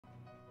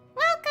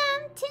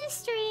to the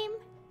stream.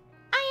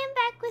 I am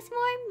back with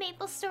more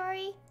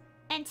Maplestory,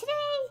 and today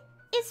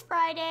is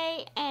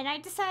Friday, and I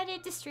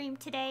decided to stream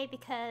today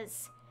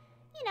because,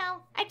 you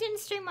know, I didn't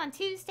stream on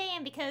Tuesday,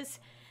 and because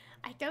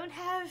I don't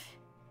have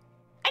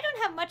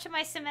much of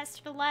my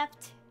semester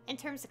left in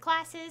terms of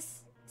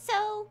classes,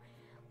 so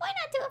why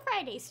not do a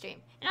Friday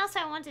stream? And also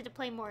I wanted to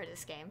play more of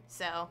this game,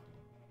 so,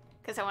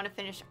 because I want to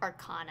finish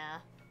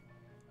Arcana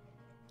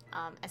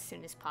as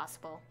soon as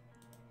possible.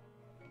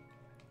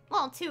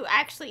 Well, to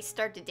actually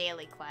start the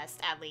daily quest,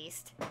 at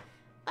least.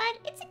 But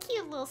it's a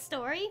cute little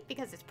story,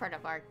 because it's part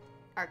of our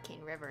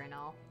Arcane River and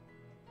all.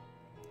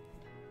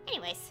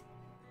 Anyways.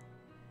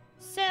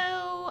 So,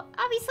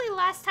 obviously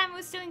last time I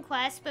was doing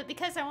quests, but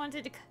because I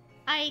wanted to...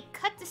 I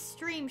cut the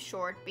stream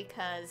short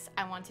because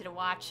I wanted to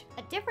watch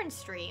a different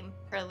stream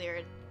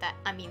later that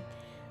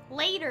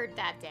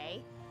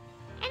day.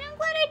 And I'm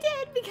glad I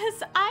did,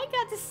 because I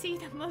got to see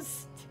the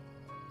most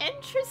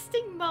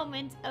interesting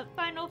moment of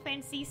Final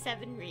Fantasy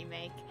VII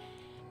Remake.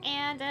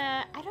 And,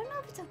 I don't know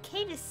if it's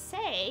okay to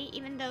say,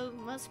 even though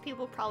most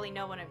people probably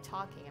know what I'm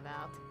talking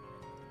about.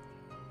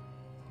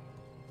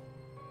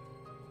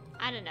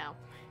 I don't know.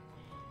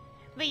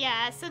 But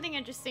yeah, something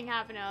interesting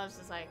happened, and I was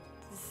just like,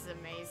 this is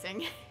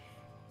amazing.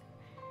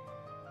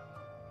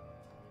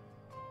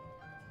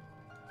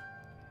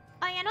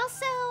 Oh, and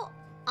also,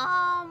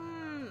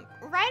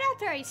 right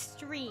after I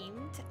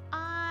streamed,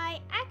 I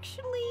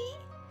actually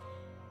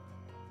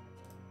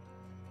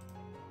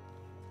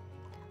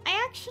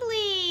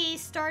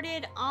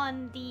started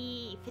on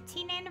the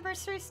 15th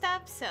anniversary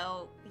stuff,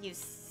 so you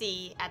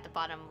see at the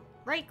bottom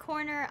right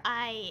corner,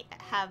 I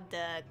have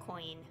the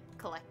coin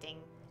collecting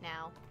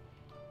now.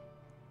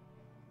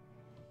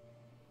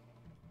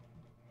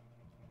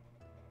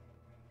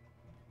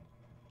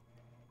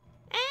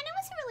 And it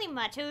wasn't really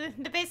much. It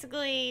was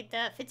basically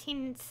the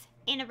 15th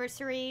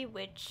anniversary,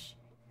 which...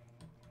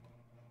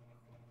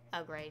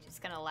 Oh great, it's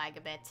gonna lag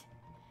a bit.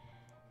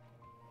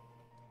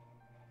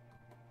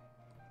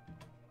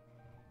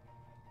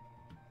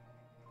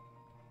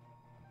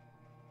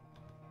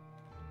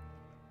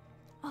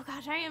 Oh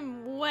gosh, I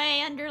am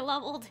way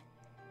underleveled.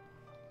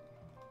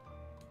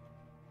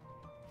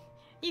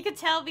 You could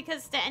tell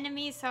because the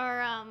enemies are,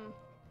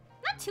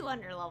 not too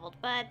underleveled,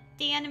 but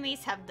the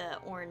enemies have the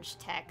orange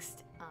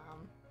text.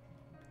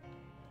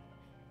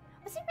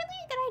 Was it really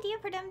a good idea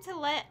for them to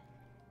let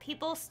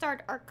people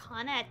start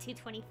Arcana at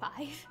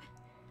 225?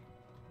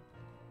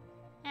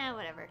 Eh,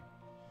 whatever.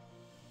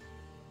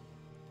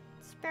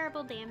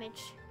 Sparable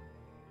damage.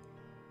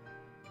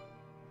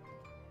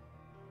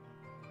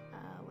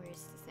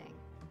 Where's the thing?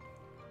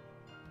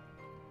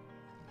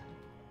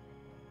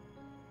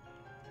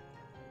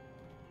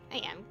 Oh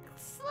yeah, I'm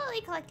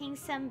slowly collecting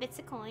some bits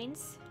of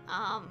coins,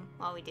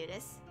 while we do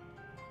this.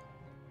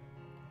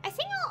 I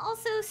think I'll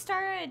also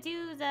start to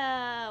do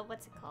the,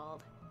 what's it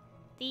called?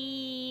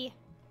 The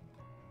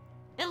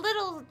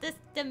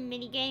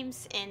mini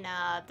games in,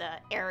 the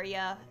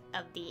area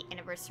of the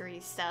anniversary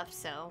stuff,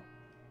 so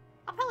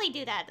I'll probably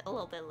do that a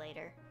little bit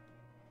later.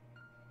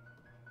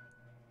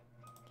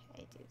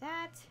 Okay, do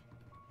that.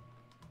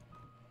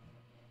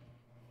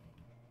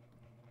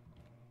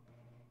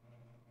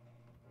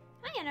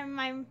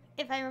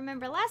 If I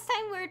remember last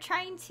time we were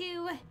trying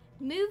to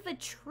move a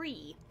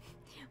tree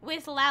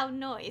with loud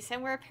noise,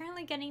 and we're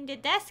apparently getting the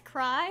death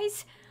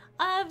cries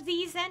of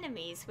these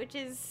enemies, which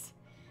is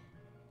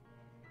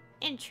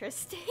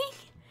interesting.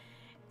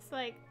 It's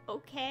like,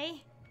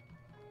 okay.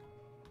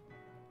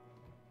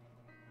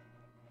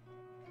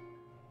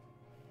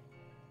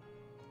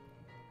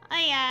 Oh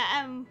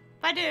yeah,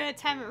 by the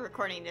time of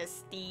recording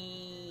this,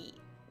 the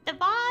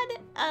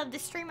VOD of the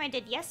stream I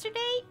did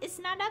yesterday is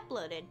not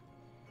uploaded.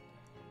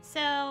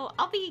 So,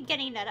 I'll be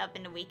getting that up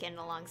in the weekend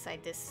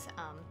alongside this,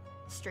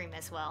 stream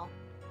as well.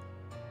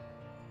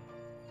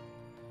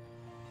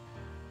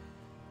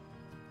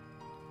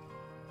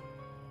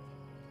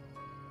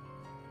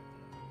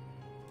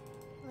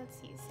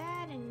 Let's use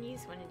that and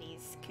use one of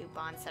these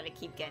coupons that I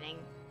keep getting.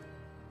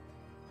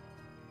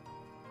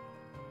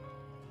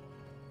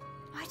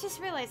 I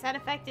just realized that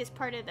effect is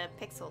part of the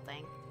pixel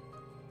thing.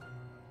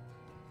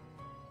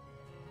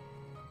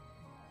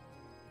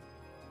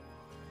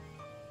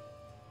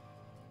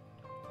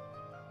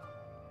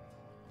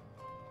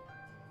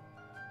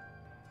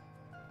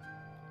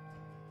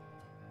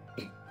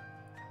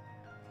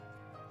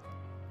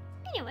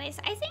 Anyways,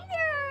 I think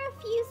there are a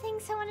few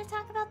things I want to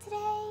talk about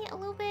today, a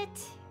little bit,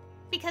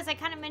 because I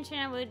kind of mentioned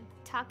I would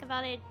talk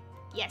about it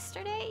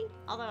yesterday,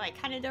 although I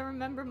kind of don't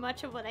remember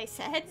much of what I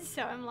said,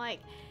 so I'm like,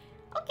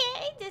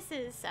 okay, this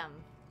is,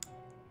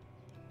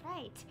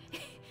 right.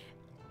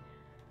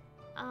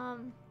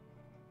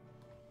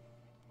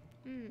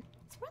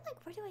 It's more like,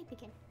 where do I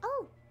begin?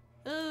 Oh,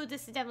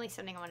 this is definitely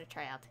something I want to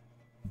try out.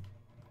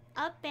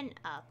 Up and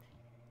up.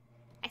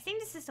 I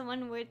think this is the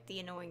one with the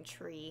annoying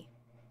tree.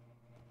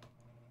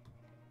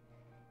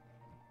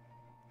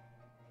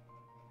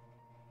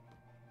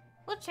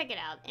 We'll check it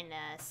out in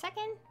a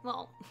second.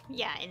 Well,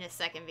 yeah, in a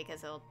second,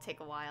 because it'll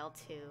take a while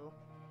to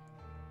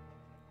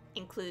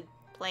include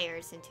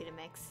players into the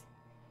mix.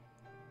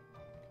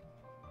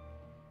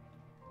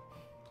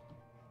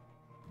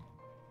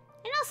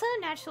 Also,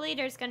 naturally,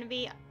 there's gonna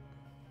be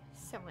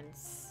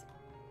someone's...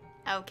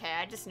 Okay,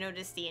 I just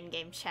noticed the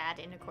in-game chat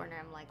in the corner.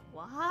 I'm like,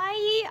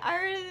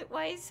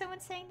 why is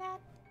someone saying that?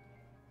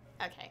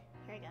 Okay,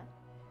 here we go.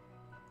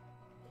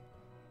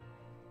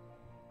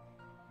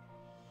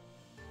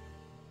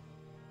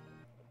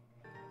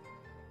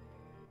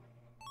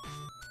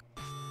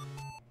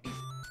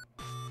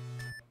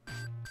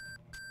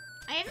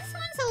 This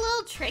one's a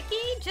little tricky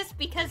just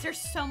because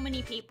there's so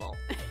many people.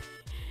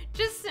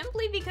 Just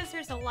simply because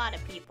there's a lot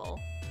of people.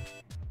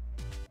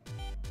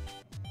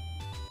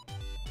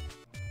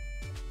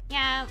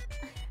 Yeah,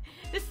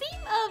 the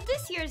theme of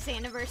this year's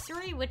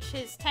anniversary, which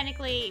is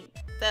technically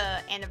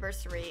the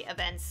anniversary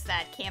events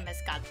that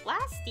Camus got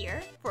last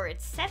year for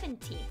its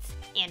 17th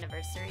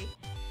anniversary.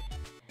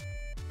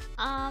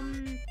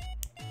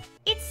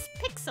 It's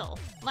pixel.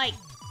 Like,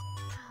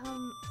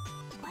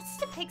 what's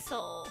the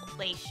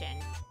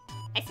pixelation?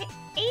 I think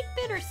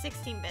 8-bit or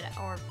 16-bit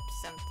or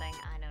something,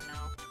 I don't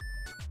know.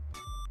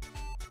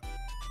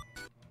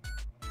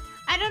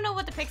 I don't know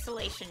what the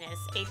pixelation is,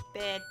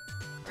 8-bit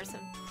or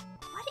some...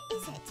 What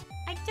is it?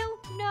 I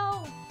don't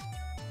know.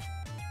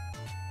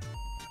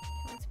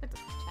 Let's put the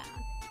chat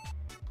on.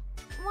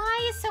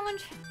 Why is someone...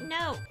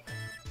 No.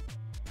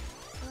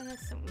 Someone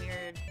has some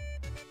weird...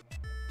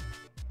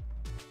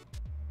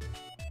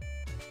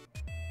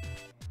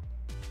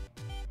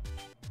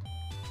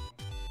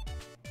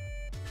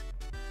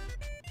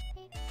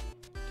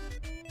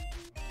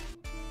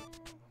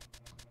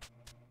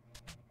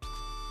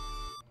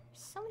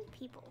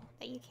 people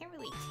that you can't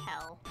really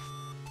tell.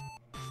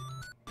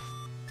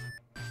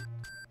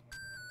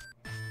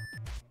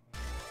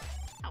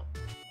 Oh.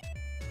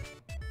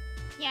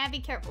 Yeah, be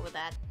careful with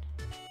that.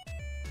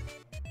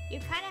 You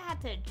kind of have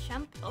to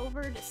jump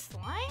over the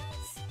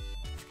slimes?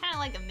 It's kind of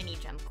like a mini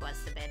jump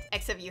quest a bit,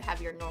 except you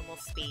have your normal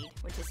speed,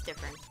 which is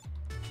different.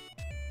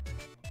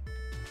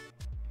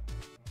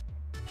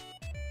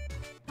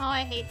 Oh,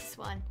 I hate this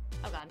one.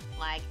 Oh god,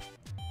 lag.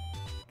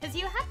 Because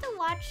you have to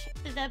watch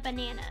the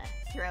banana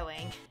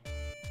throwing.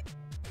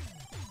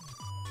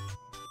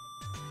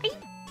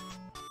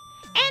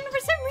 And for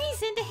some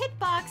reason, the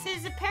hitbox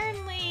is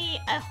apparently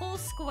a whole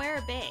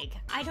square big.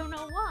 I don't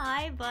know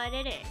why, but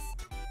it is.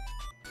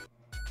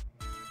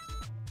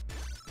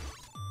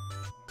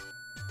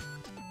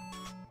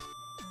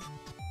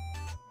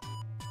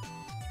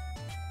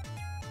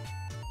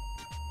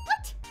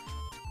 What?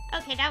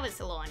 Okay, that was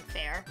a little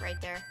unfair right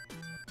there.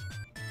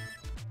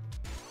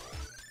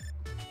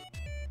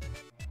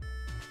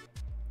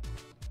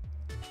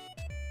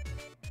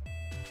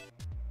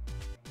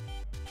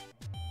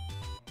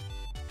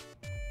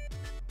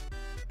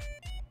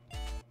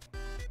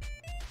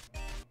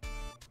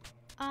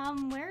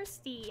 Where's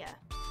the, I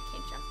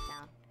can't jump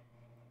down.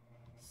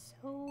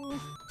 So,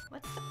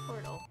 what's the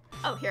portal?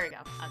 Oh, here we go.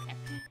 Okay.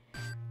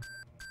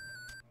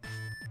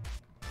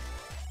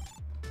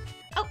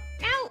 Oh,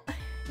 no!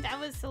 That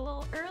was a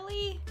little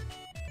early.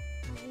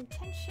 No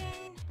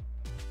intention.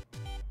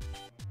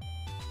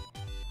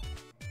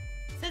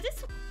 So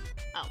this,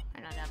 oh,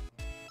 I'm not up.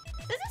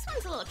 So this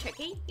one's a little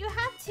tricky. You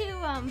have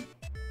to,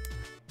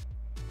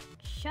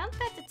 jump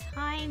at the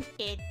time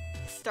it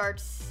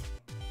starts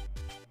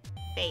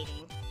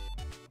fading.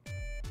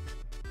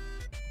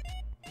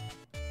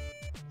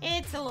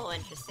 It's a little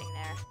interesting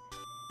there.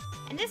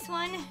 And this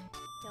one,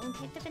 don't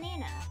hit the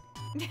banana.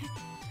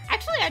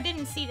 Actually, I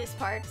didn't see this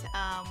part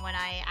when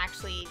I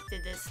actually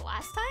did this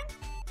last time.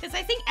 Because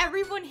I think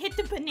everyone hit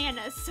the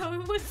banana, so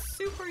it was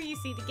super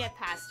easy to get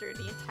past her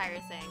the entire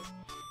thing.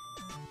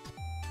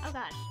 Oh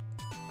gosh,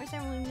 where's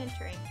everyone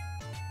entering?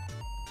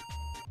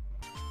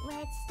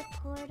 What's the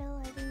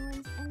portal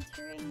everyone's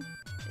entering?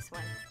 This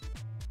one.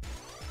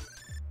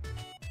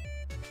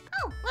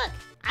 Oh, look!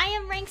 I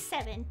am rank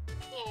 7.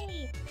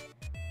 Yay!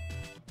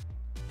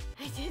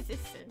 I did this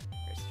in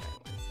first try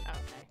once.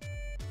 Okay.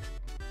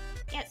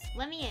 Yes,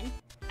 let me in.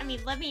 I mean,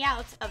 let me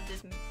out of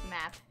this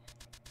map.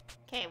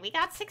 Okay, we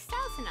got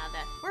 6,000 out of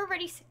that. We're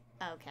already...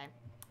 Okay.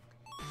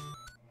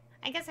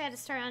 I guess I had to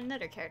start on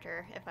another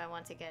character if I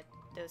want to get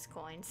those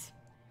coins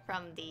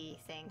from the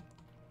thing.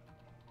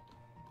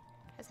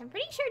 Because I'm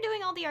pretty sure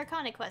doing all the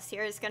Arcana quests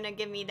here is gonna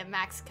give me the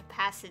max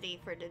capacity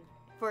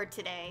for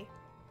today.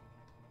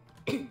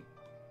 I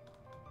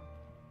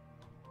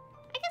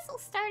guess I'll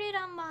start it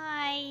on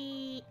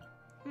my...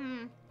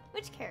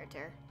 which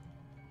character?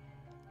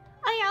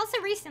 Oh yeah, also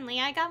recently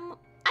I got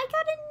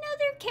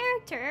another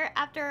character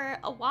after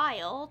a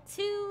while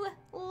to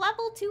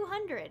level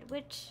 200,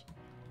 which...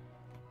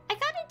 I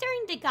got it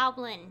during the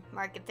Goblin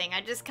Market thing. I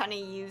just kind of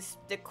used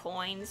the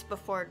coins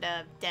before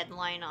the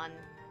deadline on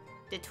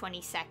the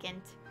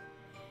 22nd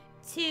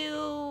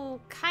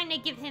to kind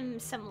of give him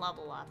some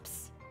level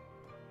ups.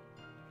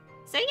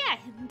 So yeah,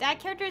 that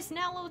character is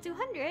now level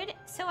 200,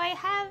 so I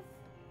have,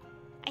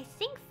 I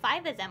think,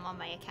 5 of them on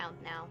my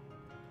account now.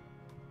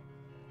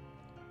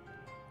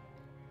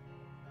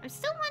 I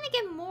still want to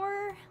get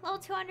more level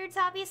 200s,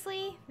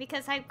 obviously,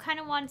 because I kind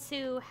of want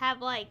to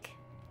have, like,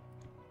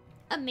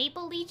 a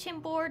Maple Leech in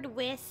board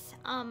with,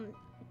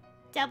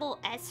 double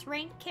S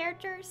rank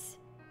characters.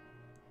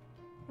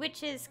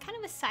 which is kind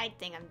of a side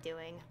thing I'm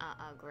doing.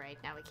 Oh, great.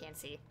 Now we can't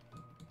see.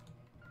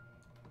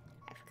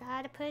 I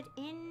forgot to put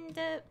in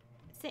the...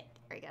 There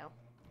we go.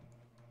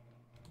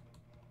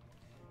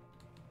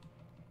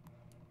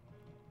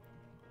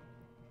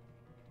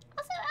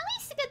 Also, at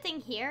least the good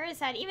thing here is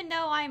that even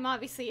though I'm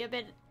obviously a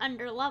bit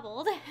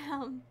underleveled,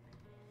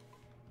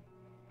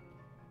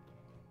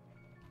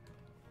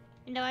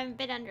 even though I'm a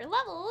bit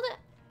underleveled,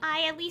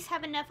 I at least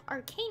have enough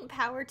arcane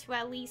power to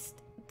at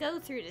least go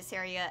through this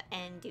area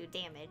and do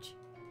damage.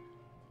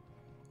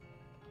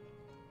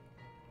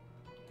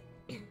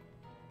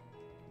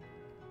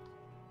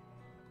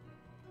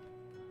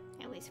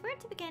 At least where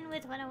to begin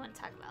with what I want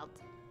to talk about.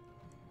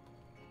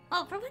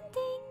 Well, for one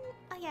thing,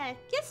 oh yeah,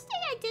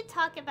 yesterday I did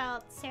talk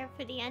about Seraph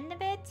for the end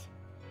of it.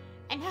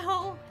 And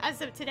now,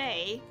 as of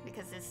today,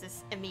 because this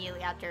is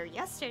immediately after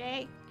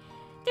yesterday,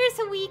 there's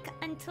a week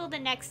until the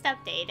next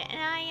update, and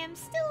I am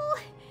still,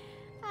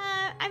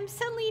 I'm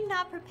suddenly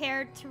not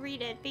prepared to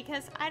read it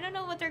because I don't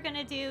know what they're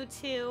gonna do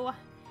to,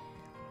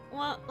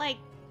 well, like,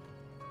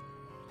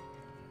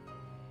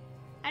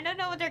 I don't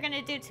know what they're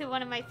gonna do to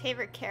one of my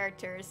favorite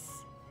characters,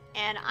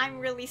 and I'm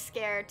really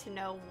scared to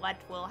know what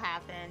will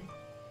happen.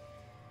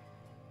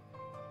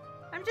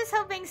 I'm just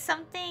hoping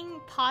something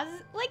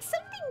positive, like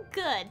something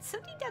good,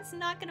 something that's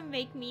not gonna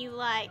make me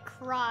like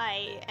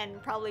cry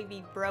and probably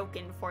be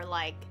broken for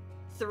like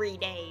 3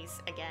 days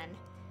again.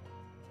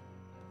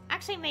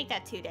 Actually make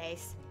that 2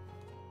 days.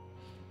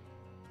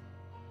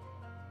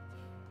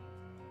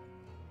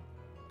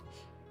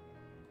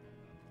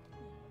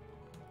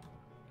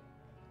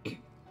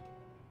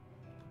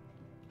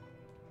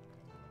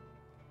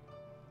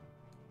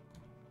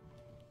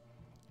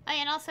 Oh,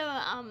 and also,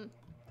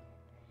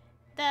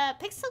 the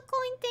pixel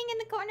cooling thing in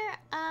the corner,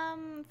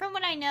 from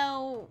what I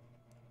know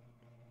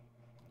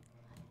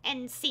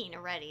and seen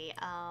already,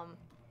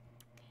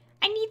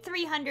 I need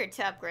 300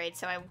 to upgrade,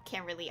 so I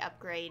can't really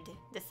upgrade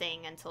the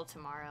thing until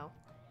tomorrow.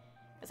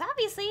 Because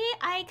obviously,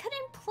 I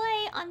couldn't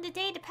play on the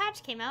day the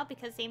patch came out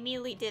because they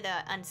immediately did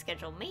a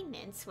unscheduled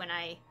maintenance when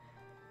I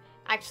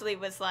actually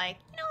was like,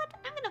 you know what,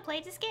 I'm gonna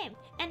play this game.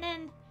 And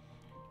then,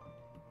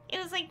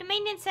 it was like, the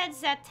maintenance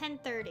ends at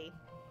 10:30.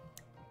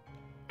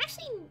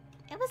 Actually,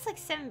 it was like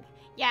 7...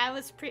 Yeah, it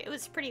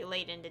was pretty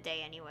late in the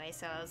day anyway,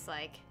 so I was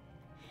like,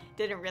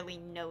 didn't really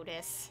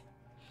notice.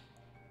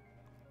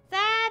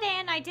 That,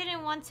 and I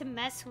didn't want to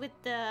mess with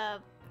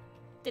the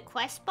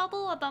quest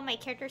bubble above my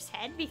character's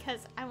head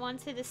because I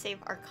wanted to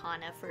save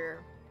Arcana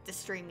for the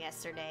stream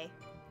yesterday.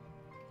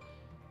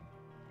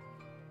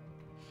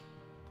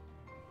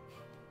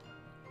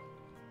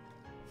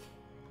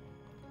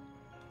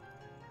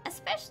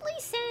 Especially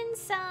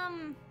since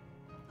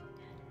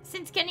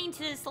getting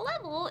to this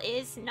level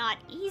is not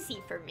easy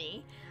for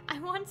me. I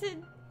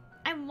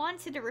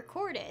wanted to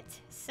record it,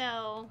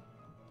 so...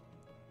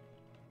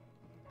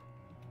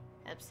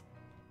 Oops.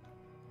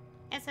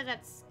 And so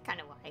that's kind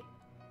of why.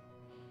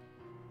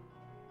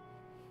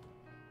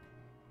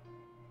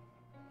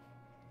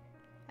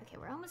 Okay,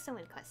 we're almost done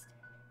with the quest.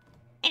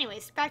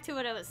 Anyways, back to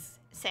what I was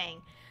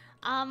saying.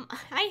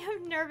 I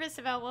am nervous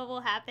about what will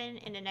happen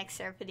in the next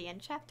Seraph for the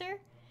End chapter.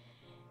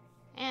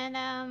 And,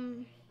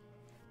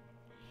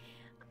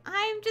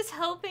 I'm just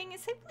hoping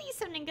it's like, please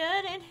something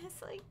good, and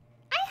it's like,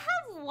 I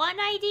have one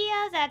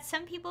idea that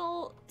some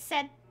people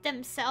said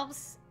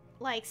themselves,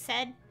 like,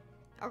 said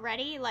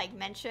already, like,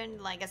 mentioned,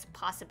 like, as a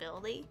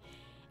possibility,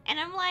 and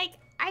I'm like,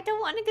 I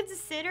don't want to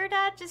consider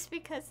that just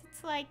because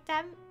it's like,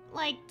 that,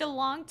 like, the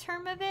long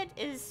term of it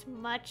is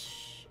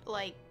much,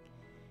 like,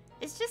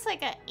 it's just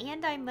like a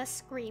and I must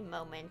scream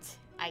moment,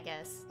 I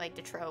guess, like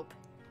the trope.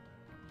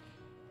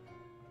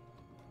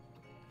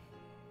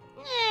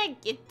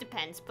 It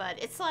depends,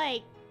 but it's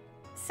like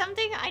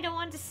something I don't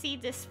want to see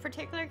this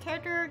particular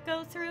character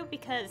go through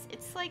because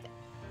it's like,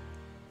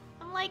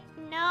 I'm like,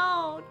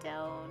 no,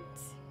 don't.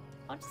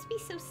 I'll just be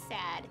so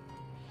sad.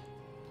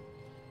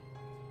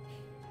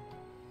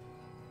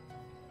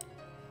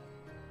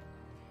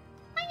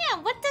 Oh yeah,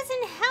 what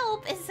doesn't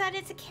help is that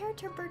it's a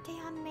character birthday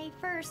on May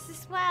 1st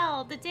as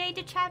well, the day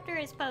the chapter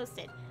is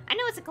posted. I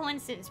know it's a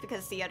coincidence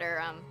because the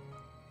other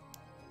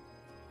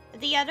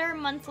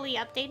monthly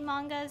update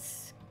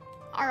mangas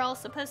are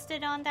also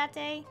posted on that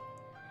day.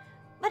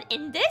 But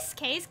in this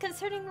case,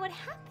 considering what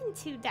happened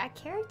to that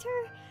character,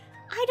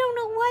 I don't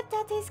know what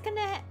that is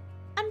gonna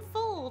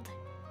unfold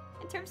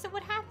in terms of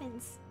what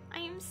happens. I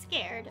am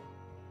scared.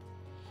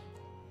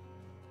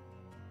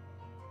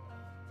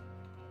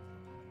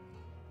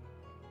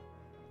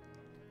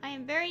 I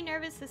am very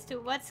nervous as to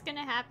what's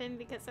gonna happen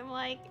because I'm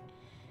like,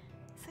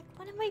 it's like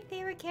one of my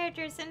favorite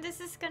characters and this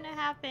is gonna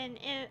happen.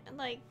 And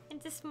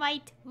this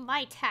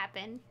might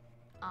happen.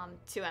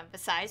 To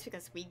emphasize,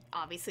 because we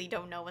obviously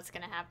don't know what's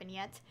gonna happen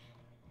yet.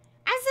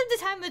 As of the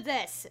time of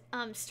this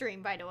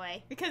stream, by the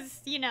way,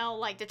 because, you know,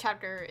 like, the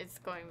chapter is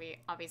going to be,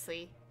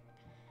 obviously,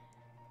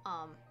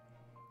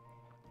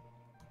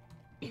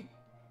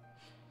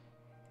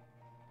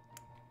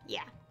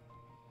 yeah.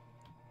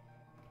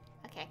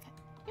 Okay,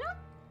 you know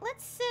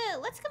what?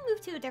 Let's go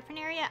move to a different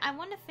area. I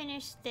want to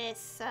finish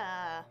this,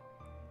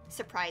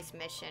 surprise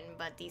mission,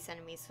 but these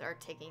enemies are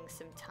taking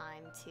some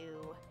time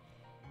to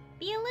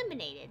be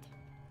eliminated.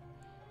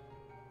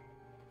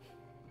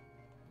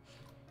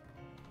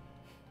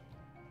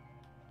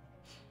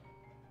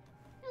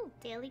 Oh,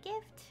 daily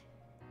gift.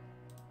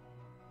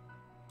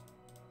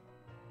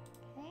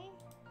 Okay.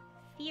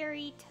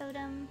 Fury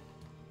totem.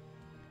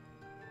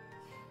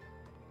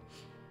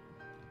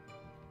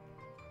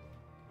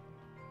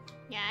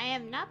 Yeah, I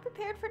am not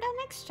prepared for that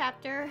next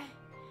chapter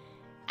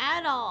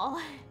at all.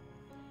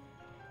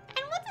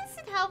 And what does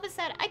it help is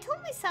that I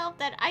told myself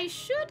that I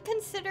should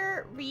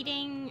consider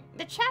reading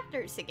the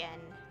chapters again,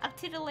 up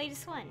to the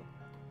latest one.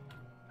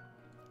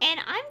 And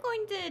I'm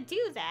going to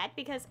do that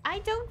because I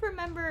don't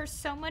remember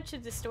so much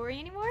of the story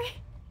anymore.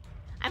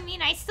 I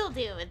mean, I still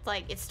do. It's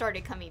like, it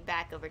started coming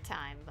back over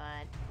time,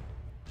 but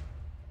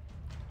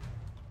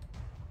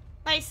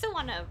I still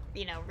want to,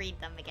 you know, read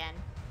them again.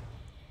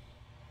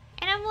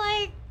 And I'm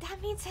like, that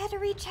means I had to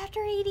read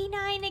chapter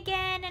 89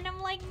 again. And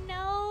I'm like,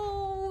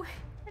 no,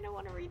 I don't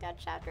want to read that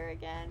chapter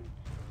again.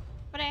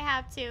 But I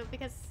have to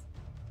because,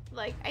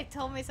 like, I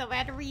told myself I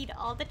had to read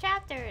all the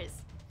chapters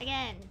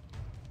again.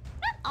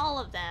 Not all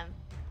of them.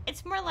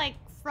 It's more like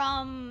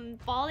from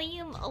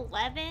volume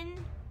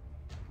 11,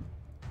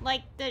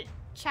 like the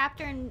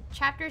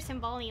chapters in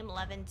volume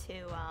 11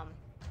 to,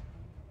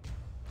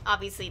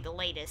 obviously the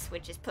latest,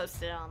 which is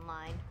posted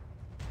online.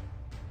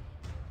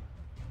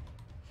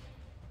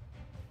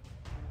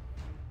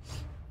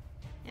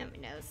 Oh,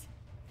 my nose.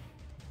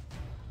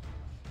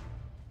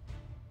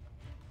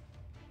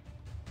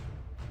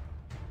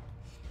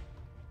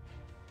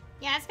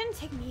 Yeah, it's gonna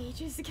take me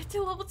ages to get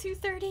to level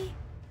 230.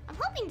 I'm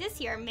hoping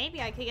this year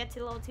maybe I could get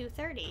to level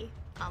 230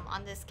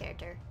 on this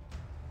character.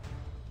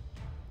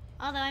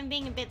 Although I'm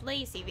being a bit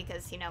lazy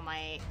because, you know,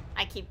 I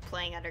keep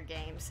playing other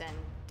games and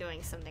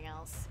doing something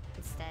else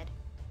instead.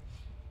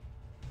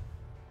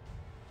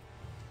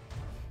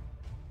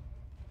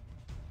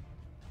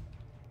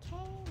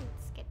 Okay,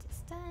 let's get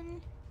this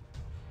done.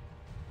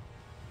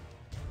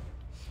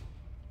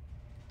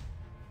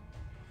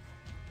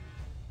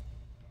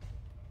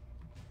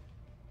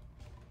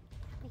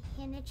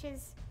 Hand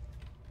itches.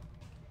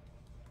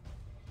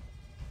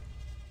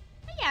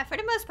 But yeah, for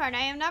the most part,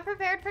 I am not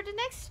prepared for the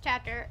next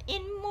chapter.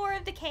 In more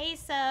of the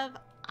case of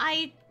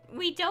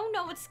we don't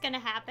know what's gonna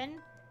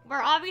happen.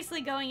 We're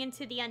obviously going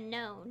into the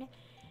unknown,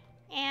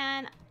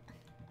 and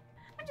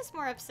I'm just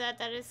more upset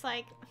that it's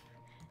like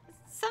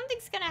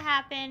something's gonna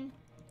happen,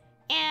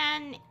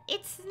 and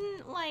it's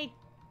like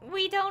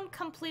we don't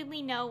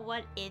completely know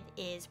what it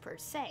is per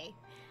se.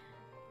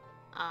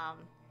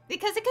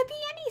 Because it could be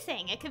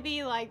anything. It could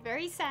be, like,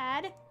 very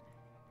sad,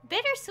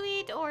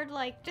 bittersweet, or,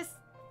 like, just...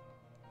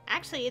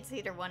 Actually, it's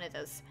either one of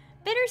those.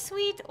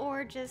 Bittersweet,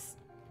 or just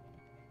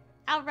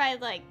outright,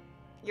 like,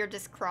 you're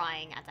just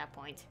crying at that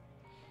point.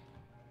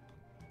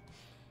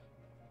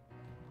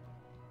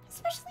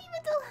 Especially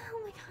with the...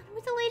 Oh my god,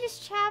 with the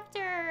latest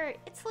chapter.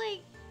 It's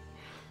like...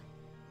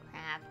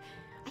 Crap.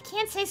 I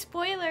can't say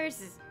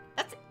spoilers.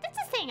 That's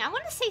the thing. I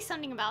want to say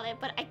something about it,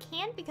 but I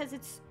can't because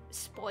it's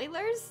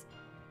spoilers.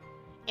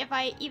 If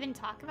I even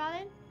talk about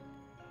it.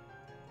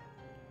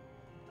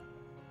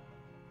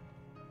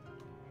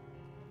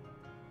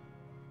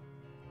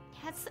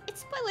 Yeah,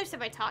 it's spoilers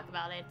if I talk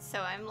about it, so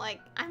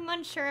I'm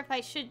unsure if I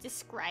should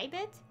describe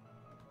it.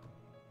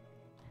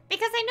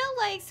 Because I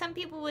know, like, some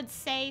people would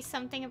say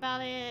something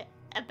about it,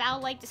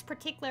 about, like, this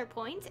particular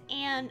point,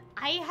 and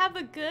I have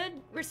a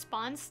good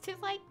response to,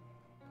 like,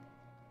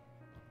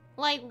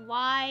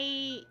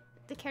 why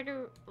the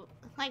character,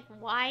 like,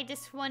 why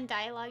this one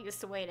dialogue is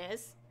the way it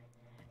is.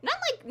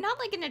 Not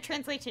like in a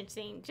translation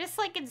thing, just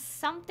like in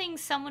something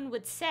someone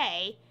would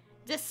say,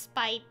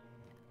 despite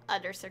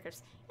other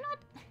circumstances. You know what?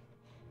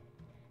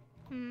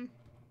 I'm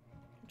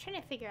trying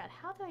to figure out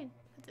how do I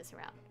put this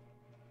around.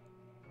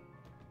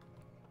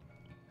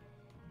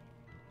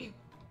 Okay.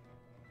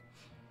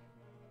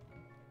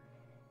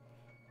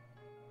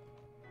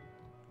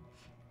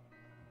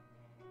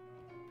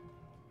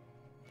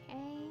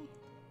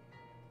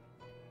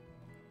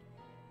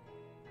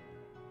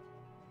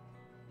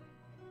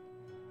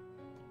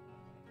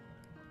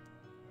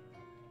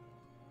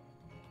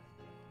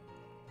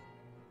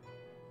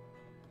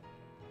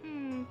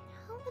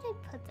 How would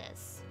I put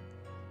this?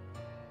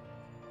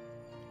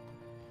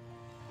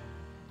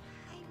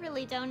 I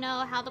really don't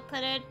know how to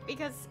put it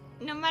because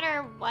no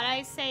matter what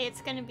I say,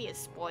 it's gonna be a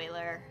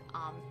spoiler.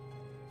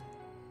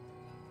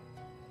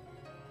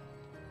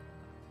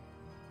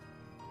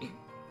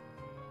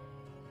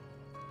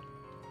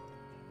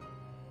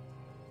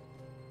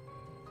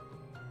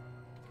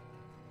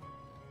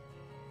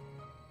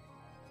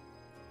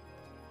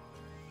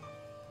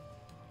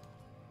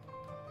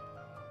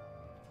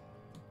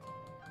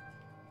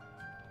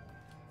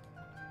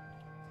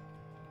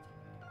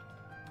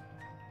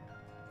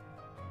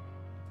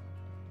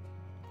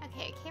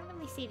 Okay, I can't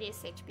really see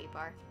this HP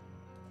bar.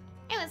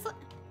 Anyways, the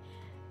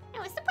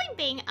point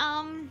being,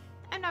 I'm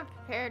not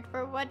prepared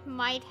for what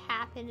might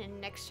happen in the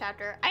next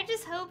chapter. I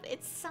just hope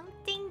it's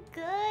something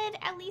good,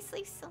 at least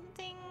like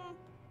something...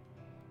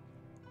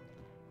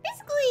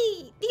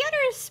 Basically, the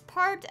other there's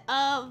part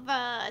of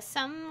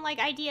some like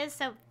ideas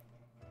of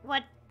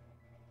what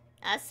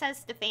us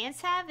as the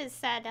fans have is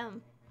that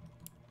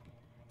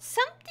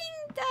something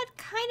that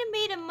kind of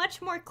made a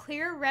much more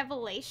clear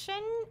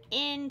revelation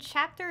in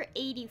chapter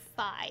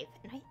 85.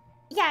 And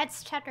yeah,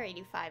 it's chapter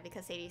 85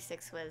 because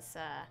 86 was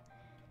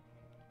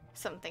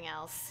something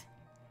else.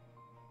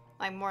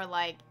 Like more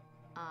like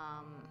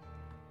how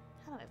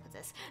do I put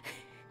this?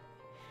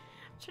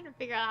 I'm trying to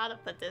figure out how to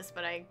put this,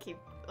 but I keep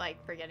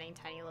like forgetting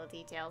tiny little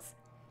details.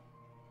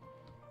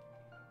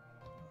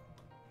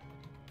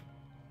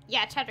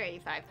 Yeah, chapter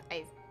 85,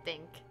 I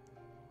think.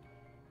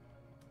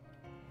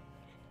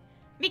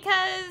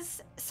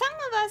 Because some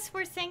of us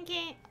were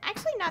thinking,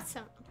 actually not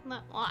some,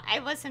 well,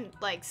 I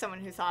wasn't like someone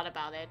who thought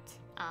about it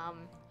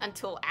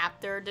until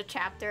after the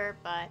chapter,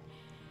 but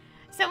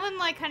someone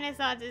like kind of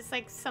thought it's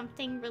like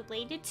something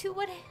related to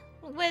what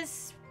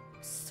was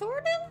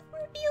sort of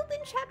revealed in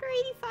chapter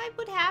 85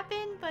 would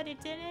happen, but it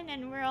didn't,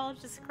 and we're all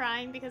just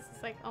crying because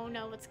it's like, oh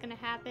no, what's gonna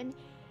happen?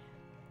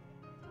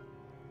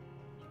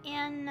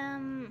 And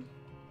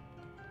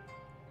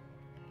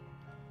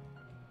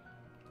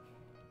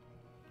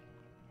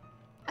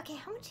okay,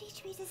 how much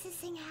HP does this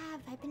thing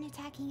have? I've been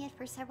attacking it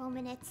for several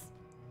minutes.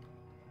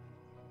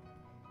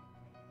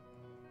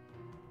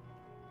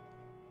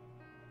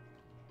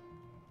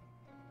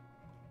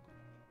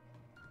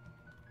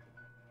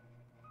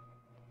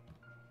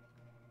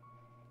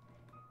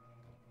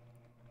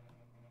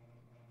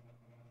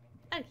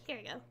 Oh, here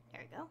we go.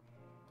 There we go.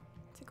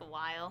 Took a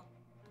while.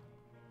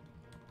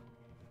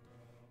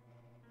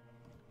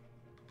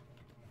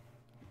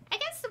 I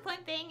guess the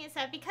point being is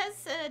that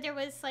because there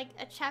was like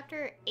a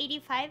chapter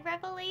 85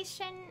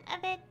 revelation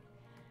of it,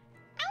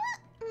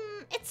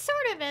 it sort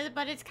of is,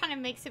 but it kind of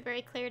makes it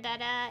very clear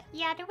that,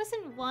 yeah, there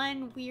wasn't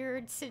one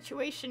weird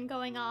situation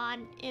going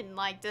on in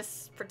like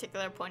this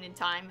particular point in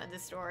time of the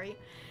story.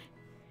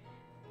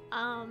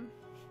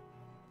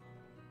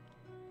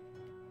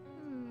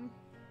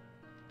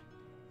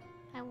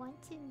 I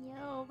want to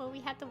know, but we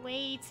have to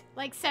wait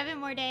like 7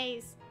 more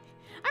days.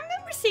 I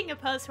remember seeing a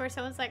post where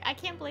someone's like, I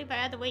can't believe I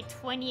had to wait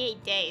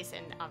 28 days.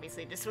 And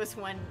obviously this was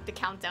when the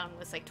countdown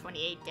was like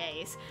 28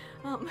 days.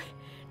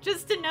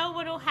 Just to know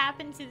what'll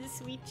happen to this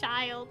sweet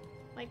child.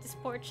 Like this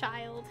poor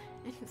child.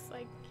 And it's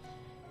like,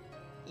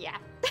 yeah.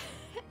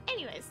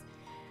 Anyways.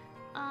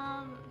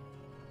 Oh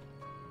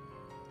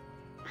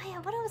yeah,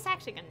 what I was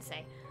actually gonna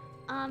say.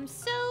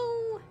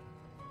 So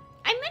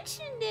I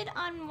mentioned it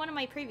on one of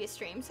my previous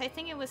streams. I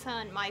think it was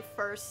on my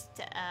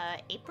first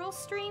April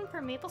stream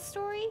for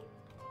Maplestory,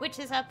 which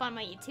is up on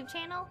my YouTube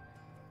channel.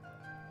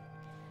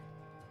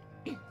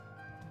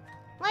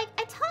 Like,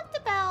 I talked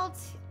about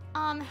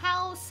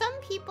how some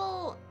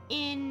people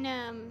in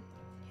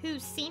who've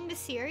seen the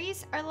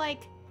series are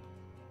like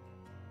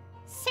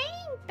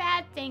saying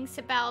bad things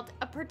about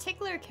a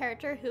particular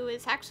character who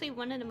is actually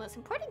one of the most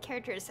important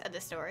characters of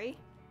the story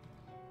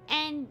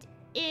and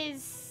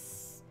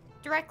is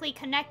directly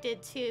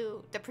connected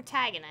to the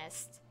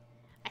protagonist.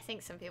 I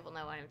think some people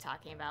know what I'm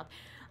talking about.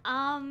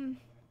 And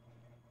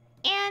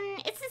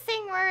it's a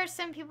thing where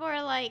some people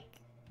are like,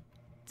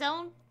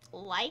 don't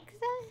like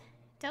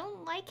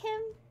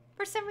him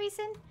for some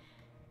reason.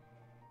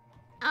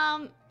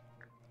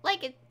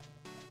 Like it.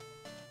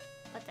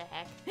 What the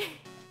heck?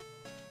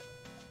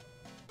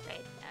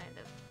 Right.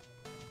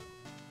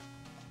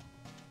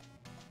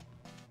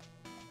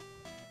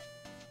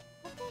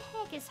 What the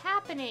heck is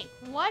happening?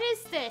 What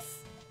is this?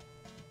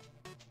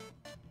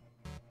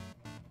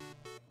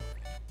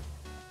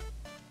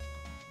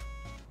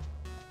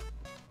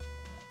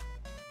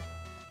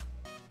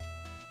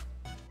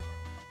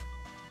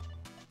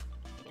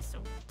 I guess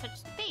don't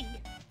touch the pig.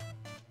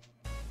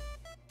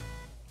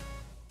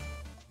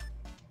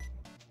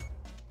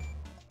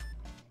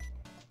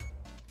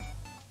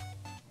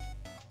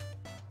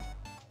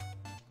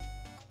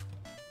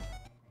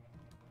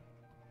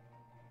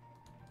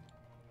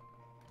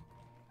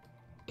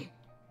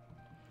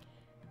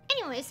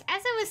 Anyways,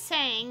 as I was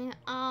saying,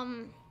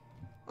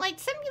 like,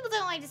 some people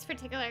don't like this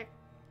particular,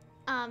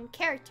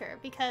 character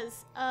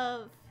because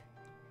of,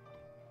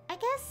 I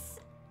guess,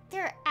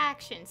 their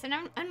actions. And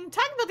I'm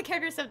talking about the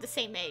characters of the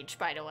same age,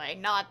 by the way,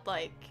 not,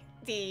 like,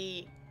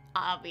 the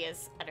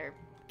obvious other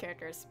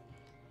characters.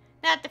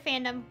 That the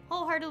fandom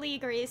wholeheartedly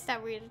agrees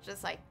that we're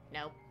just like,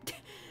 nope.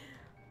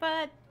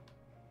 But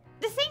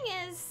the thing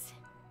is,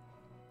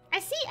 I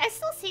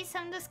still see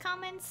some of those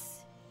comments.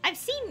 I've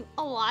seen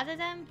a lot of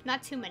them,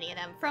 not too many of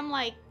them, from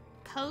like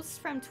posts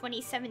from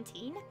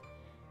 2017.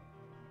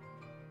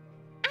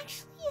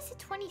 Actually, is it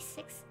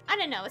 26? I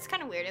don't know, it's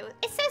kind of weird.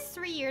 It says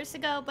 3 years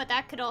ago, but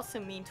that could also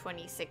mean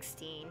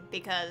 2016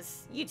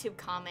 because YouTube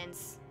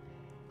comments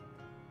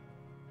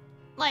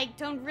like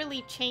don't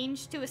really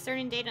change to a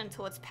certain date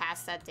until it's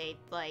past that date,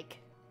 like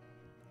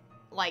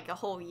a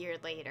whole year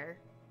later.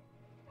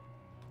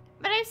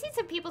 But I've seen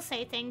some people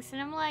say things and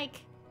I'm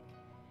like,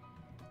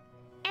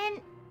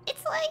 and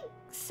it's like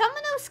some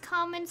of those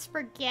comments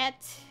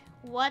forget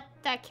what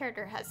that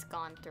character has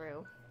gone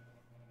through.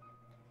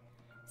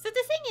 So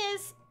the thing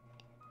is,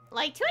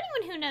 like, to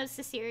anyone who knows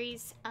the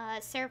series,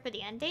 Seraph at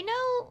the End, they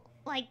know,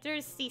 like,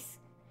 there's these...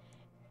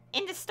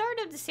 In the start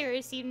of the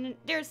series,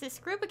 there's this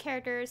group of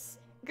kids,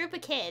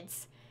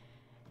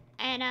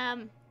 and,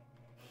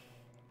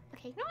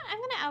 okay, you know what? I'm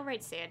gonna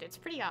outright say it. It's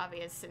pretty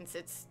obvious since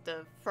it's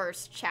the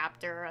first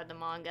chapter of the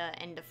manga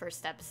and the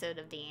first episode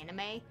of the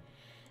anime,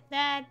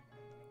 that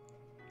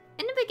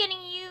in the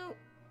beginning you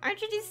are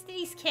introduced to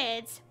these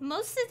kids.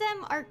 Most of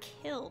them are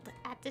killed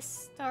at the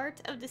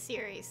start of the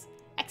series,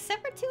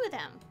 except for 2 of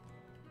them.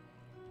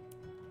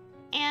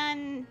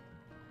 And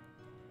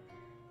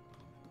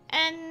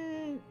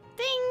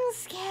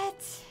things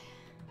get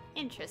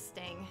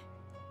interesting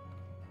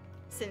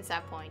since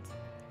that point.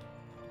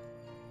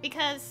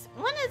 Because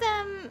one of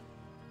them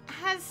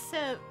has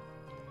to,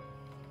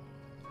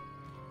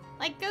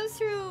 like, go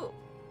through...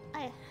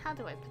 how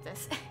do I put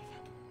this?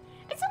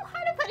 It's so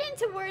hard to put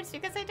into words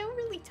because I don't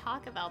really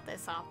talk about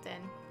this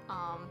often.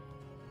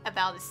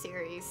 About a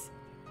series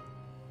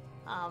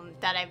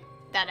that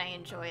I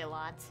enjoy a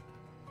lot.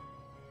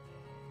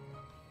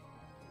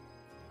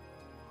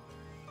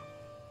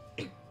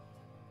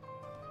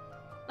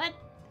 But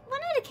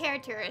one of the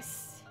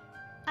characters,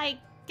 like,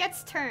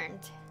 gets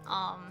turned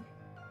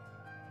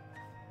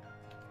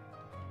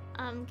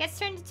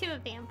into a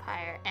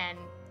vampire, and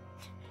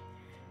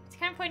to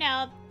kind of point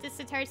out, this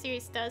entire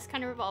series does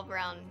kind of revolve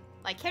around,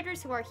 like,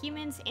 characters who are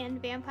humans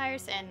and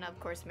vampires, and of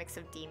course a mix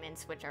of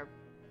demons, which are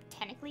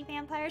technically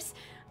vampires,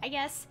 I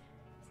guess.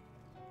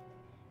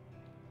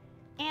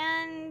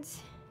 And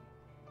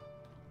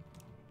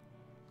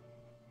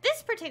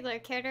this particular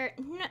character,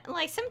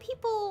 like, some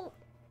people,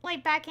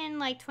 like, back in,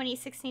 like,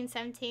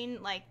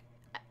 2016-17, like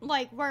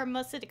where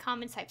most of the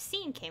comments I've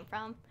seen came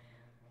from,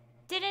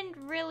 didn't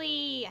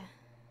really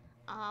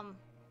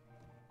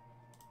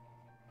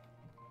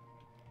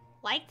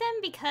like them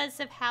because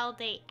of how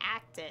they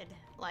acted,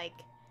 like.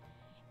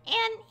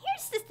 And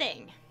here's the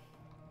thing.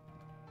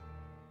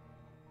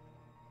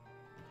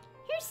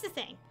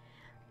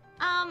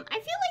 I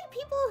feel like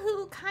people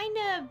who kind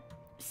of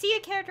see a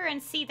character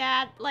and see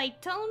that,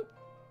 like, don't,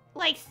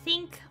 like,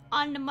 think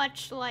on the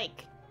much,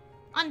 like,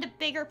 on the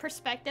bigger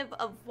perspective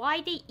of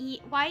why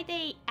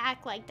they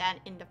act like that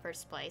in the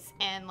first place,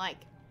 and like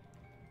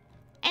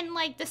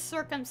the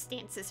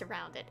circumstances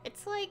around it.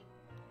 It's like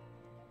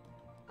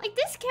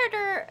this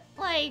character,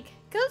 like,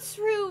 goes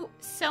through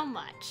so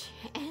much,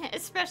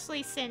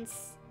 especially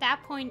since that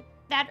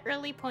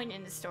early point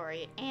in the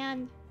story,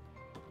 and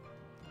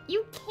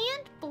you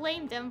can't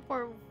blame them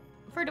for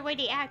the way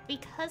they act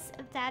because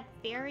of that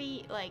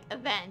very, like,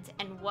 event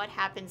and what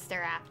happens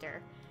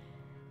thereafter.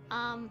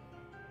 And,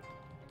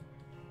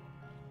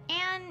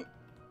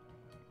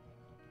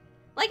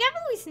 like, I've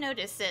always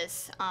noticed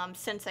this,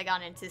 since I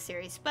got into the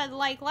series, but,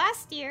 like,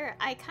 last year,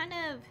 I kind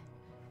of...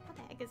 What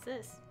the heck is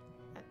this?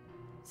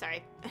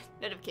 Sorry,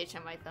 notification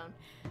on my phone.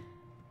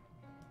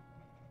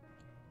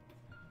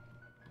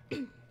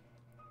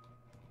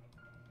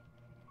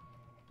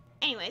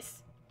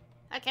 Anyways.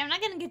 Okay, I'm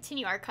not gonna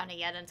continue Arcana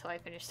yet until I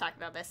finish talking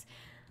about this.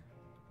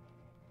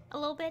 A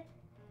little bit.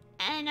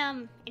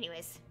 And,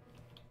 anyways.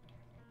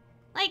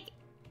 Like,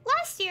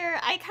 last year,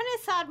 I kind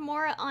of thought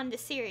more on the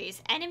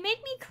series, and it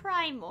made me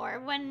cry more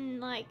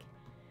when, like,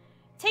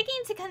 taking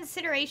into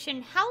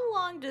consideration how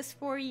long those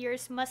 4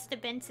 years must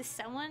have been to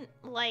someone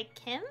like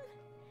him.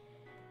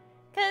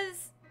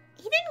 Because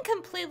he didn't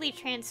completely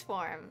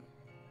transform.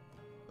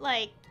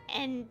 Like,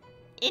 and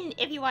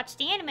if you watch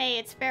the anime,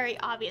 it's very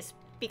obvious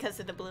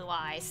because of the blue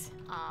eyes.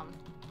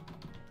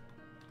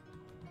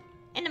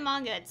 In the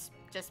manga, it's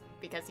just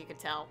because you could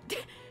tell.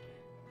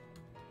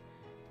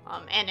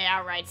 And it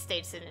outright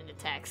states it in the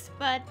text,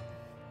 but...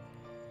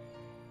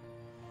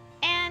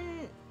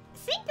 And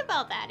think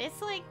about that,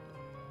 it's like...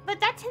 But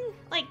that's in,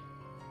 like...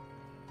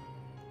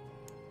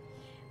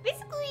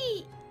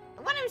 Basically,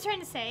 what I'm trying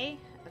to say...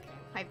 Okay,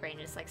 my brain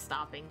is, like,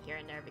 stopping here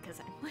and there because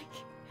I'm, like...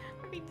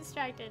 I'm being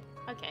distracted.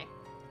 Okay.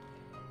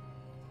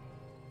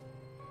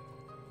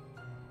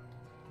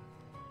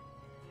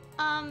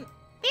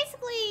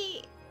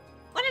 Basically,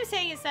 what I'm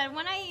saying is that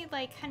when I,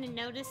 like, kind of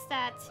noticed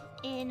that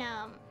in,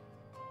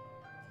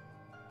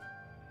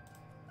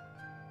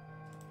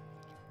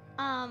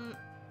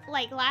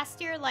 like,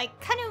 last year, like,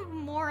 kind of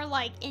more,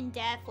 like,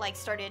 in-depth, like,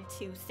 started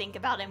to think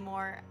about it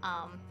more,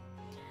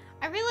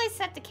 I realized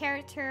that the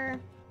character,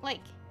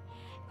 like,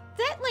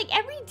 that, like,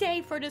 every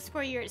day for those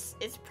 4 years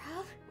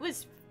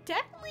was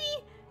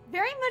definitely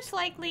very much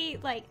likely,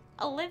 like,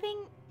 a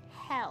living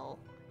hell,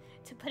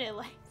 to put it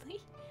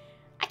lightly.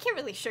 I can't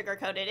really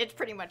sugarcoat it. It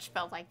pretty much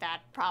felt like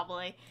that,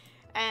 probably.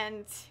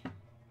 And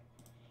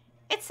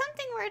it's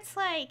something where it's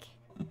like,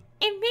 it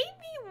made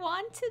me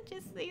want to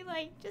just be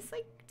like, this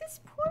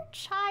poor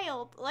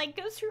child, like,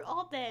 goes through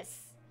all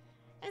this.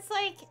 It's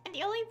like, and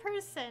the only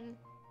person...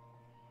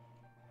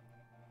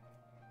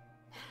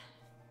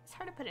 It's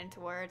hard to put into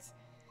words.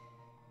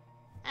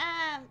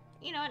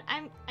 You know what,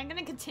 I'm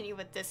gonna continue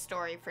with this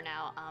story for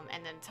now,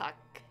 and then talk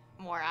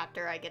more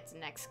after I get to the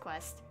next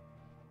quest.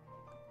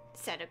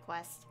 Set of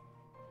quest.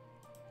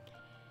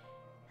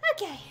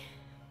 Okay.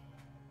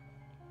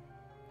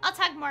 I'll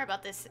talk more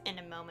about this in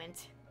a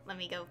moment. Let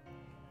me go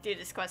do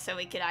this quest so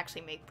we could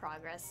actually make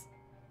progress.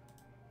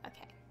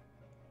 Okay.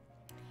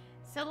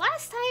 So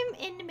last time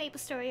in the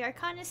Maplestory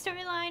Arcana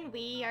storyline,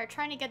 we are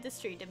trying to get this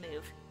tree to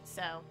move.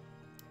 So,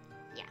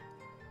 yeah.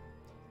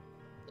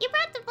 You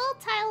brought the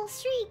volatile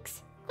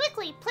streaks.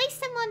 Quickly, place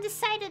them on the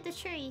side of the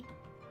tree.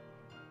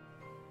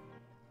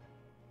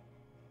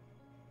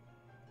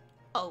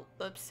 Oh,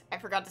 oops. I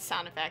forgot the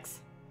sound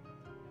effects.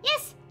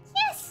 Yes!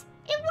 Yes!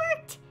 It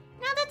worked!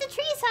 Now that the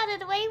tree is out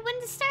of the way, when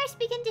the stars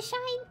begin to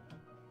shine...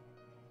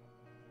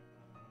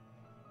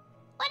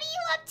 What are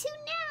you up to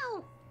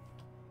now?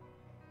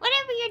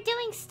 Whatever you're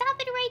doing,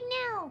 stop it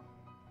right now!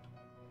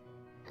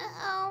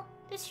 Uh-oh.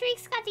 The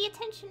streaks got the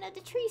attention of the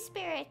tree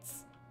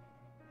spirits.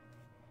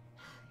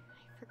 I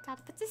forgot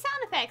to put the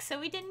sound effects so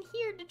we didn't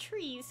hear the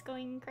trees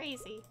going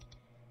crazy.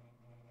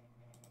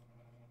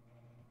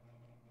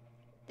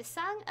 The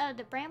Song of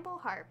the Bramble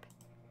Harp.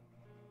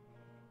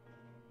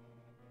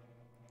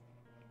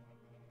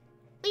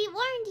 We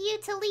warned you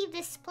to leave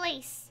this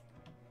place.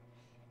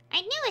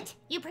 I knew it!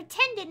 You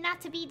pretended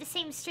not to be the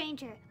same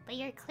stranger, but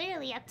you're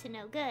clearly up to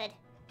no good.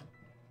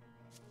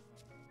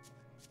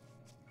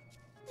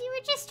 We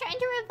were just trying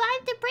to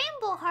revive the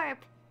Bramble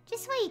Harp.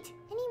 Just wait.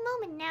 Any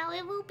moment now,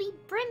 it will be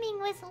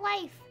brimming with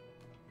life.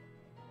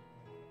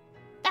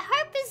 The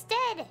harp is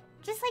dead,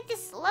 just like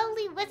this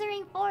slowly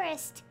withering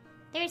forest.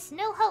 There's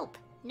no hope,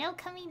 no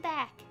coming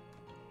back.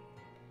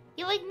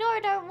 You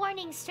ignored our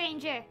warning,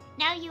 stranger.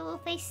 Now you will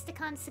face the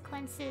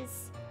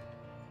consequences.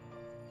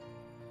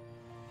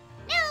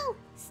 No!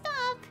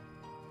 Stop!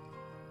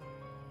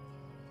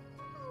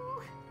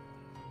 Oh.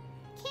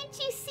 Can't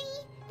you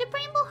see? The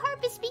Bramble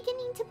Harp is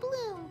beginning to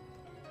bloom.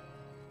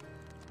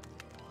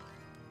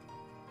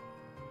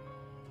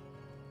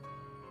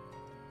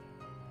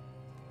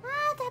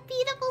 Ah, that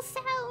beautiful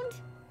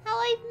sound. How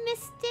I've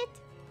missed it.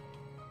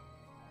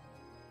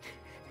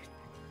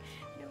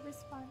 No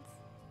response.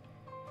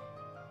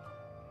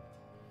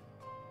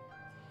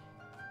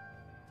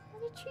 Oh,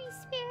 the tree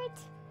spirit.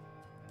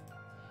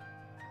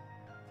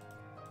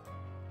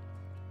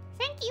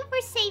 Thank you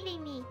for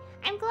saving me.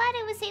 I'm glad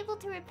I was able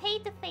to repay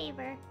the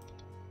favor.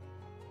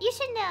 You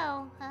should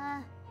know,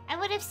 I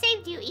would have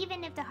saved you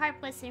even if the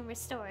harp wasn't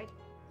restored.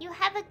 You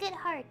have a good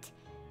heart.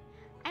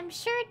 I'm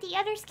sure the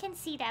others can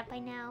see that by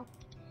now.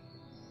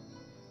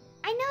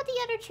 I know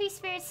the other tree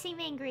spirits seem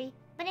angry,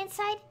 but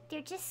inside,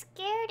 they're just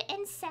scared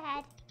and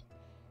sad.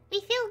 We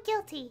feel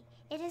guilty.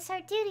 It is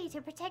our duty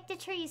to protect the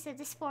trees of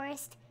this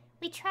forest.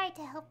 We tried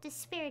to help the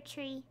spirit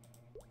tree.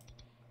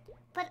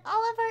 But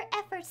all of our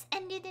efforts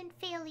ended in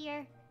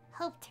failure.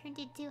 Hope turned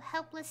into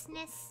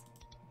helplessness.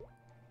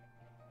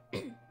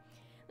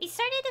 We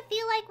started to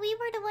feel like we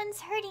were the ones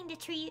hurting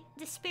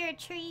the spirit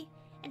tree,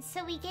 and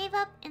so we gave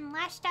up and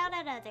lashed out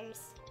at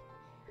others.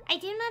 I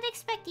do not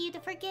expect you to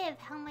forgive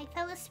how my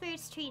fellow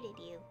spirits treated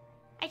you.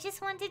 I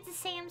just wanted to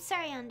say I'm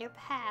sorry on their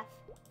behalf.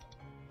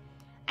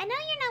 I know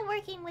you're not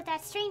working with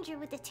that stranger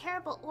with the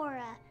terrible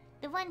aura,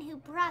 the one who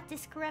brought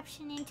this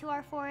corruption into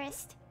our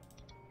forest.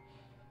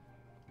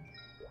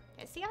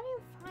 Is the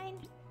audio fine?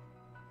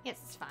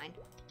 Yes, it's fine.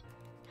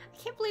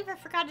 I can't believe I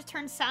forgot to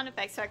turn sound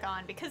effects back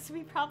on because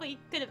we probably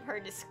could have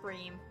heard a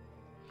scream.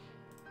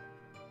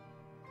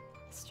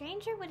 A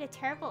stranger with a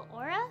terrible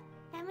aura?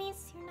 That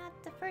means you're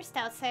not the first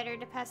outsider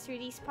to pass through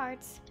these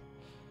parts.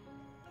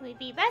 It would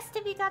be best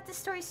if you got the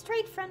story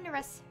straight from the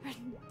rest.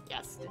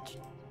 Yes,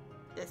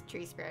 this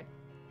tree spirit.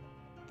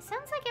 It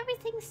sounds like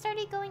everything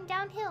started going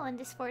downhill in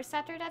this forest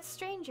after that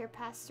stranger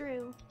passed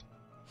through.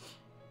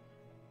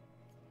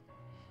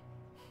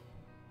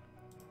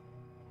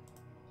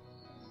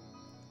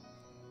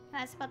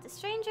 That's about the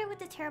stranger with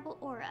the terrible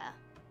aura.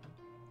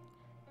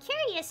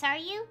 Curious, are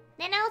you?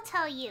 Then I'll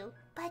tell you.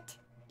 But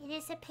it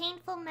is a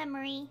painful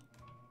memory.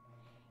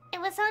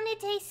 It was on a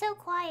day so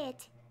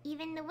quiet,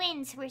 even the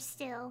winds were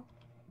still.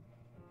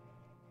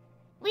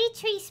 We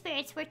tree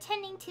spirits were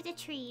tending to the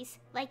trees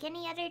like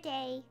any other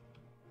day.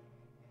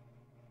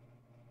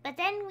 But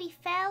then we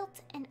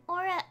felt an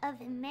aura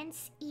of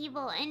immense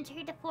evil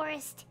enter the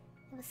forest.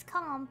 It was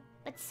calm,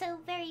 but so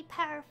very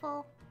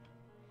powerful.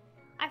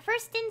 Our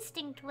first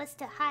instinct was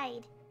to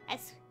hide,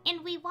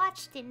 and we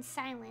watched in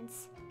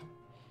silence.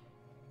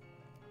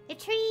 The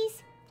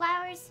trees,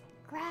 flowers,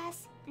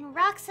 grass, and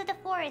rocks of the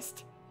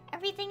forest,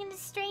 everything in the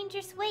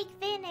stranger's wake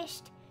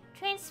vanished,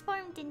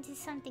 transformed into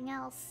something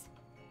else.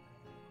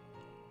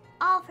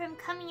 All from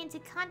coming into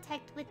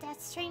contact with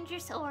that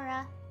stranger's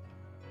aura.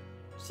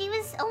 She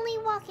was only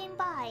walking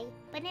by,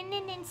 but in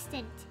an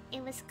instant,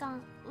 it was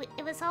gone.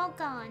 It was all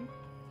gone.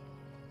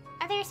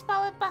 Others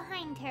followed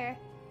behind her.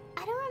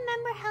 I don't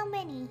remember how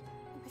many.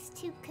 I was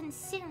too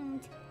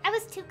consumed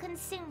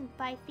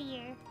by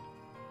fear.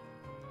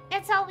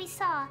 That's all we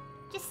saw.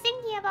 Just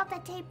thinking about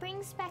that day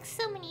brings back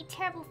so many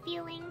terrible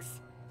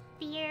feelings.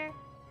 Fear,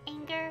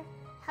 anger,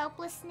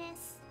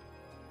 helplessness.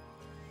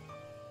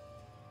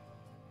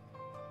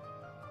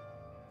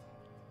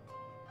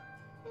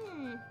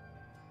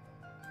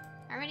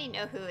 I already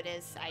know who it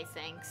is, I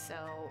think, so...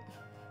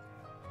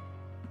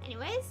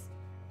 Anyways.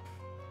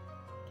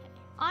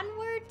 Okay.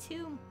 onward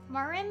to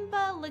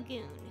Marimba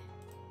Lagoon.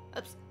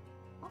 Oops.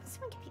 Oh,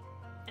 someone can be...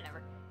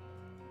 Whatever.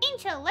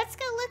 Angel, let's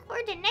go look for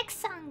the next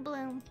song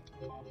bloom.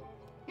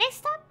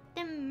 Next up,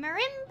 the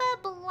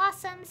Marimba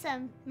blossoms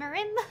of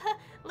Marimba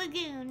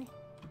Lagoon.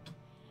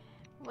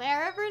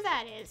 Wherever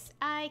that is.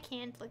 I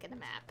can't look at the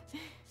map.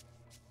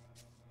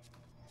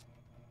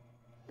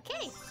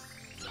 Okay.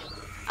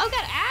 Oh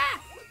god, ah!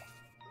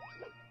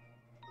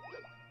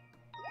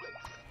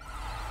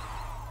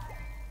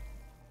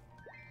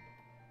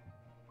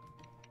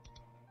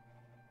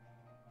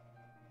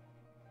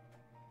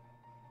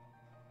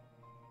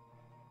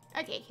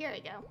 Okay, here we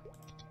go.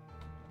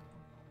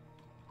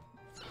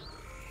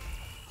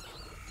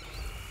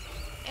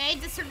 I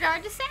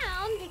disregard the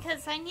sound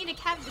because I need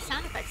to have the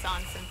sound effects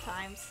on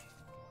sometimes.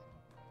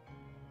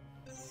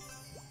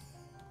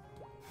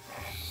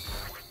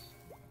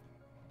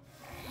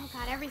 Oh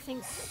god,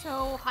 everything's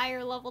so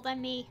higher level than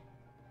me.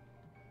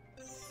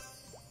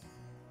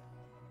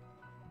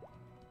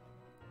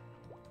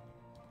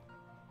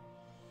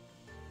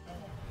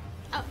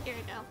 Oh, here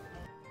we go.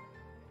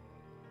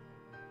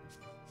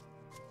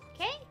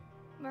 Okay,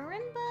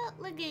 Marimba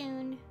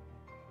Lagoon.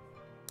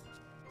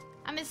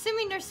 I'm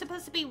assuming there's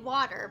supposed to be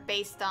water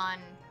based on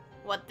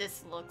what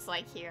this looks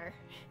like here.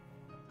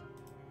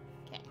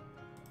 Okay.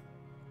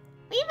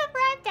 We've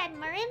arrived at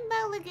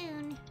Marimba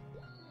Lagoon.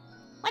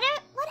 What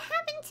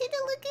happened to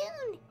the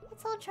lagoon?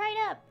 It's all dried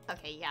up.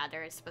 Okay, yeah,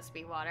 there is supposed to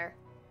be water.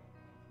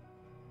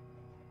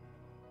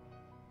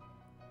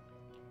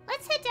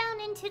 Let's head down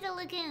into the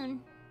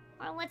lagoon,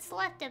 or what's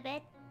left of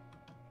it.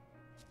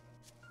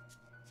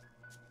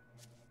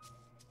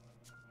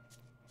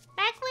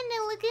 Back when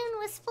the lagoon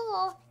was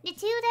full, the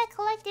dew that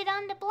collected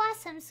on the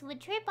blossoms would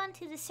drip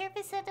onto the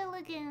surface of the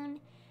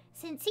lagoon.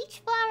 Since each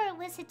flower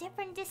was a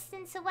different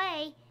distance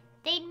away,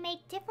 they'd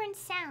make different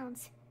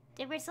sounds.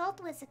 The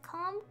result was a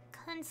calm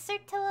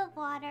concerto of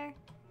water.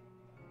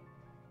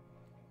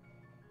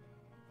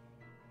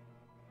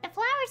 The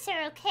flowers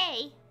are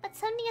okay, but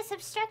something is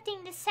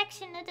obstructing this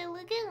section of the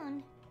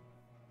lagoon.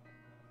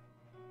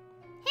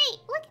 Hey,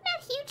 look at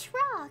that huge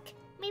rock!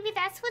 Maybe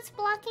that's what's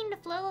blocking the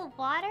flow of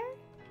water?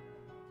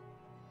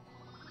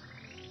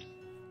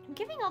 I'm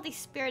giving all these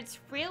spirits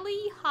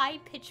really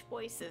high-pitched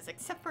voices,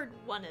 except for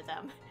one of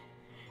them.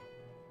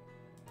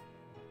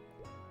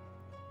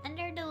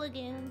 Under the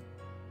lagoon.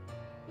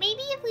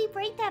 Maybe if we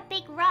break that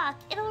big rock,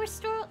 it'll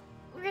restore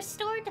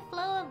the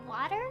flow of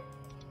water?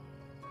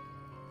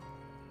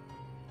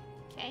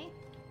 Okay.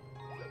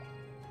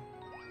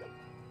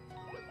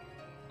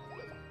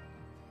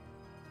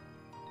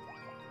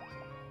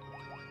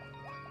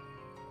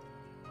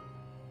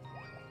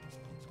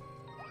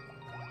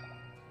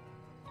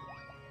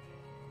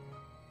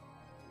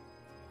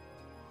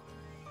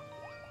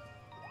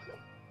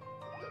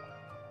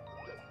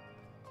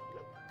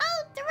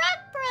 Oh, the rock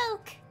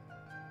broke!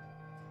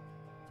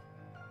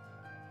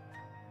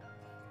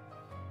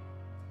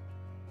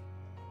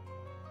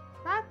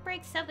 Rock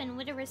breaks open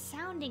with a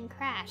resounding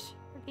crash,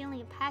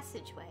 revealing a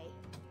passageway.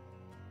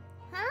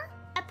 Huh?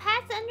 A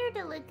path under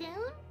the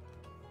lagoon?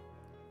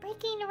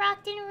 Breaking the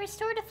rock didn't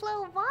restore the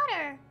flow of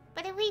water,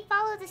 but if we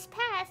follow this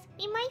path,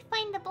 we might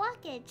find the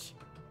blockage.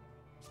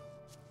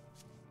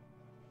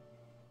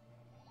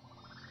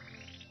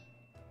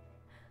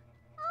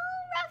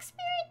 Oh, rock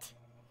spirit!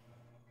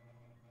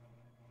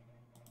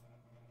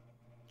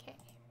 Okay.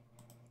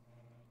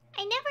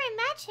 I never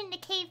imagined a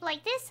cave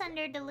like this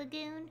under the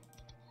lagoon.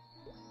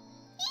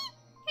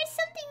 There's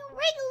something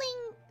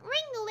wriggling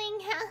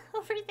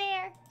over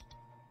there.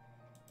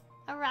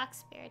 A rock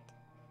spirit.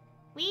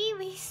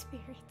 Wee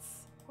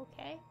spirits.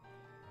 Okay.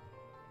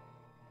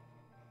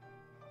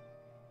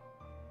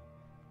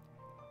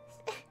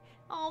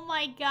 Oh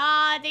my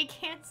god, they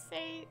can't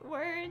say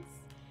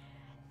words.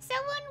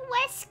 Someone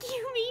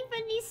rescue me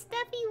from these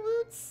stuffy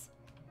roots.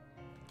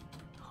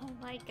 Oh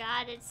my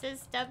god, it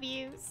says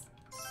W's.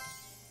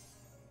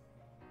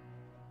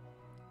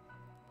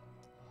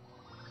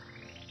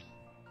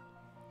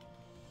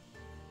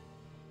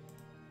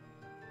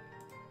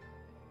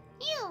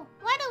 Ew,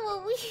 what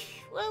will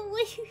leave?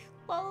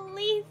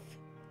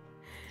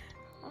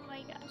 Oh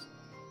my gosh.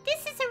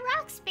 This is a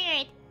rock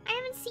spirit. I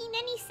haven't seen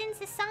any since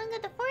the Song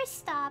of the Forest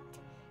stopped.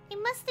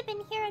 It must have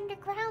been here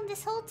underground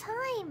this whole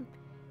time.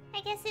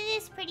 I guess it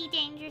is pretty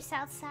dangerous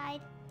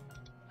outside.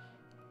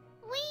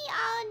 We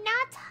are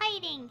not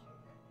hiding.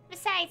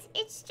 Besides,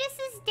 it's just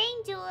as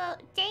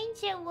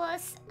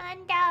dangerous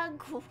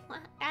underground.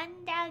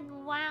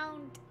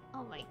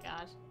 Oh my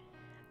gosh.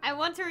 I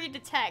want to read the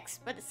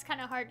text, but it's kind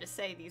of hard to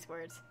say these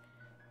words.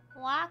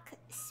 Walk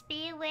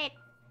spirit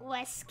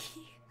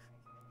rescue.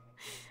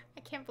 I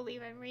can't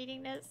believe I'm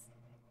reading this.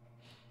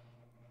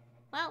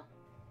 Well,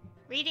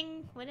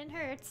 reading wouldn't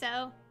hurt,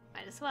 so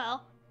might as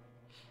well.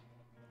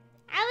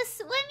 I was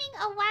swimming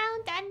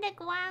around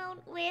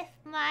underground with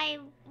my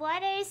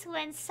waters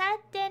when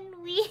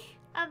suddenly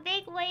a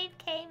big wave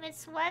came and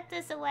swept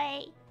us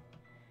away.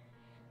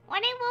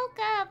 When I woke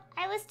up,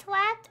 I was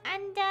trapped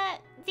under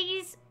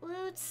these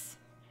roots.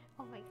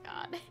 Oh my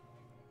god.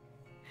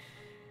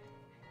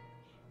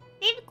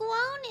 They've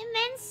grown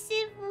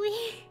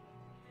immensely.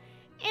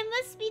 It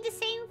must be the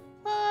same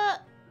for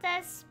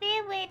the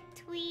spirit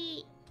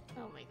tweet.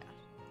 Oh my god.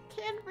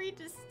 Can't read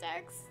this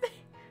text.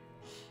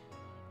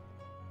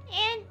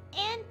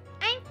 and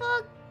I'm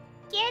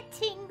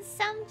forgetting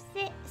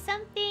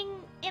something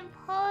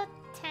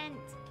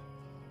important.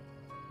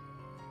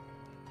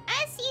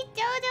 Asi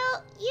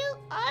Dodo, you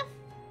are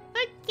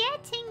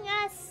forgetting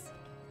us.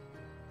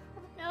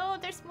 Oh no,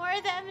 there's more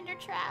of them and they're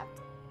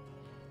trapped.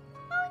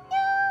 Oh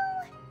no!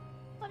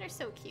 Oh, they're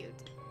so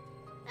cute.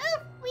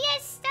 Oh, we are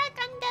stuck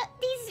on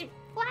these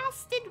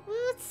blasted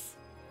roots.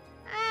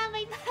 Ah,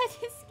 my butt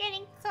is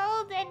getting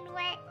cold and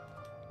wet.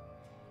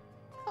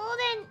 Cold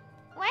and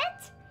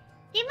wet?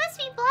 They must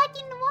be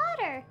blocking the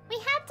water. We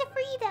have to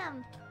free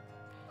them.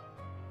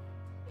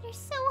 They're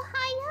so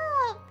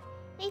high up.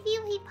 Maybe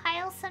we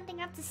pile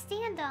something up to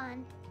stand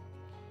on.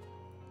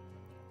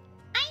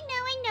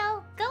 I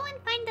know. Go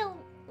and find the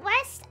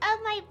rest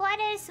of my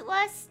brothers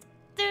lost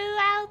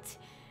throughout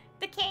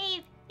the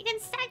cave. You can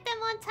stack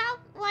them on top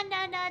one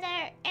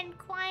another and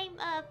climb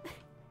up.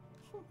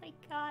 Oh my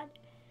god.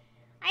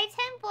 I have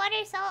 10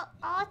 brothers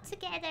all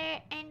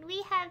together, and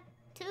we have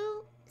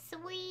 2,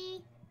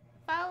 3,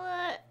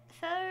 4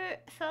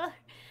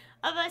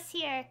 of us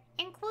here,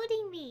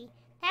 including me.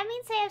 That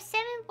means I have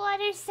 7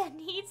 brothers that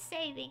need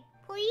saving.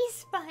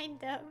 Please find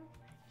them.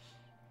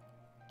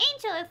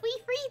 Angel, if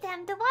we free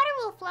them, the water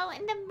will flow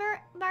and the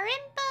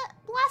marimba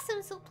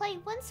blossoms will play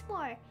once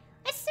more.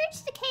 Let's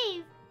search the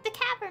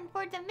cavern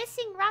for the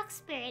missing rock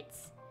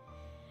spirits.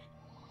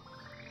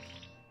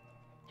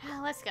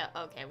 Let's go.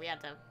 Okay, we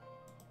have to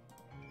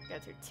go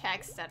through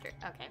text under.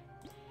 Okay.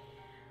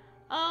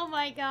 Oh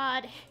my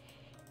god.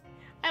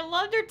 I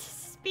loved her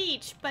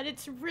speech, but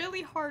it's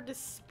really hard to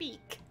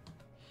speak.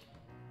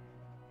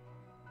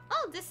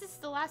 Oh, this is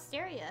the last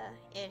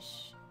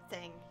area-ish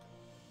thing.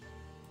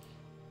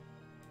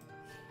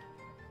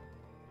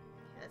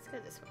 Let's go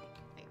this way.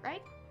 Wait,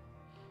 right?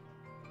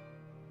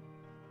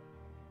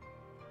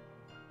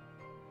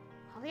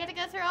 Oh, we had to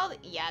go through all the...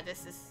 Yeah,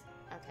 this is...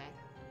 Okay.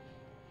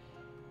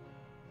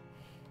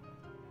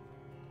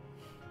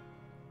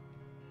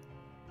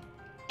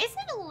 Is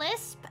it a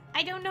lisp?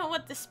 I don't know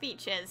what the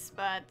speech is,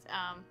 but,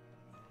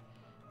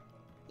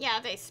 yeah,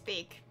 they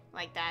speak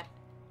like that.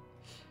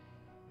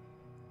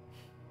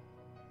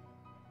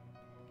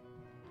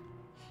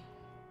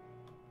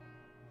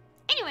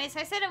 Anyways,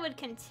 I said I would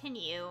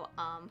continue.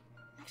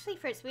 Actually,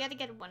 first, we had to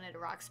get one of the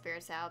rock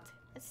spirits out.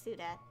 Let's do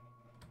that.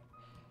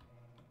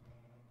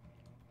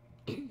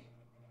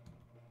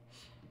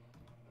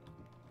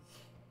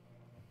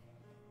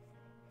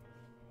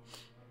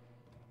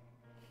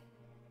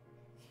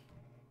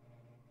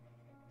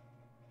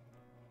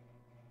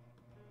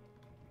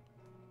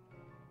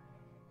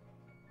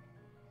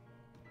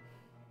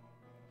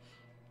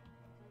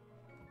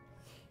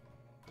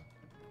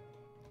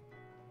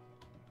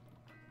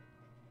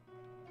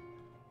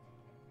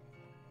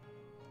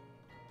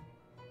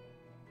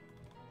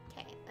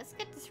 Let's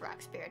get this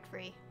rock spirit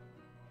free.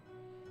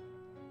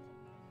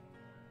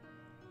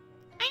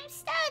 I'm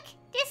stuck!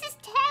 This is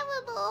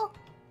terrible!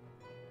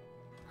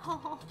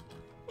 Oh,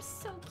 they're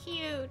so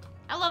cute.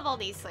 I love all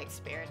these, like,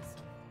 spirits.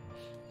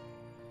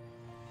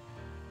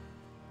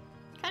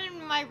 Kind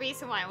of my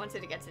reason why I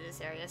wanted to get to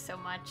this area so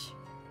much.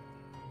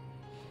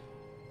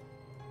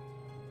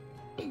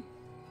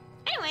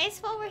 Anyways,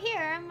 while we're here,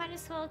 I might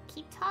as well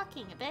keep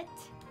talking a bit.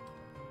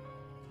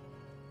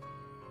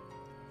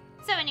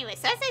 So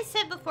anyways, as I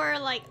said before,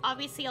 like,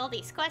 obviously all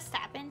these quests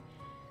happen.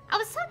 I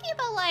was talking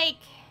about, like,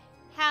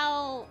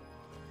 how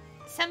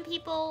some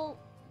people...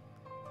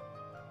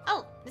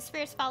 Oh, the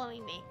spirit's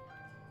following me.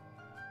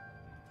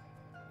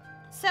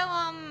 So,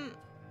 at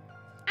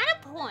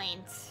a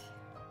point...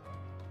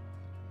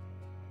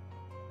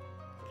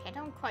 Okay, I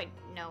don't quite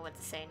know what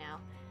to say now.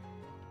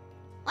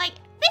 Like,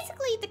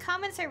 basically the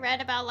comments I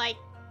read about, like,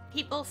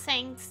 people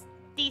saying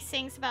these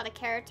things about a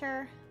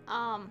character,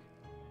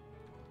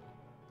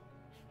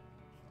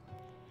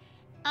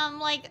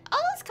 like, all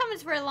those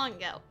comments were long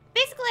ago.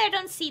 Basically, I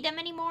don't see them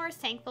anymore,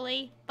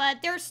 thankfully.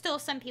 But there's still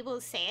some people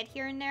who say it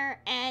here and there.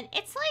 And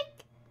it's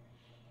like,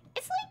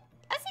 as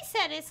I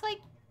said, it's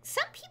like,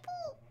 some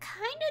people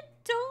kind of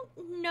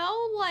don't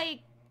know,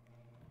 like,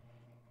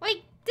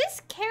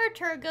 this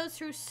character goes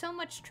through so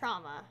much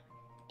trauma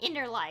in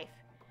their life.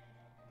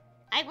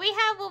 Like, we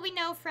have what we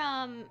know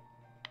from,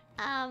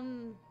 I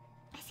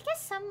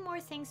guess some more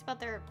things about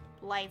their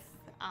life,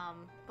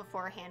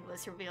 beforehand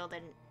was revealed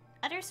in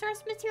other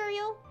source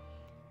material.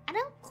 I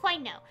don't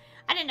quite know.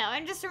 I don't know.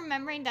 I'm just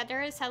remembering that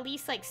there is at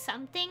least like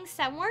some things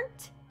that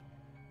weren't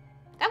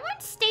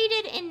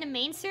stated in the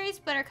main series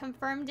but are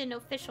confirmed in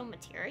official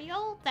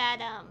material that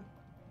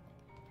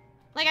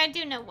like I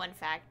do know one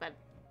fact, but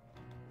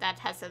that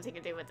has something to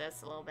do with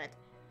this a little bit.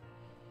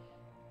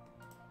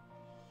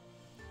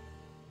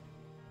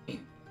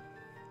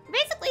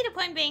 Basically the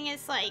point being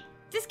is like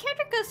this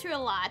character goes through a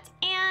lot,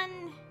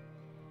 and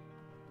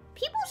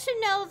people should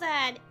know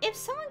that if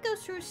someone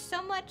goes through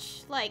so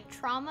much, like,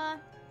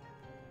 trauma,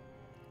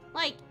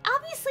 Like,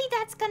 obviously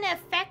that's gonna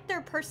affect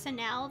their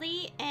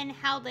personality and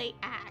how they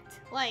act.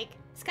 Like,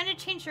 it's gonna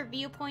change their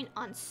viewpoint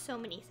on so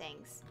many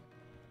things.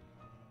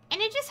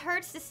 And it just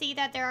hurts to see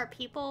that there are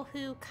people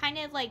who kind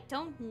of, like,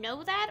 don't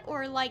know that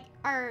or, like,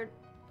 are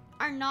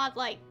not,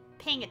 like,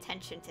 paying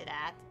attention to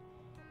that.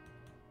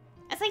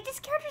 It's like, this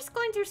character's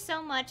going through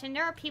so much, and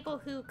there are people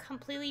who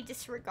completely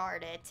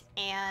disregard it,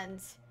 and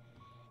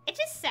it's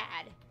just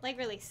sad. Like,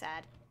 really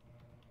sad.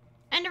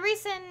 And the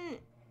reason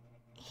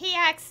he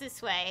acts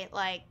this way,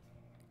 like,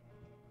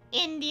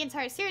 in the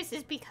entire series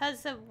is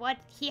because of what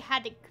he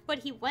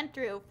went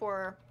through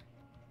for,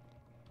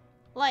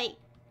 like,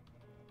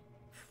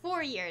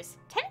 4 years.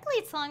 Technically,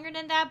 it's longer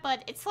than that,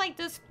 but it's like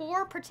those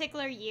 4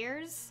 particular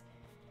years,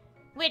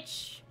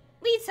 which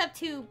leads up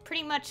to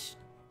pretty much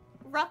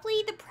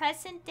roughly the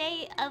present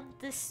day of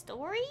the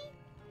story.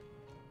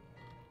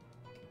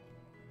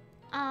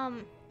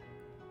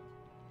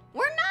 Were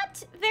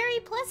not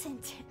very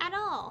pleasant at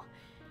all.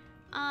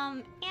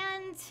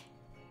 And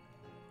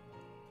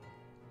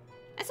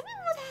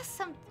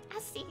some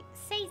people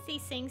say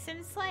these things, and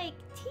it's like,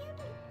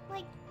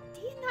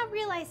 do you not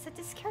realize that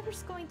this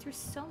character's going through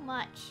so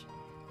much?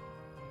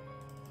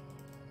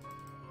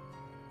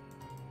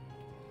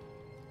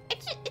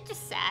 It's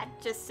just sad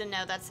just to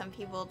know that some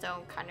people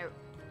don't kind of,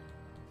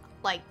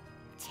 like,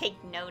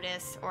 take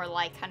notice or,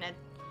 like, kind of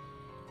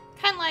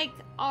like,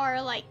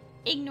 are, like,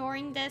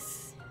 ignoring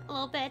this a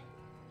little bit.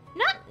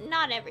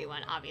 Not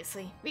everyone,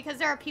 obviously, because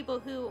there are people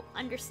who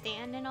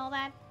understand and all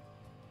that.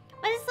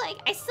 But it's like,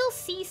 I still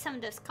see some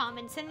of those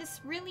comments, and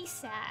it's really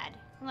sad,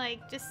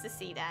 like, just to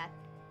see that.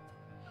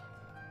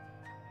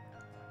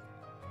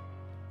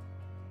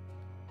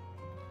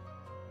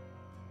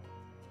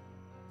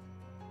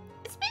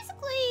 It's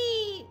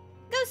basically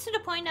goes to the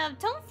point of,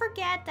 don't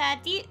forget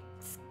that these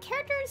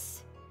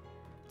characters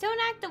don't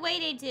act the way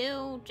they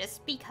do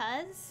just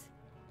because.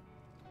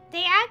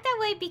 They act that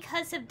way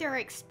because of their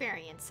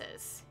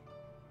experiences.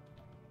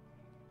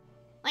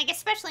 Like,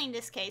 especially in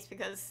this case,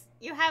 because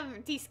you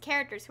have these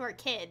characters who are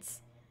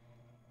kids.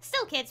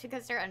 Still kids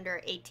because they're under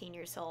 18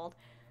 years old.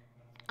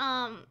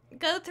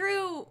 Go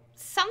through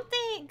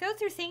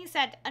things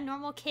that a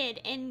normal kid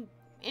in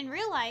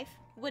real life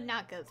would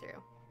not go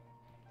through.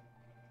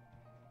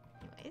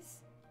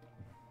 Anyways.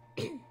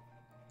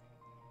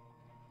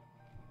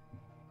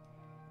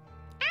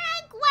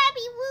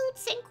 Glabby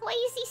roots and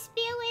crazy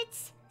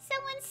spirits.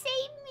 Someone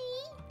save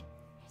me.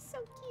 So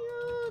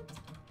cute.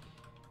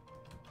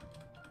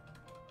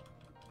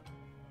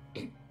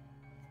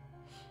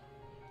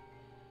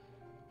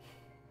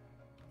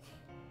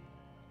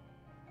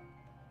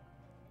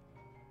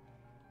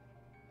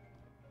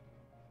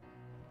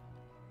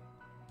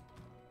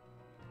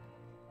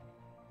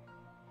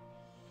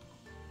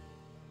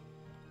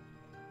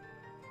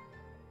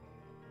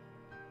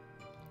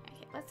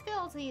 Okay, let's get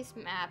all these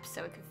maps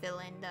so we can fill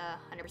in the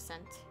 100%.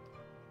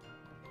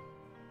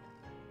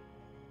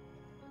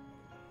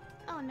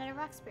 Oh, another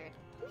rock spirit.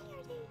 How many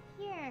are they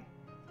here?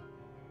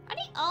 Are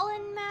they all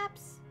in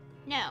maps?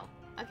 No.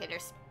 Okay, they're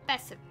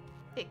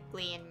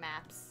specifically in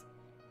maps.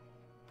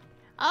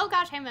 Oh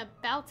gosh, I'm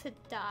about to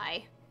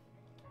die.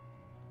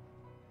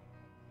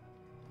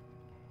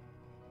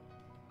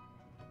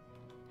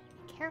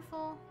 Be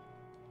careful.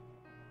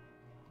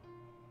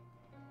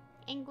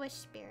 Anguish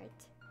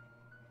spirit.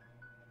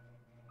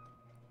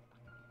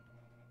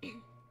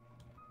 I'm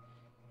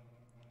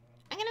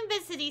gonna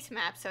visit these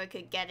maps so I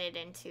could get it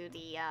into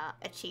the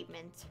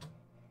achievement.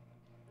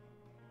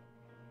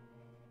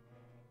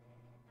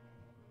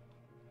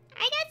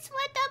 I got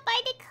swept up by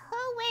the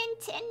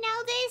current, and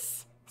now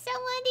this.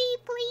 Somebody,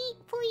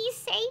 please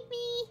save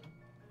me.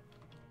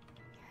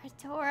 You're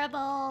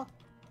adorable.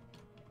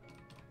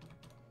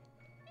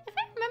 If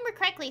I remember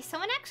correctly,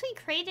 someone actually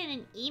created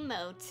an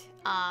emote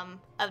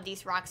of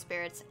these rock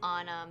spirits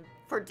on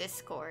for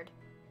Discord,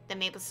 the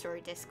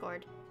Maplestory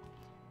Discord.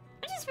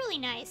 Which is really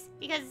nice,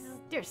 because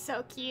they're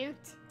so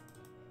cute.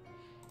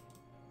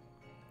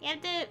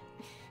 They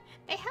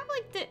have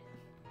like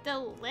the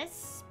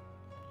lisp.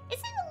 Is it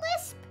a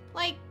lisp?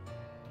 Like,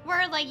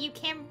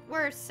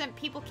 where some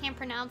people can't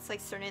pronounce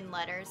like certain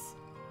letters.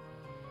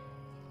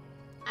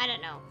 I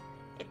don't know.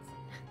 I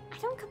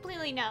don't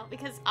completely know,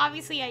 because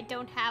obviously I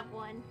don't have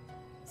one.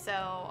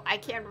 So I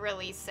can't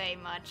really say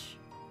much.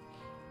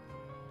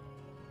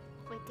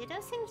 Wait, did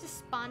those things just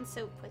spawn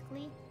so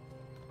quickly?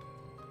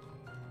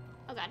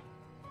 Oh god.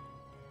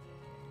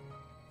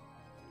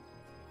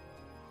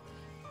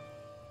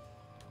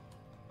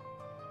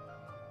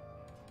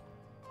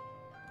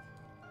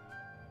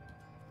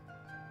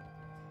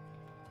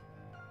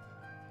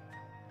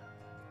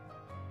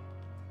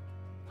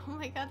 Oh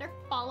my god, they're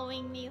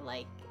following me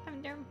like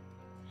I'm their...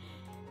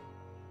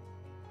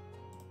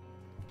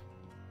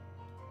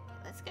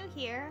 Let's go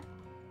here.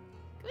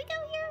 Can we go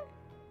here?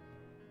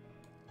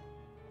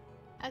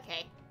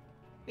 Okay.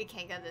 We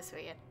can't go this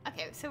way yet.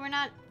 Okay, so we're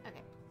not...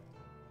 Okay.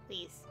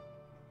 Please.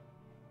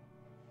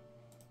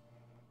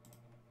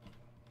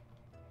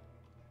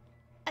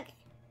 Okay.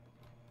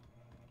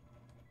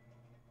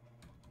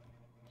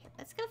 Okay,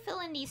 let's go fill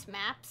in these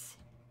maps.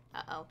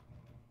 Uh-oh.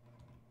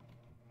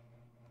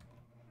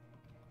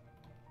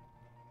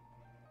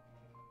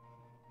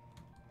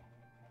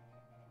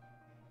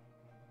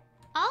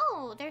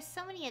 no, there's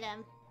so many of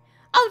them.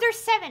 Oh, there's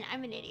 7.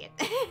 I'm an idiot.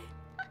 I didn't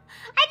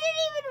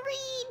even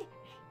read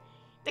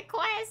the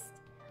quest.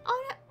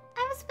 Oh, no,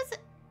 I was supposed to...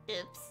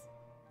 Oops.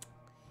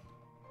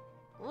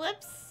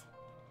 Whoops.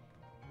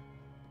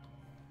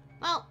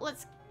 Well,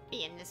 let's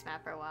be in this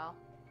map for a while.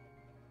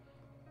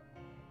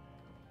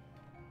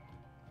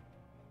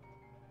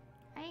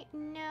 I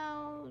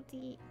know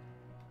the...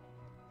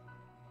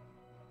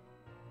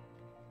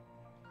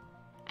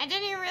 I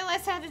didn't even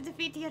realize how to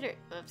defeat the other...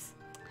 Oops.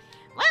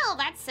 Well,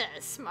 that's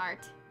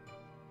smart.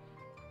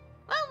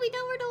 Well, we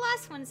know where the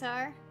last ones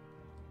are.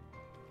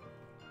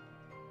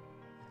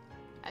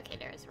 Okay,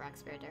 there is a rock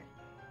spirit there.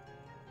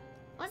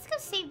 Let's go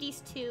save these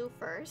 2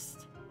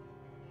 first.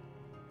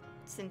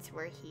 Since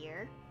we're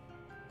here.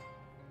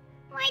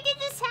 Why did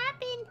this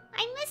happen?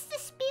 I missed the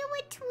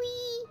spirit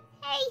tree.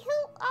 Hey,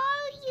 who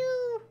are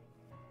you?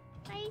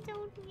 I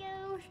don't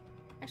know.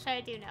 Actually,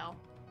 I do know.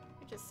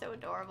 They're just so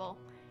adorable.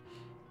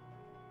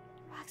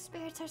 Rock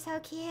spirits are so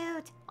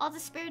cute. All the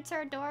spirits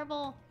are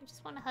adorable. I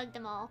just want to hug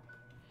them all.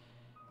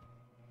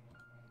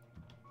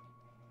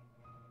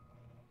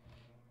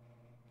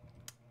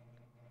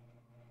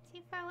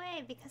 Too far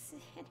away because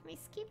the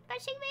enemies keep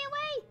pushing me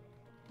away.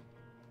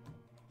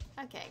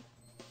 Okay.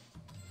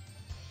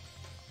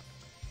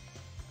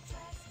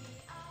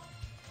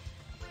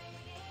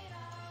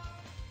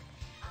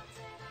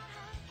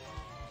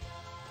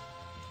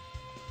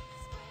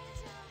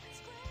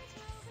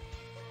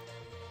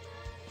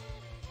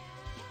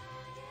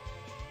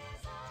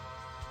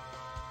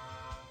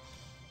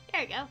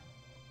 There we go.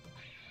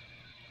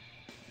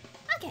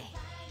 Okay.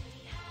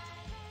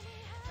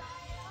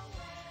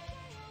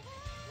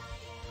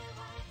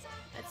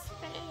 Let's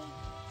pray.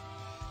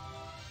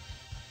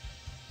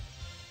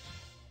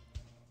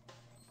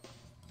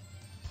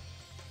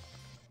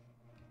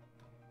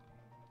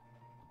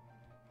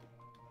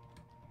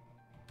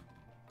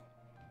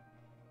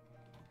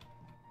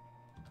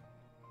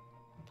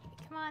 Okay,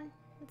 come on.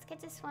 Let's get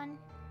this one.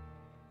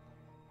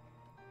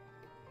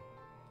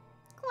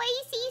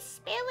 Crazy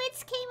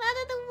spirits came out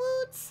of the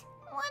woods.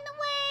 Run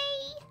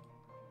away.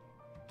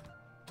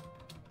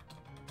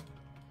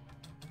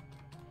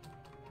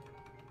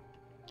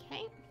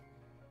 Okay.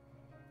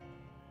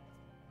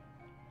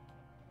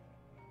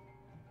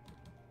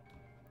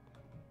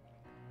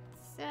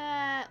 So,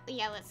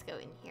 yeah, let's go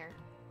in here.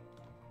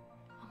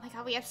 Oh my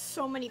god, we have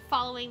so many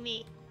following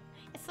me.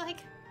 It's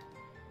like...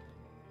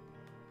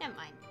 Never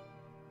mind.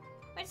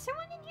 Wait, is there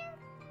one in here?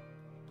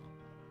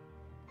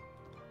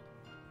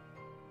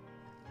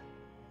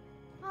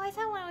 Oh, I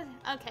thought one was...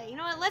 Okay, you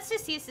know what? Let's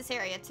just use this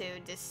area to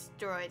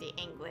destroy the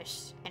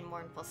anguish and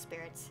mournful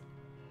spirits.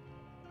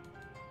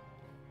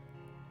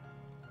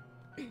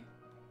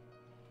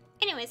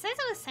 Anyways, as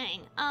I was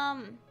saying,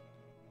 yeah,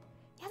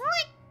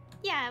 like,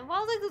 yeah,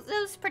 while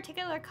those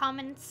particular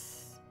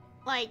comments,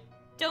 like,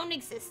 don't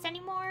exist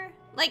anymore,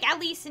 like, at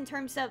least in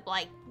terms of,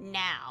 like,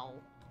 now,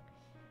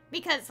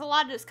 because a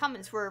lot of those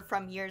comments were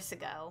from years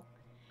ago,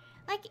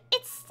 like,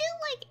 it's still,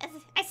 like,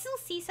 I still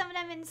see some of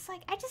them, and it's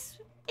like, it's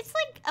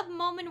like a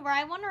moment where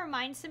I want to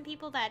remind some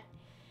people that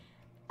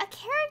a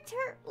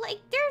character, like,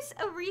 there's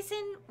a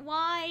reason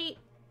why,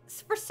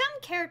 for some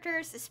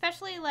characters,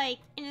 especially, like,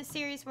 in a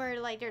series where,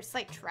 like, there's,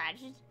 like,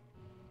 tragedy,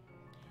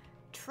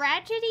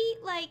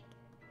 like,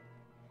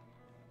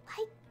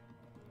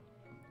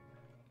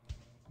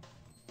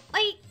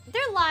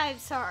 their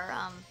lives are,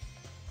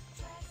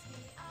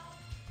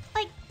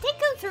 like, they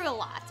go through a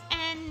lot,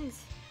 and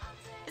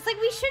it's like,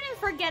 we shouldn't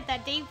forget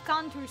that they've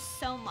gone through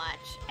so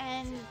much,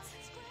 and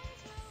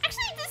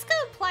actually, this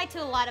could apply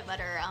to a lot of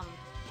other,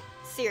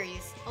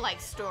 series, like,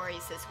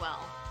 stories as well.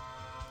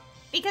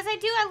 Because I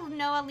do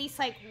know at least,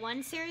 like,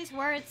 one series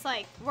where it's,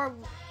 like, where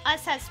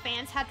us as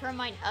fans had to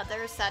remind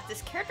others that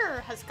this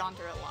character has gone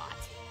through a lot.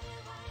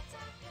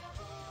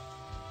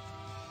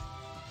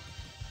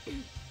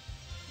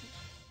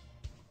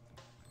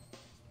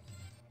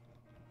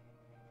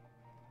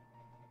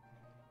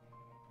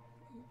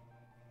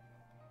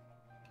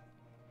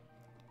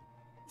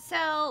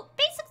 So,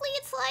 basically,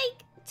 it's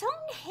like,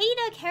 don't hate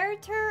a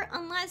character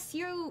unless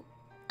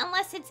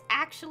it's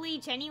actually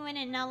genuine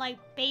and not, like,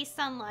 based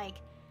on, like,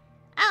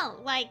 oh,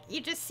 like,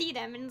 you just see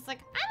them and it's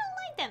like, I don't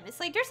like them. It's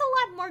like, there's a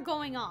lot more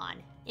going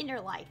on in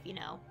their life, you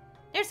know?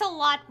 There's a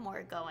lot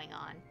more going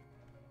on.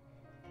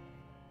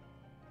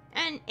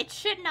 And it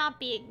should not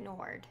be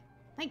ignored.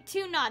 Like,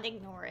 do not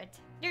ignore it.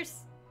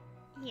 There's...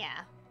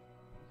 yeah.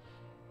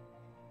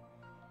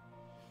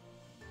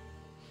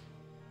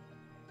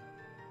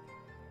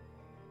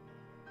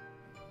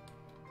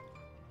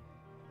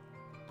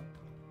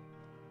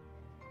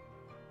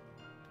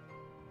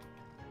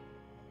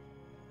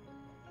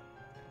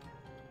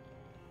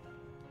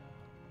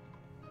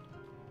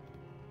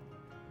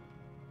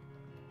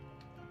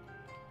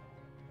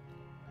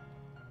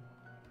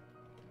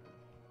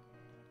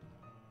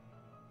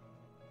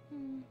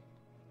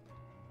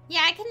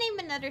 Yeah, I can name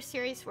another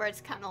series where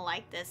it's kind of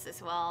like this as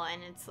well,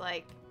 and it's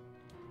like,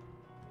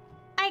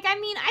 I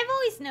mean, I've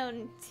always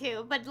known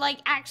too, but like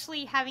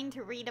actually having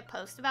to read a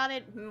post about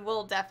it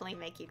will definitely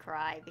make you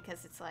cry,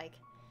 because it's like,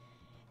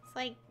 It's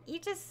like,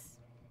 it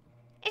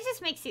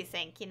just makes you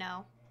think, you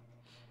know?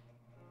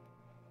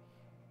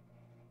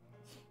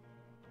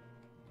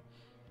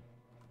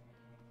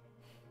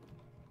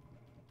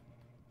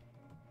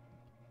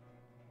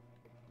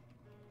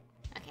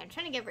 Okay, I'm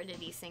trying to get rid of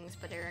these things,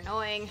 but they're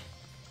annoying.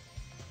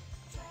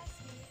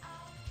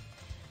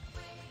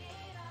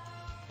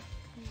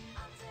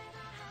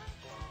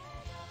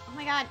 Oh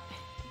my god,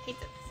 I hate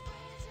this.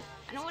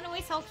 I don't want to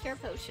waste all cure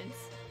potions.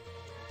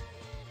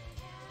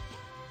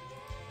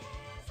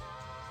 Okay.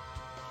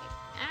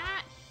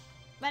 Ah!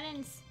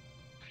 Buttons.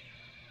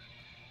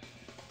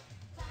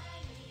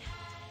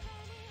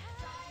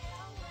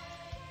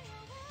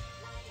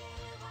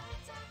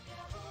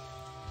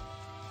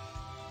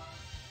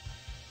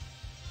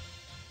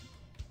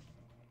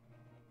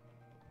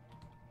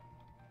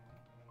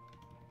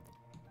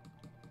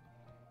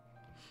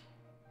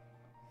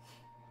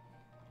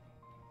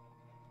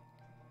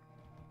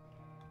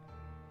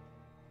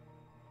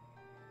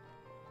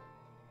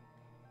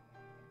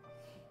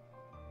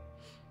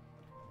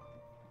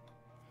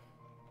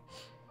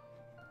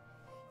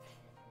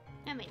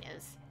 Oh my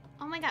nose.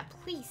 Oh my god,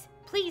 please,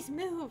 please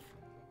move.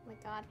 Oh my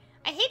god.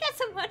 I hate that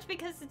so much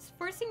because it's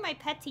forcing my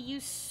pet to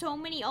use so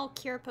many all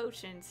cure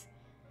potions.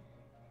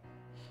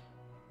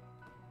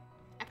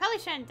 I probably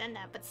shouldn't have done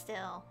that, but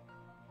still.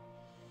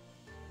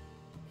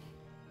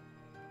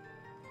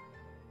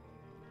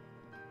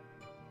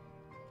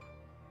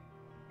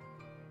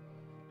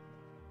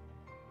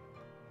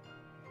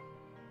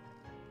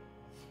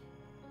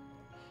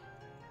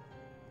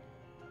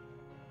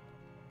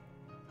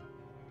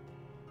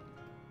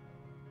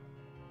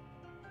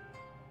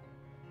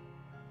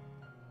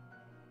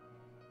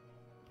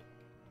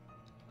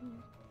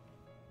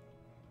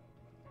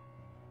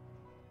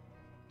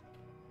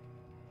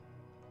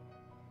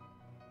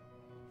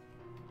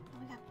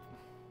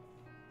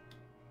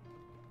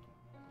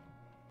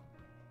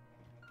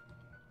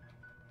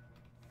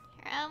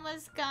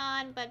 Almost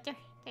gone, but they're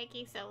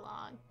taking so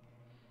long.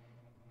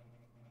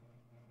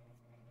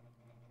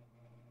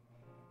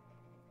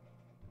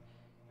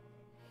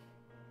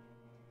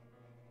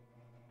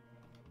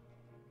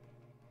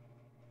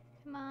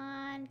 Come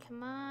on,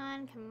 come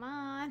on, come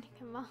on,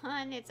 come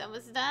on. It's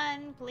almost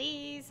done,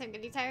 please. I'm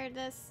getting tired of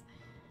this.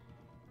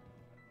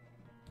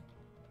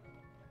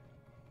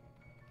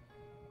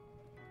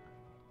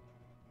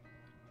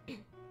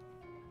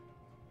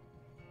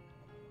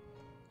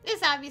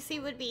 This obviously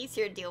would be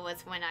easier to deal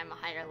with when I'm a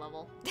higher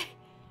level.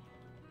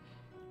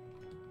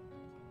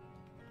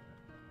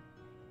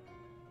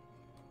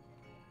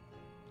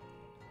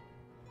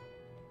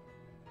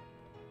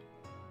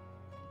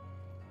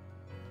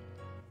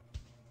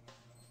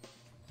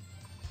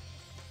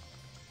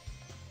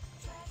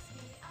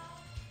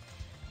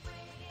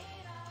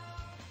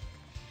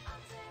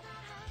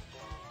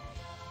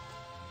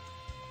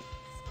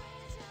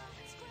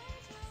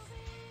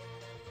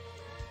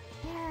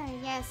 There,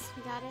 yes,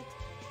 we got it.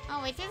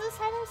 Oh wait, did those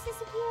items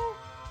disappear?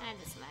 That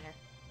doesn't matter.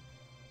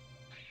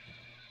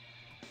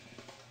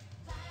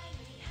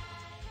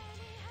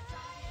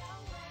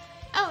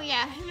 Oh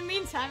yeah, in the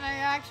meantime I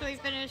actually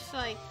finished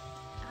like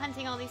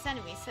hunting all these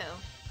enemies, so.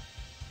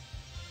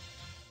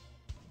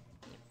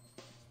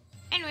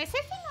 Anyways, I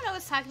think what I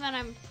was talking about,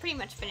 I'm pretty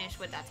much finished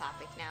with that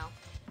topic now.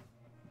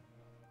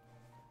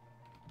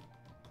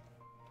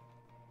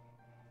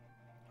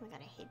 Oh my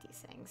god, I hate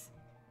these things.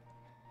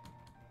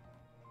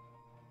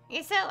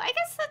 Okay, so I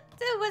guess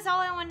that was all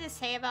I wanted to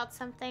say about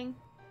something.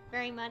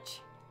 Very much.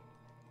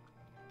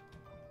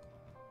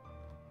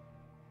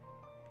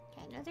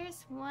 Okay, I know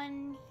there's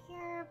one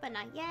here, but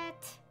not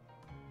yet.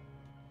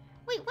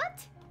 Wait,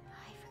 what?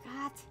 I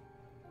forgot.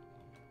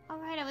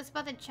 Alright, I was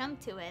about to jump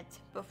to it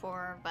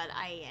before, but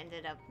I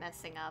ended up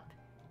messing up.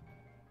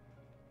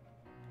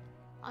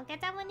 I'll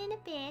get that one in a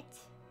bit.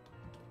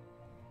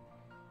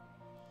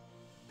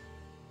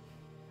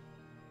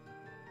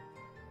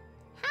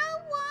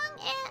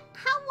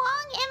 How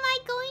long am I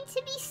going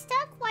to be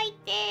stuck like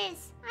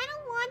this? I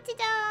don't want to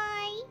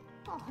die.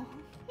 Oh,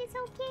 it's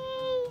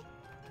okay.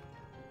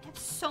 We have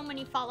so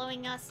many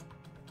following us.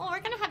 Well, we're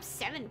gonna have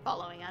 7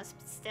 following us,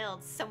 but still,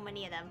 so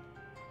many of them.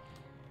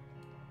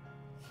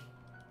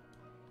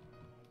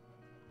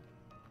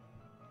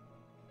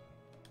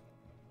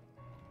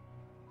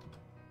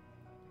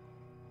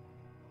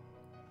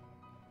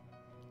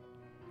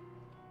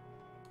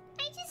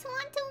 I just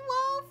want to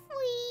roll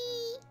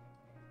free.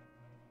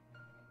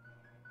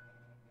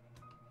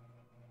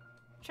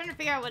 Trying to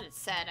figure out what it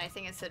said. I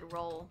think it said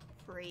roll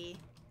free.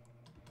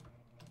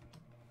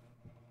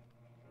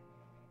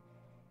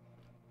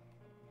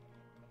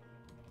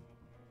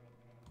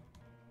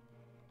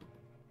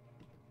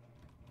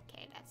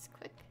 Okay, that's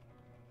quick.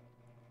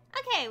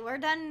 Okay, we're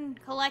done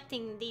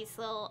collecting these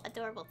little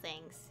adorable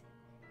things.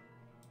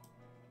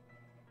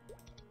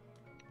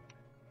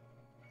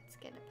 Let's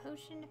get a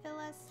potion to fill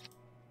us.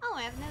 Oh,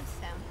 I have no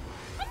stone.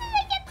 When did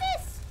I get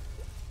this?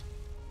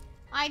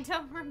 I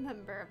don't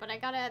remember, but I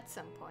got it at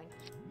some point.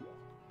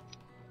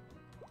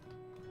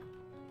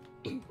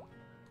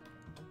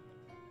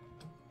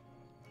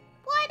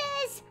 What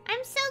is?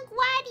 I'm so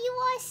glad you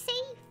are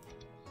safe.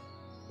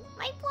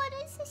 My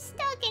brothers are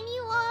stuck and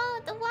you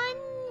are the one...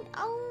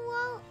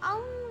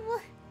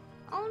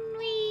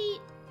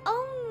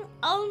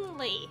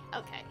 only...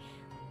 Okay.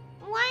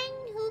 One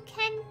who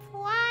can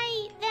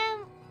pry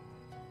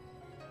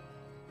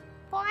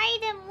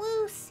them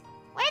loose.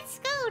 Let's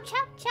go,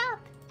 chop chop.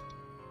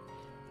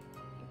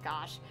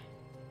 Gosh.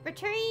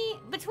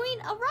 Between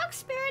a rock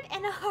spirit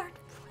and a hard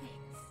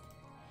place.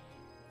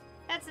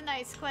 That's a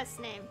nice quest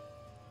name.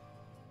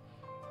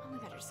 Oh my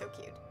god, you're so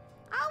cute.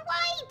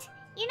 Alright!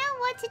 You know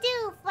what to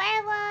do,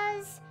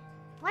 flowers.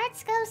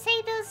 Let's go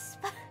save those...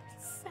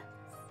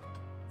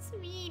 It's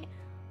mean.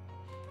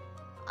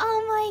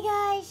 Oh my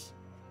gosh.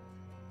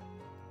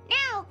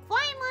 Now,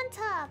 climb on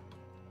top.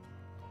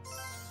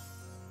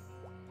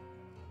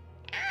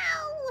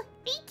 Ow!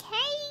 Be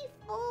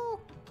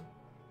careful.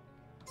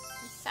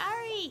 I'm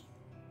sorry.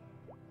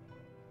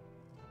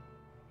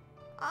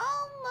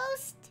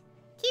 Almost.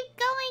 Keep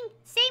going.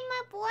 Save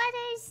my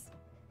brothers.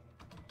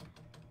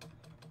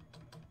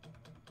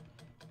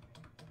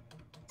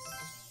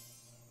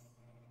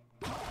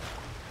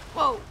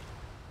 Whoa. Whee!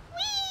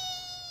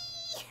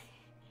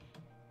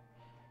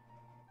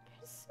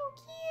 You're so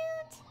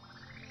cute.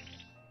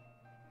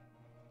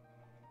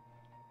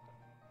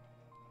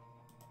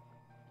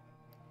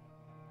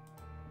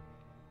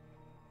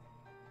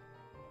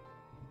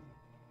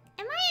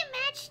 Am I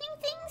imagining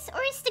things,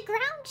 or is the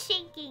ground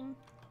shaking?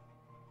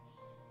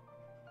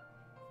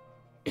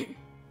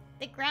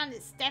 The ground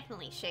is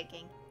definitely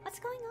shaking. What's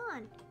going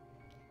on?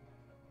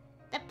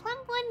 The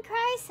plump one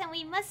cries and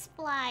we must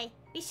fly.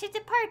 We should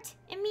depart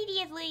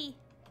immediately.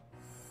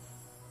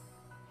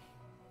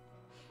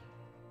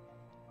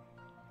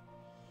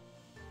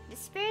 The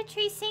spirit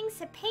tree sings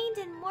a pained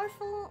and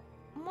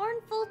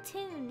mournful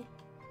tune.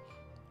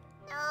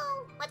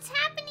 No, what's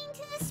happening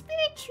to the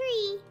spirit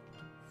tree?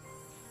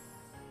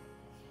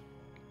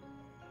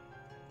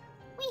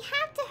 We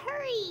have to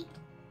hurry.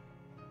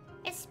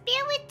 A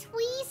spirit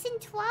tree's in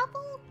trouble?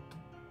 Oh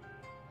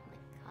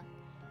my god.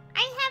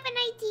 I have an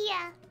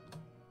idea.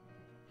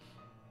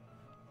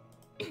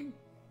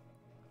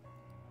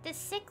 The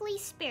sickly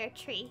spirit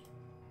tree.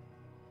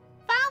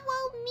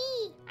 Follow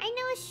me. I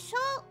know a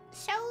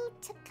show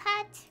to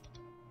cut. Oh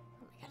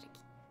my god.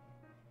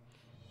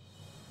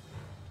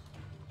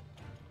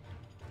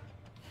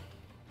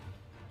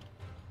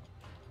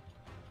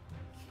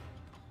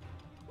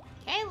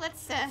 Okay,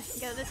 let's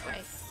go this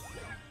way.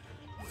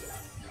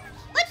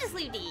 Let's just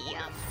leave the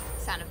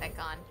sound effect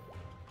on.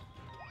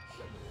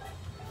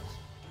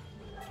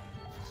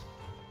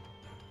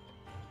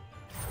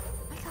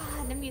 Oh my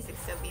god, the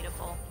music's so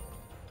beautiful.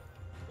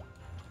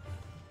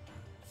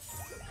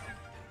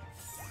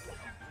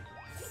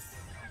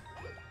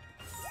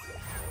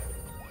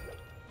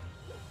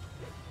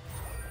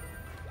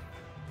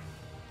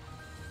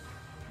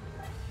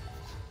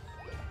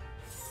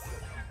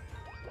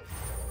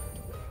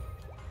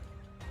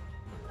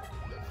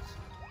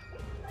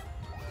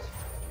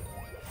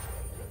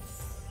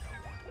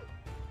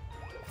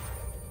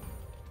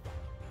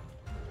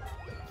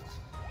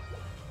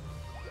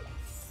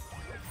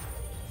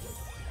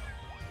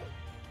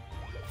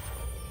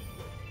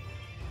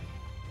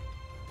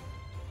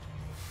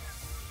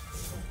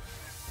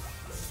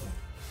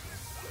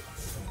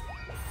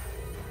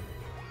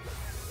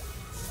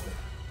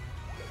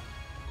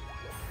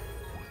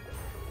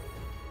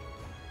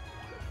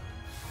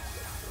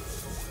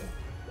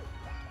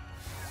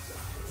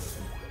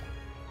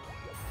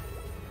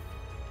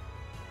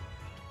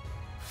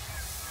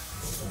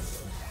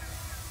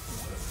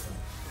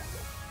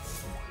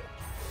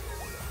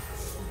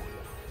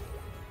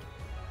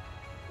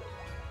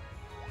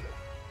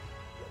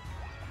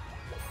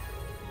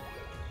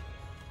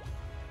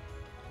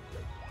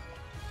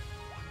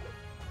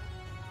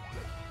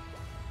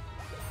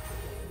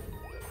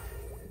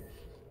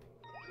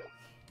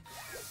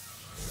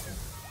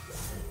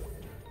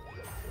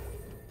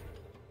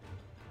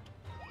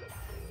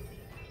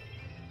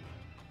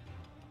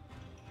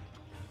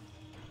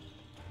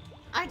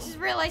 I just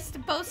realized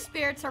both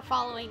spirits are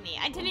following me.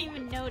 I didn't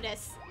even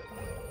notice.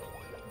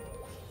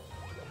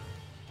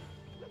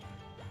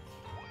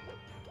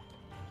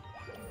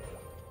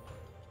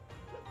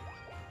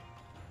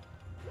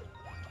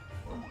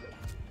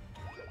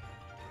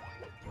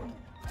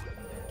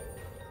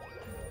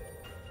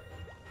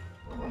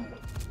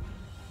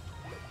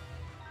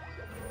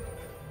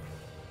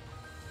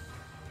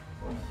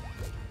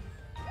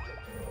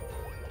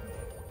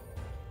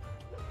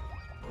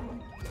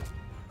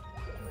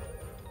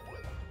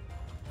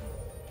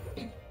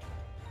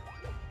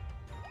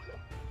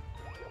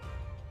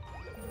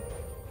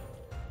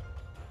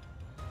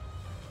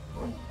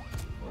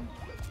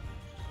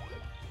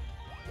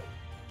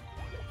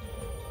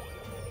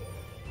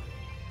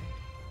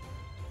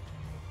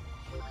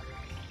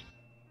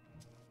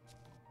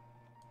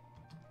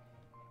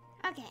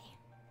 Okay.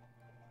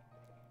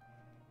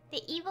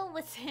 The Evil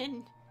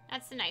Within.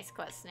 That's a nice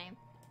quest name.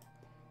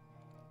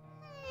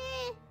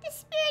 The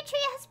spirit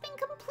tree has been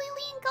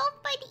completely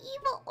engulfed by the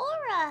evil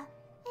aura. I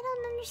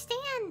don't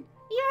understand.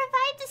 You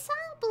revived the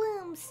song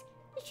blooms.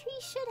 The The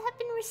tree should have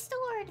been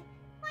restored.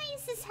 Why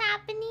is this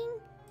happening?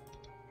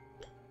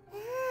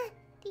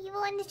 The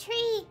evil in the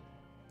tree.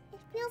 It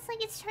feels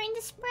like it's trying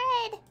to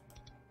spread.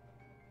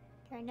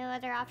 There are no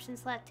other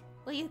options left.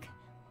 Will you...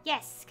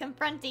 Yes,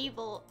 confront the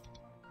evil.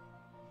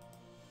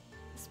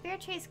 The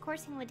spirit tree is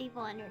coursing with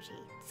evil energy.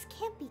 This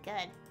can't be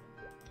good.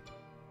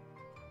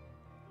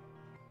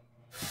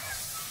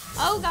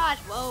 Oh gosh,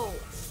 whoa.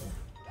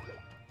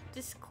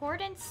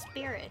 Discordant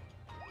spirit.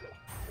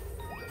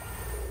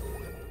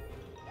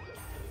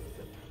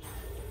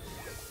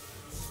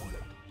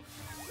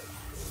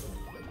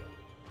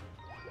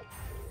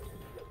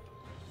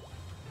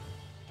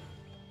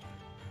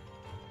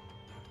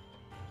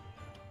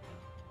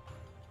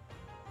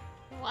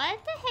 What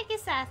the heck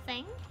is that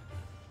thing?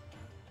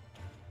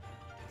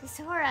 This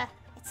aura,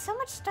 it's so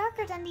much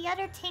darker than the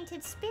other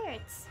tainted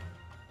spirits.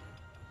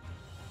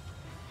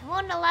 I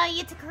won't allow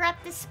you to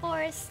corrupt this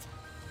forest.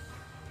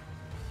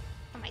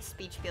 My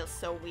speech feels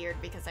so weird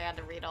because I had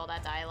to read all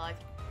that dialogue.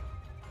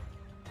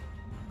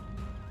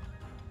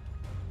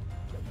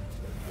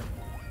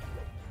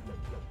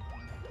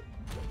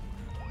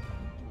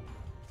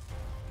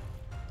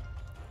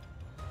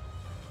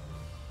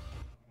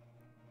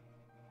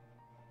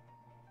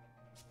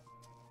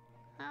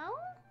 Oh?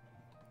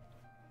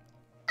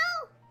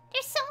 Oh!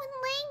 There's someone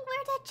laying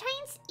where that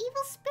giant's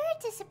evil spirit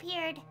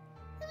disappeared.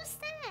 Who's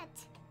that?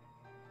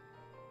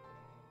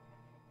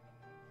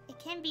 It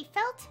can be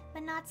felt,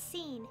 but not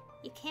seen.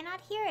 You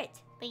cannot hear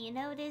it, but you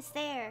know it is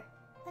there.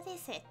 What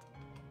is it?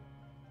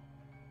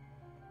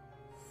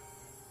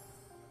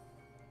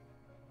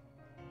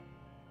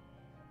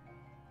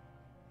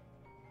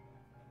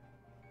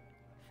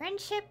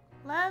 Friendship,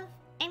 love,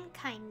 and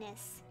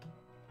kindness.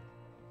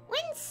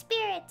 Wind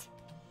spirit!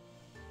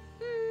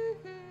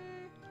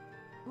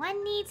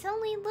 One needs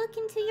only look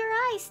into your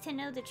eyes to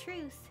know the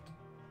truth.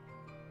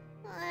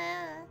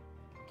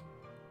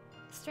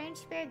 The strange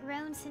spirit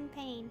groans in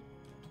pain.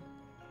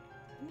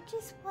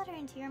 Images flutter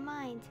into your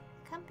mind,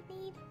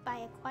 accompanied by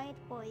a quiet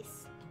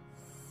voice.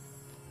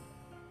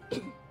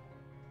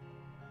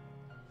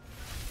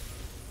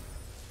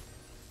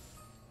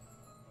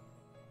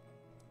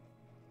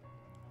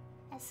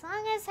 As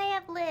long as I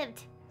have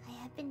lived, I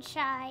have been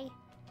shy.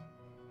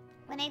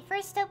 When I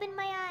first opened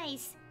my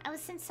eyes, I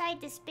was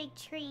inside this big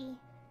tree.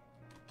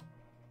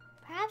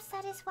 Perhaps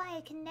that is why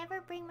I can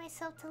never bring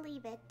myself to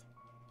leave it.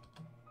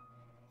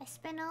 I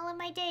spent all of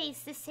my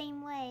days the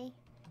same way.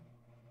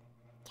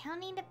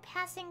 Counting the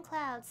passing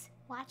clouds,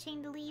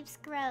 watching the leaves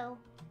grow.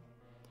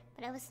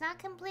 But I was not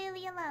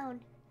completely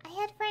alone. I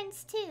had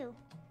friends too.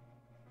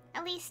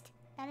 At least,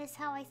 that is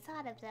how I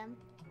thought of them.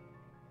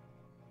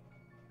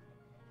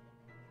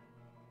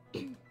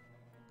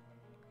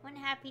 One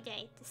happy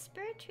day, the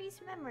spirit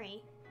tree's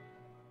memory.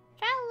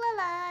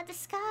 Tra-la-la, the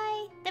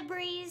sky, the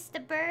breeze, the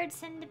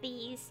birds, and the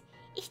bees.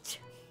 Each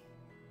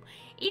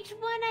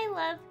one I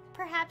love,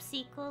 perhaps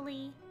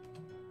equally.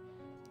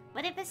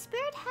 But if a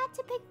spirit had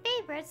to pick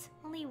favorites,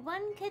 only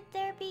one could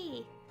there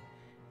be.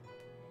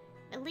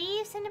 The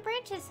leaves and the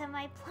branches of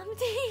my plum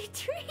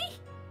tree.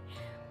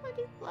 What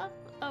do plum?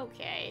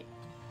 Okay.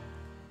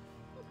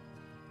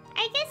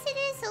 I guess it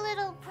is a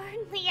little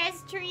burdenly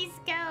as trees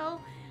go,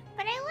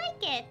 but I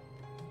like it.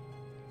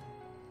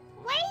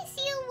 Why is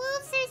you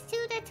losers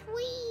to the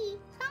tree?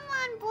 Come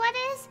on,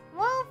 brothers,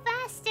 roll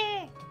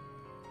faster.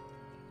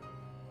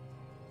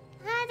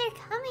 Ah,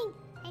 they're coming.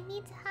 I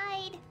need to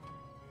hide.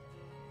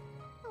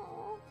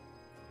 Oh.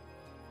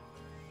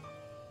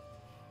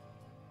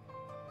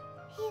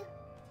 Phew.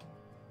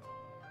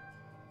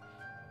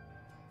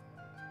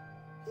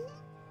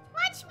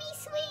 Watch me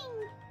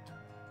swing.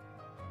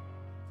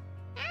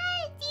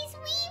 Ah, these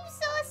leaves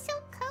are so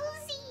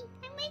cozy.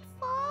 I might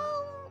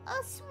fall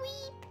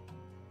asleep.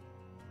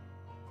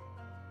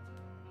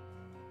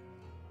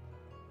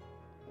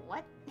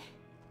 What?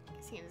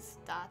 I see his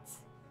dots.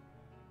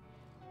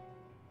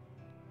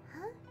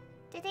 Huh?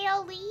 Did they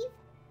all leave?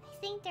 I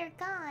think they're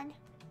gone.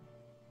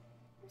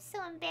 I'm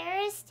so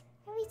embarrassed.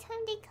 Every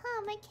time they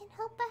come, I can't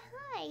help but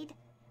hide.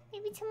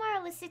 Maybe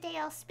tomorrow is the day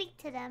I'll speak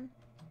to them.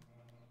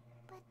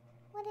 But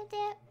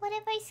what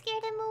if I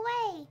scare them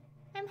away?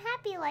 I'm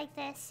happy like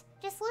this,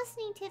 just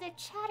listening to the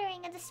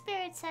chattering of the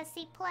spirits as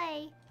they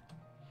play.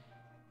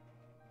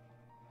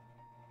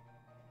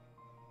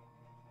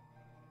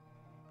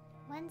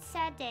 One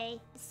sad day,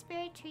 the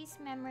spirit tree's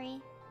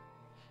memory.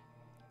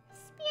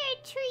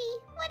 Spirit tree,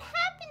 what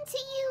happened to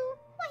you?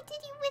 Why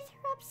did you wither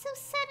up so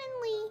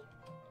suddenly?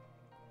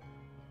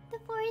 The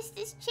forest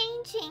is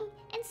changing,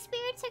 and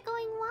spirits are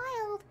going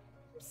wild.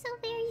 I'm so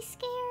very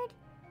scared.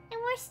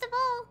 And worst of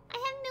all, I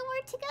have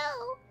nowhere to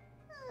go.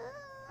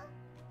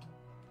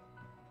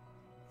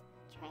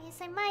 Try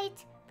as I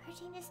might,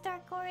 purging this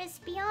dark aura is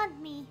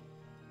beyond me.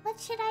 What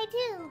should I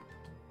do?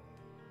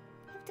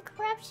 If the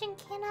corruption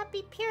cannot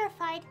be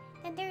purified,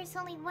 then there is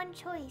only one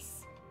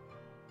choice.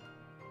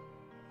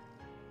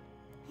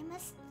 I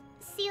must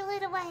seal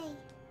it away.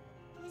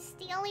 It is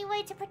the only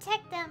way to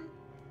protect them.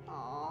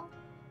 Oh,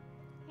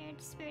 you're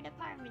the spirit of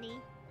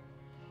harmony.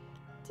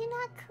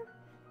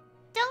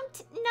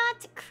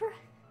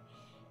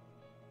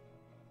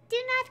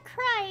 not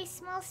cry,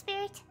 small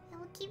spirit. I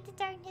will keep the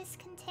darkness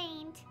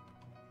contained.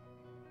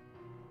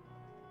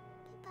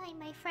 Goodbye,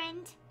 my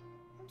friend.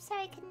 I'm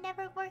sorry I could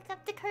never work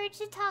up the courage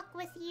to talk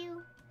with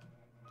you.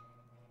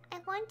 I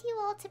want you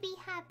all to be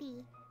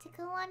happy, to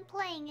go on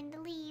playing in the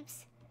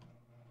leaves.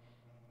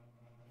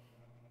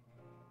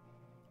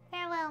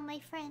 Farewell, my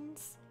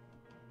friends.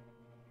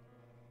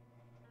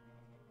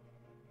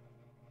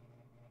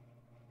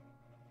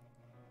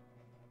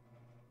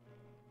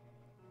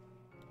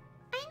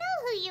 I know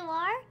who you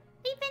are.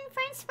 We've been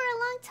friends for a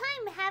long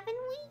time,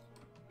 haven't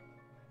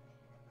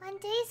we? On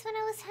days when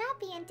I was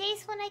happy and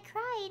days when I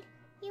cried,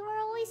 you were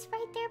always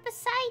right there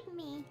beside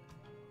me.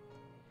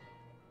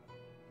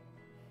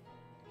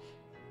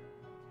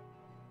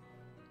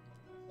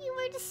 You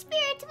were the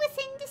spirit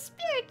within the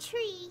spirit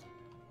tree.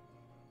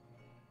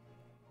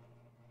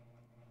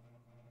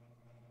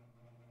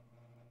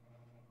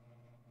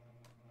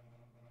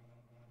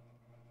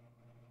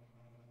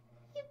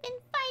 You've been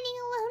fighting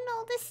alone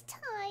all this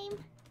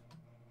time.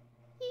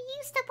 You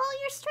used up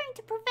all your strength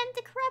to prevent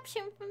the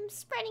corruption from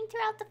spreading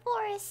throughout the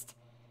forest.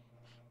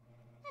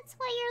 That's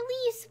why your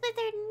leaves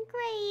withered and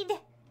grayed.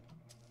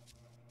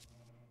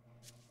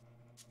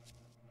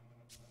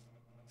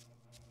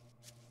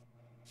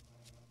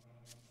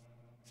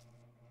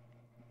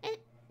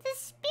 The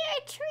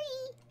spirit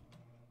tree.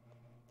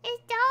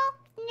 Its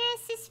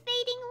darkness is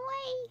fading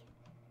away.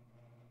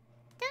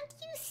 Don't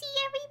you see,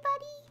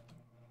 everybody?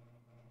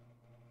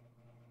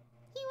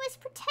 He was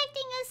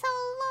protecting us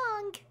all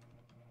along.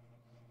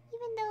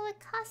 Even though it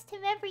cost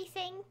him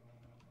everything.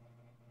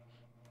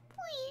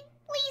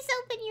 Please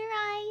open your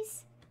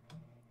eyes.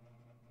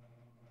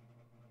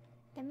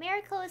 The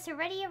miracle is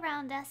already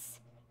around us.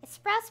 It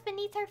sprouts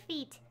beneath our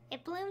feet.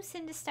 It blooms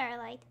in the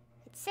starlight.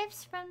 It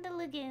sips from the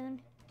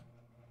lagoon.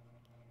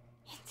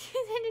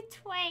 Then it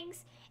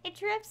twangs. It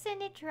drips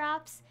and it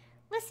drops.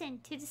 Listen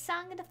to the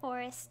song of the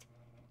forest.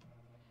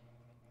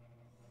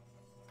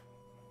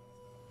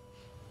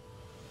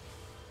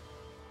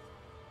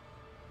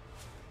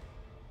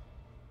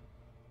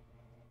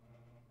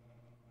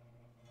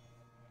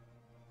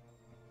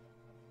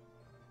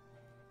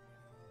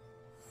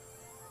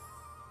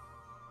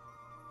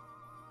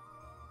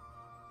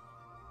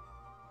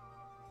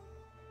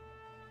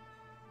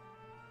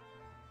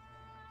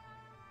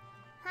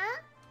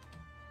 Huh?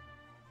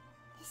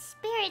 The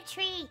spirit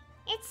tree.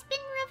 It's been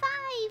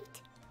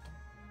revived.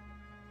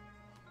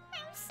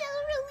 I'm so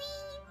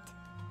relieved.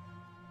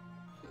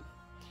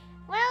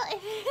 Well,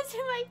 if it's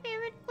my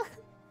favorite book.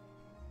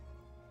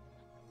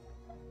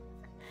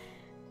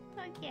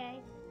 Okay.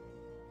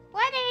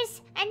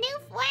 Waters, a new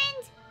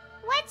friend.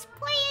 Let's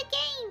play a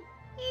game.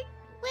 It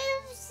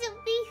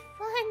will be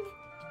fun.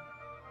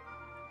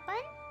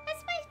 Fun?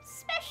 That's my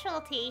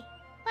specialty.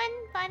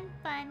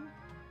 Fun.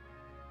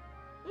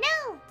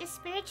 No, the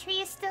spirit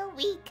tree is still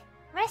weak.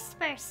 Rest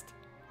first,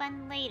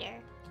 fun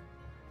later.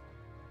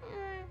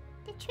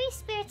 The tree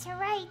spirits are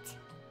right.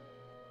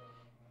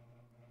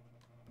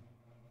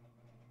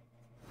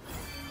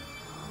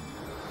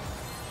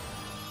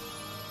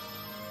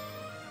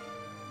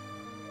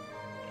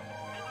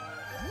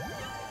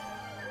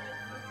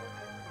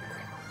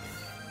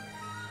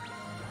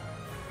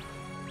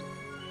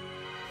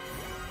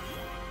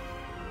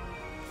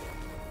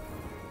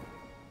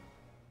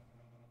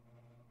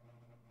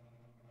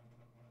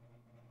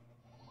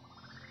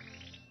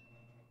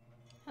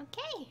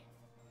 Okay.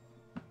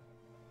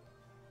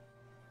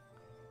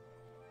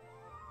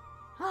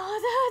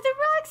 Oh, the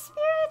rock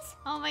spirits!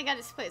 Oh my god,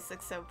 this place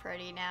looks so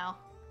pretty now.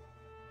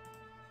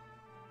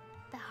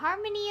 The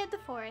harmony of the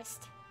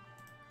forest.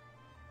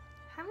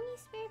 Harmony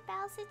spirit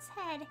bows its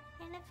head,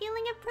 and a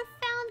feeling of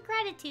profound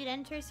gratitude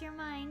enters your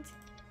mind.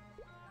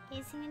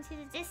 Gazing into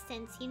the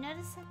distance, you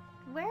notice that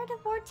where the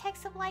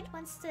vortex of light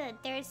once stood,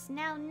 there is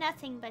now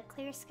nothing but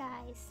clear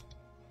skies.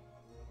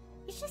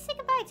 You should say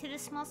goodbye to the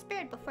small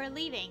spirit before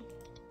leaving.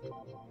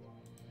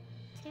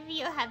 Two of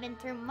you have been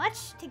through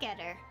much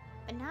together,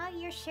 but now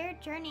your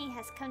shared journey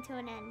has come to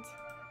an end.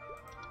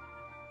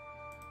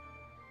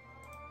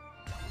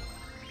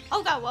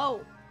 Oh god,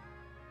 whoa!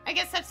 I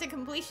guess that's the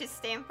completion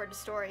stamp for the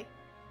story.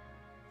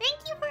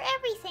 Thank you for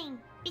everything!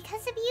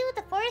 Because of you,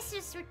 the forest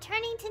is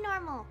returning to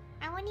normal.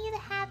 I want you to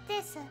have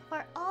this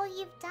for all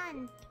you've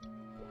done.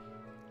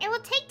 It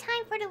will take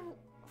time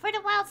for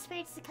the wild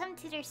spirits to come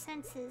to their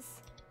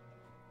senses.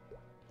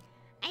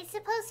 I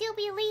suppose you'll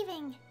be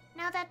leaving,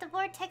 now that the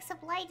vortex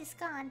of light is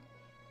gone,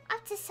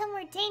 up to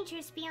somewhere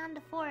dangerous beyond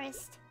the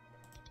forest.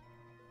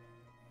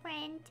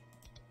 Friend.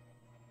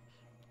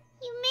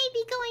 You may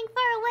be going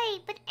far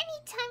away, but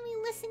anytime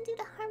you listen to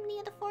the harmony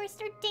of the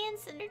forest or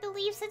dance under the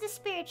leaves of the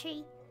spirit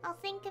tree, I'll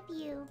think of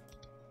you.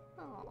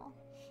 Oh.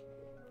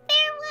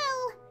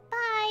 Farewell!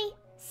 Bye!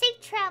 Safe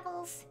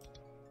travels!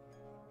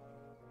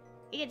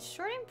 You get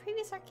shortened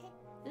previous arcane.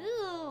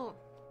 Ooh!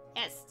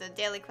 Yes, the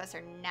daily quests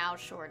are now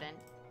shortened.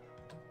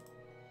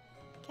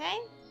 Okay.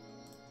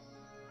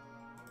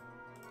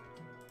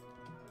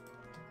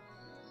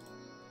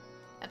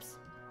 Oops.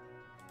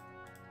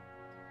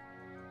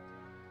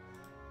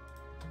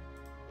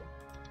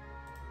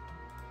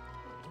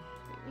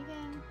 We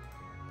again.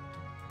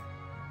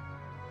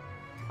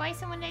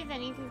 Twice in one day,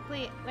 then you can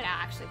complete it without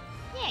actually.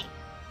 Yay!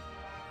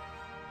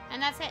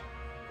 And that's it.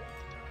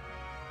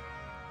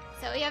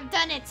 So we have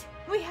done it.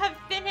 We have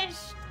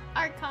finished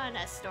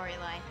Arcana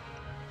storyline.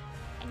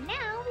 And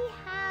now we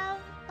have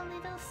a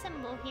little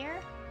symbol here.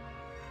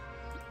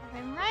 If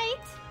I'm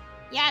right.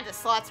 Yeah, the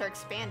slots are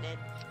expanded.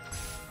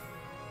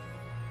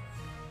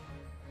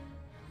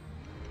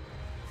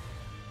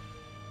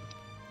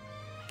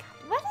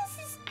 God, what is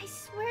this? I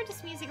swear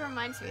this music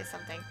reminds me of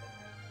something.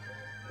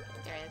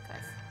 There are the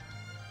quests.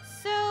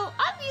 So,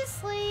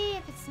 obviously,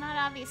 if it's not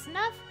obvious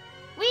enough,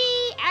 we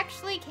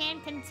actually can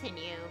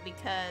continue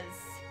because,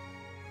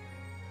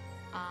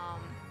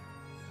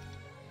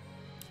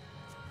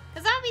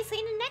 because obviously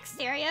in the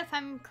next area, if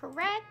I'm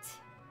correct,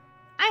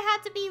 I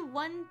had to be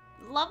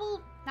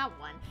level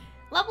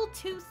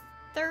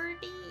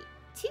 230,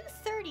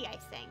 230, I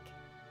think.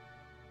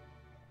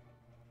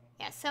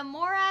 Yeah, so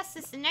Moras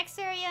is the next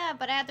area,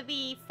 but I had to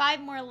be 5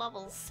 more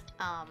levels,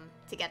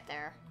 to get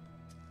there.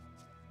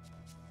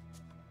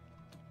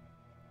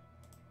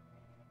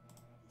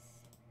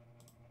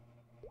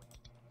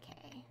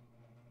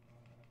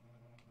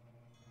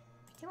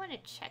 I want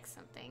to check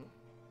something.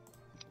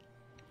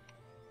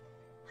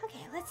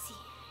 Okay, let's see.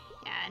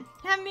 Yeah,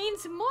 that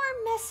means more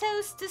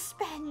mesos to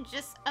spend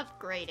just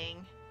upgrading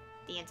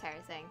the entire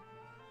thing.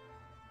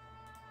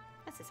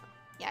 What's this one?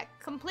 Yeah,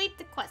 complete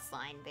the quest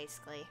line,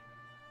 basically.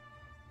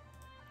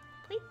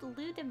 Complete the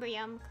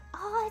Ludibrium.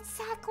 Oh, it's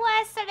that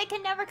quest that I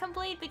can never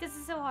complete because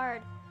it's so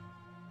hard.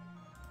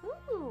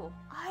 Ooh,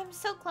 I'm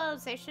so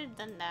close. I should have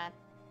done that.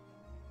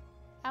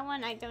 That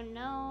one, I don't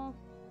know.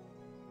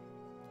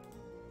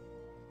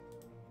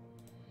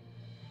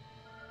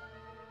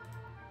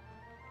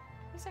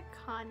 Where's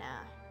Arcana?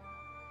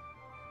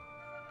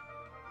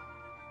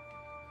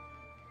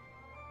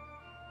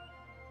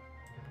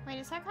 Wait,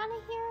 is Arcana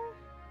here?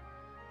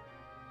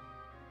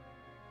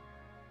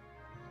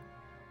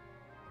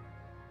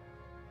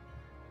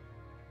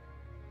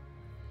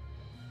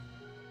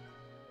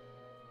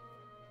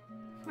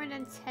 More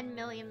than 10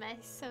 million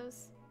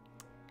mesos.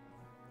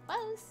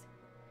 Close.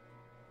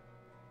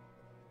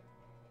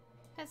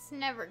 That's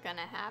never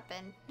gonna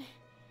happen.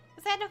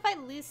 Because I had to fight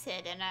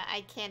Lucid and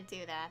I can't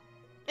do that.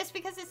 Just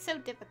because it's so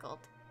difficult.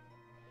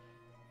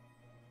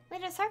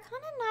 Wait, is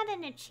Arcana not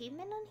an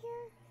achievement on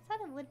here? I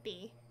thought it would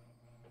be.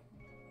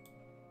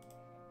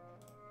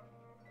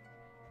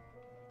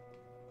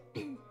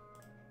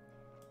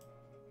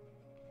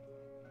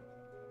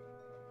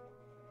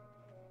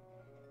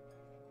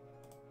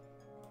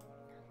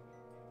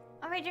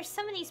 Alright, there's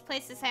some of these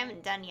places I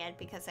haven't done yet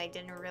because I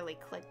didn't really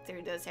click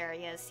through those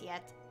areas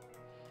yet.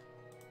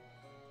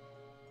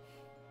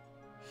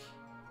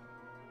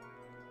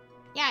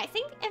 Yeah, I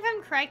think if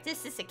I'm correct,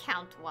 this is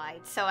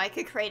account-wide, so I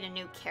could create a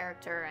new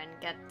character and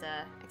get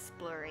the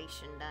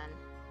exploration done.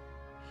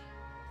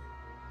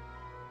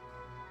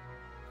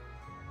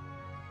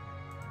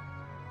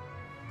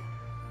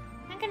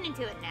 I'm gonna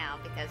do it now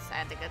because I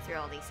have to go through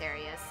all these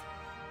areas.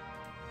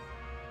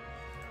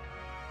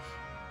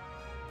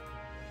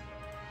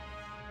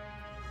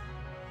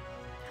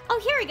 Oh,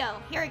 here we go!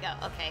 Here we go.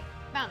 Okay,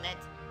 found it.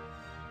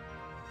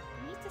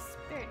 I need the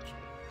spirit tree.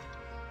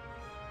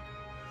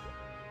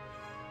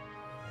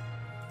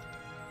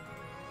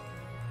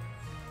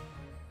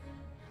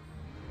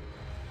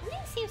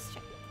 Seems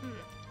strange.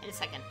 In a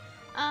second.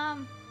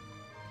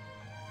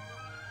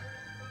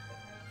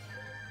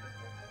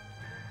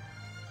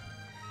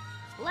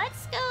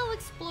 Let's go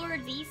explore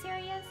these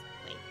areas.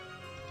 Wait.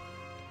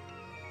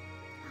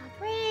 Oh,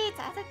 great.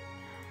 I have to...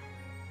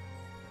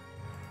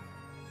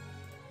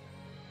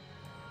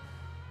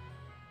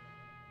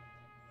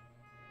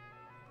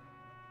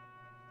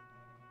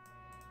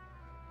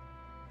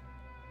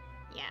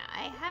 Yeah,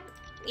 I have...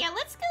 Yeah,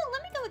 let's go.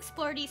 Let me go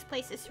explore these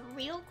places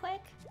real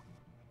quick.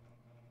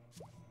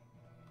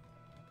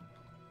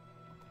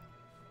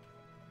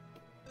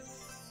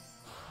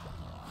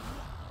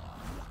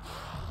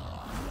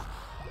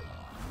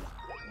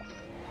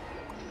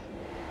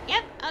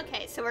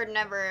 Okay, so we're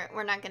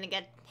not gonna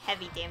get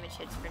heavy damage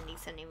hits from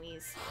these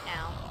enemies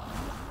now.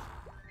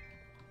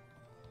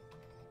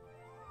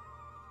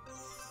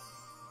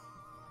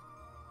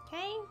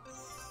 Okay.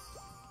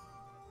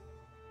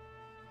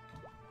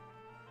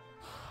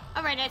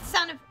 Alright,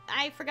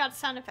 I forgot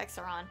sound effects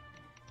are on.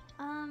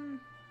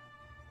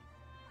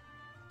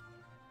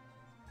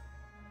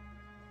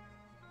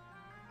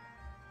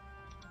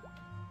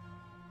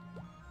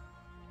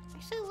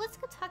 Actually, let's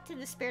go talk to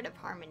the Spirit of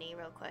Harmony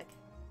real quick.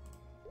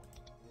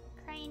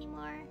 Cry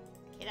anymore.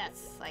 Okay,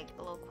 that's like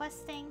a little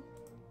quest thing.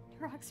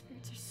 Rock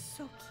spirits are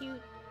so cute.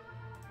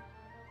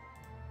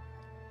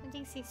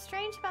 Something seems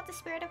strange about the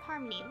Spirit of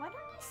Harmony. Why don't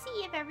I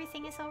see if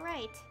everything is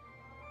alright?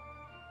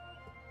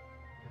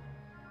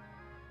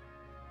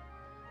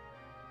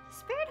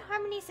 Spirit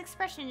Harmony's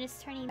expression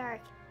is turning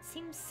dark. It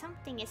seems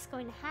something is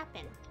going to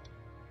happen.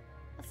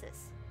 What's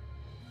this?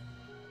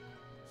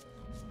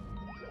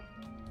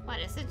 What,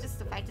 is it just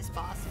to fight this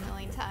boss a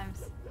million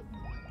times?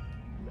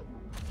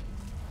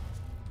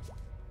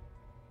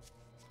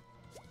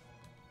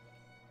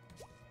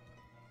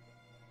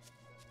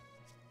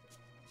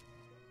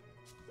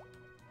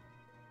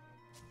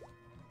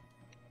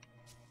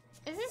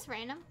 was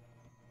random.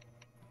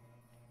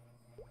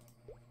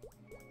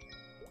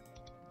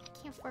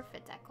 Can't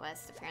forfeit that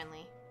quest,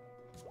 apparently.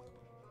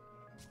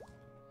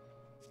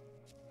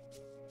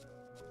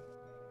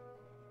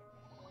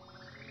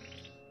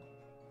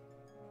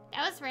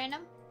 That was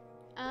random.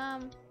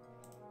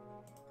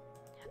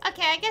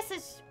 Okay, I guess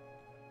it's...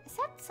 Is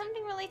that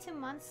something related to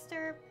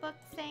monster book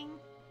thing?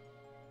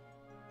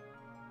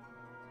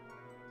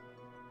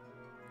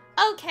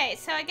 Okay,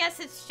 so I guess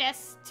it's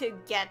just to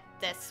get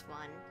this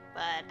one.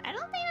 But I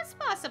don't think that's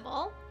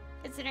possible,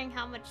 considering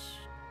how much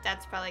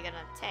that's probably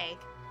gonna take.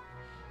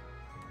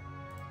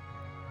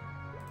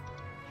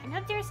 I know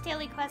there's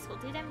daily quests, we'll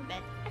do them in a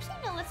bit. Actually,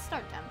 no, let's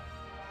start them.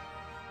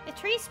 The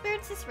Tree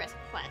Spirits'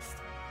 request.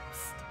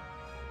 Psst.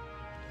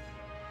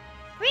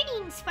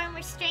 Greetings,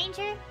 farmer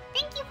stranger.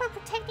 Thank you for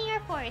protecting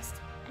our forest.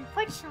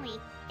 Unfortunately,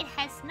 it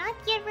has not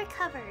yet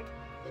recovered.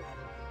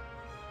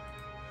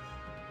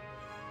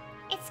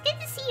 It's good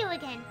to see you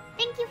again.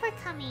 Thank you for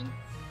coming.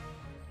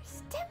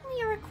 There's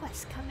definitely a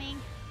request coming.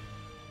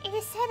 It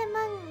is said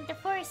among the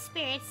forest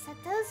spirits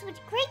that those with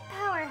great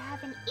power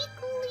have an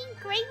equally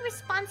great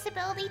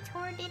responsibility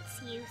toward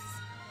its use.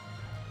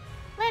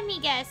 Let me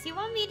guess, you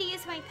want me to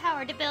use my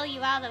power to bail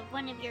you out of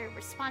one of your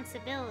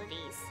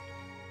responsibilities.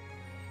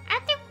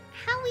 After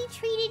how we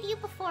treated you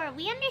before,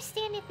 we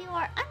understand if you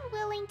are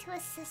unwilling to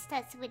assist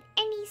us with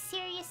any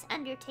serious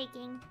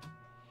undertaking.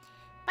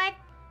 But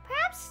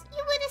perhaps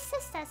you would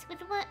assist us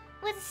with a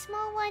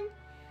small one.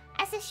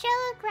 As a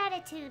show of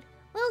gratitude,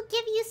 we'll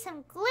give you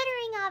some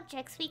glittering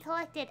objects we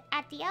collected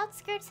at the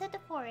outskirts of the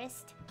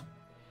forest.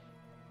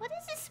 What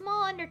is this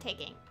small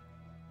undertaking?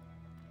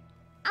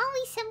 All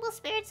we simple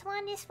spirits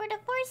want is for the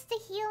forest to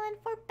heal and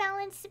for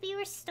balance to be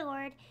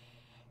restored.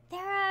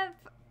 There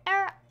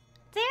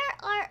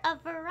are a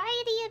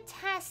variety of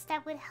tasks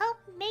that would help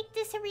make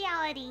this a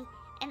reality,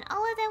 and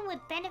all of them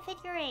would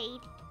benefit your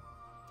aid.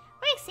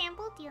 For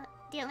example,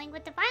 dealing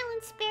with the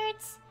violent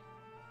spirits.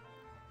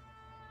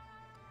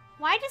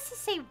 Why does it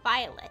say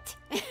violet?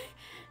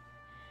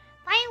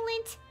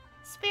 Violent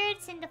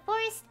spirits in the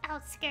forest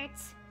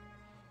outskirts.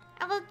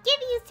 I will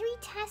give you 3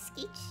 tasks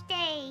each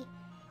day.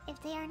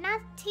 If they are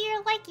not to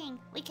your liking,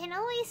 we can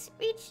always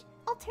reach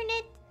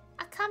alternate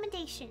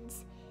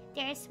accommodations.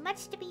 There is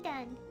much to be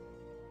done.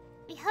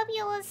 We hope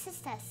you will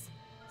assist us.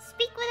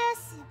 Speak with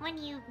us when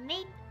you've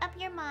made up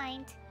your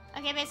mind.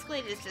 Okay, basically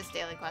it's just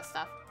daily quest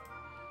stuff.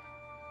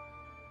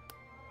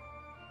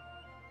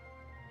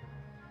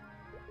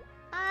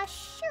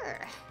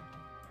 Sure.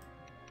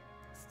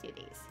 Let's do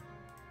these.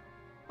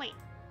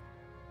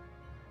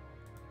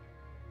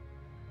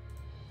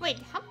 Wait,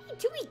 how many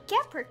do we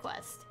get per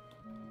quest?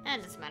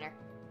 That doesn't matter.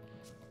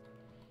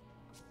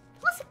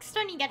 Plus, I'm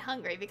starting to get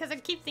hungry because I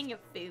keep thinking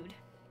of food.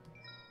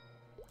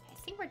 I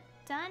think we're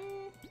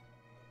done.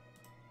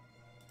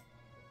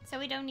 So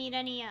we don't need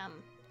any,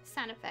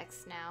 sound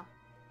effects now.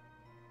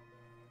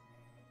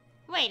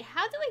 Wait,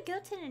 how do we go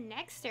to the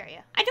next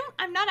area?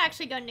 I'm not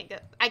actually going to go.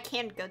 I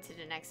can't go to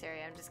the next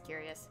area. I'm just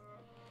curious.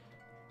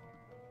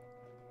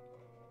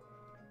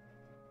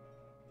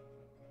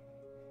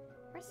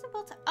 Where's the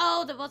Voltail?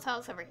 Oh, the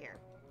Voltail's over here.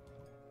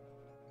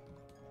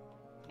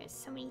 There's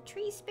so many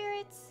tree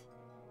spirits.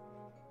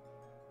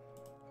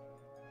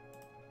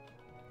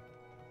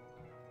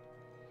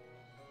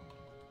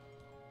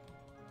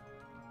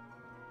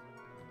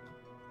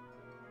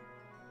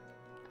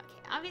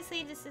 Okay,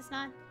 obviously this is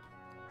not...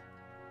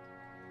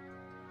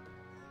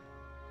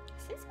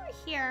 Since we're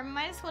here,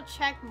 might as well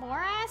check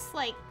Morass.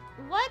 Like,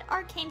 what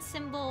arcane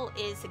symbol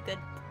is a good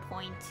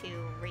point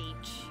to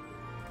reach?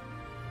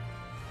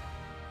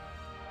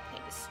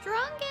 Okay, the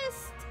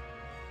strongest...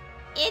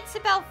 It's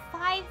about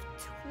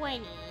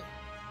 520.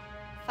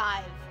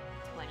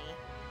 520.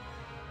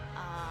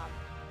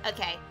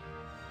 Okay.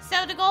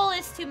 So the goal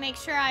is to make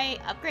sure I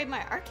upgrade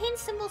my arcane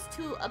symbols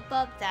to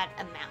above that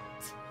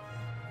amount.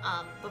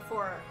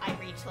 Before I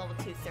reach level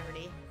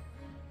 230.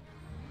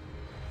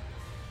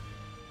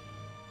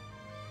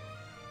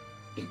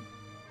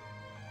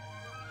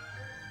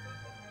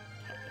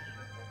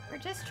 We're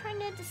just trying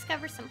to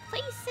discover some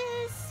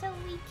places so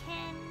we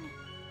can...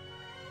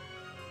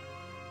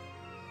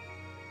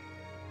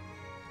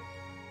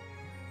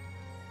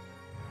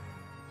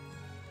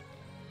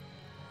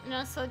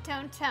 No, so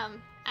don't,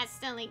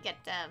 accidentally get,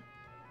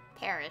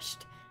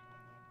 perished.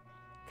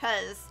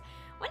 Cause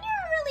when you're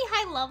a really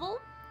high level,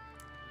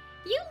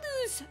 you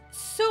lose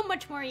so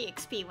much more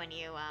EXP when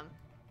you,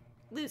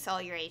 lose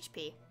all your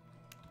HP.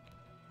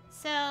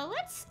 So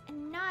let's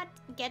not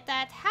get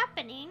that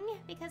happening,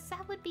 because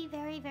that would be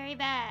very, very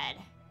bad.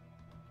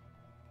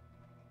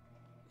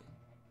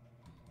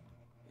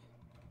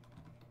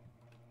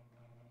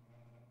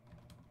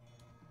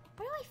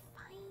 Where do I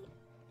find...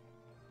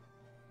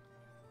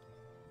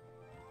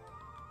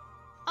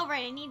 Oh,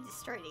 right, I need to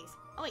destroy these.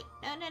 Oh, wait.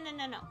 No.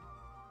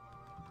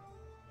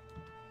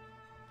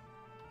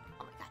 Oh,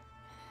 my God.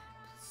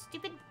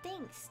 Stupid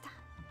thing. Stop.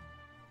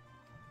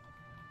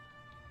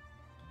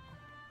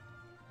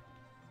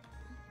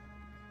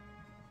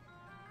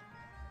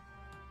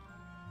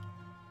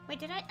 Wait,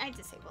 did I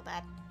disable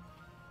that?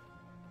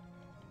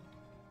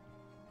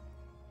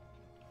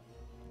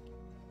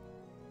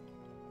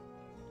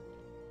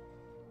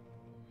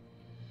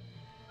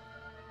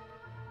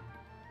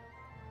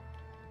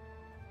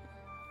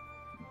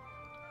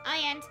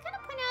 And to kind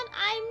of point out,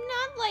 I'm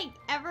not like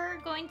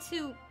ever going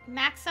to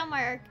max out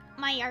my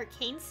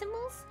arcane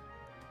symbols.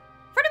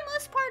 For the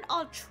most part,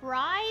 I'll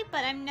try,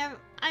 but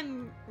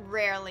I'm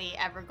rarely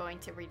ever going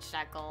to reach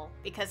that goal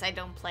because I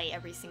don't play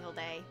every single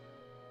day.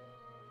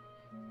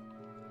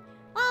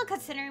 Well,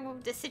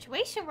 considering the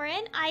situation we're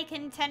in, I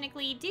can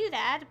technically do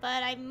that,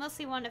 but I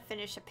mostly want to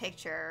finish a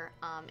picture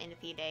in a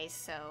few days,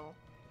 so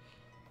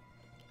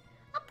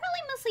I'll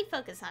probably mostly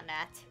focus on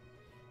that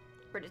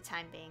for the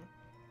time being.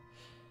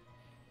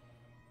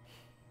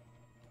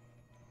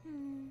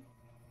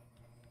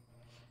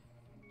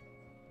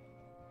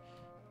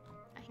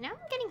 Now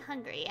I'm getting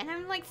hungry, and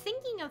I'm like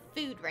thinking of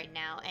food right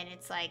now, and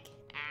it's like,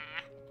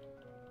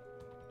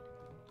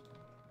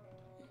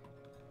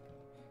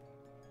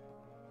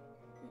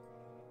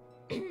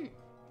 in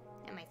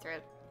my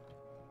throat.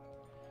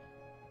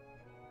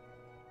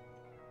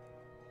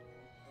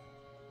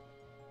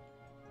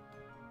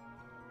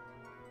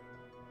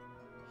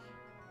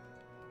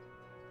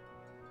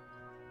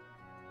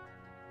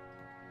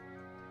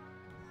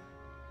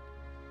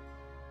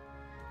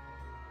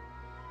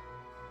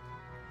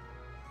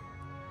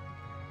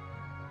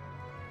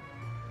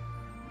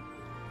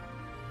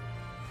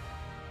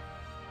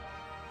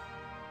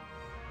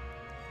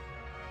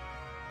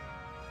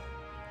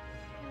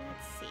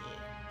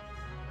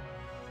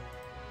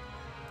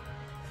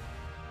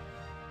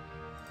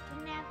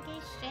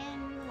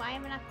 Why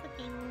am I not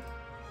clicking?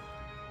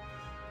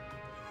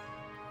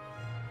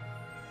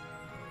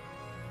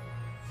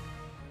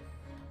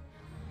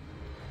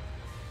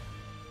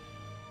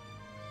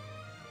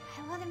 I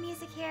love the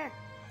music here.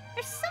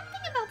 There's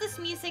something about this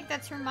music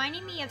that's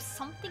reminding me of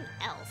something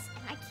else,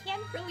 and I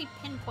can't really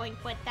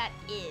pinpoint what that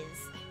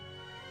is.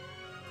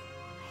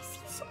 I've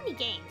seen so many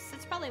games,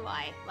 that's probably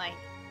why. Like,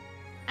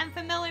 I'm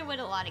familiar with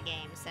a lot of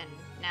games, and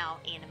now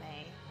anime.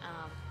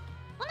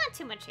 Well, not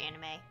too much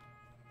anime.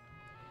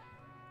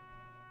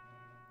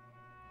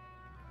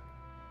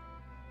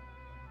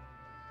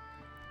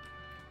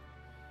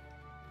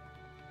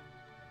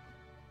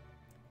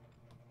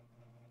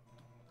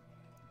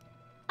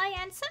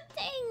 And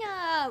something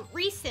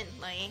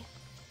recently,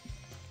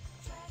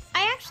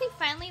 I actually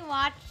finally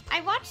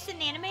watched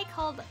an anime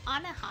called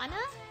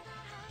Arcana,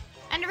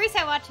 and the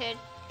reason I watched it,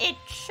 it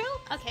showed,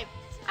 okay,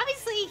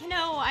 obviously, you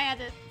know, I had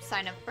to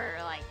sign up for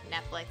like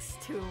Netflix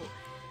to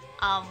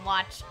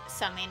watch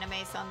some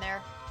animes on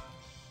there,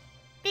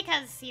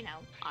 because, you know,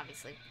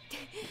 obviously,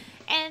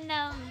 and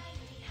one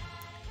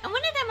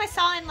of them I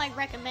saw and like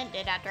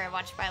recommended after I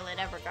watched Violet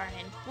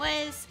Evergarden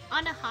was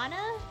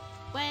Arcana,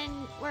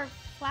 where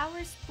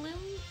flowers bloom.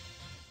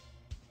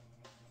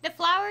 The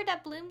flower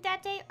that bloomed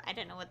that day. I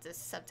don't know what the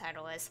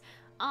subtitle is.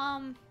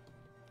 Like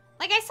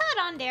I saw it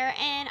on there,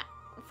 and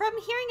from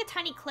hearing a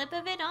tiny clip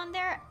of it on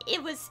there,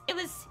 it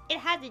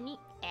had an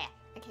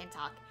I can't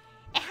talk.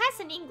 It has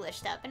an English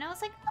dub, and I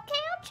was like,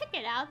 okay, I'll check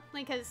it out,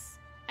 because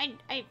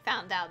I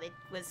found out it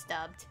was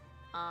dubbed.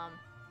 And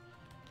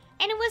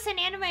it was an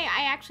anime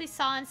I actually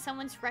saw on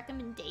someone's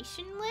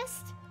recommendation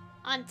list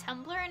on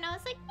Tumblr, and I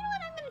was like, you know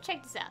what, I'm gonna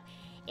check this out.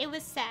 It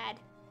was sad.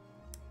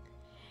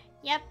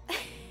 Yep.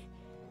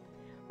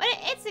 But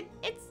it's a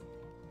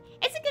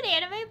good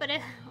anime, but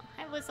it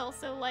was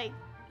also like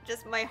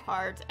just my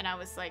heart, and I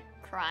was like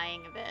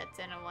crying a bit,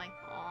 and I'm like,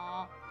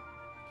 aw.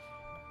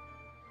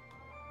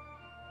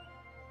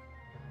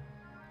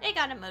 It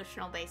got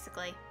emotional,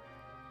 basically.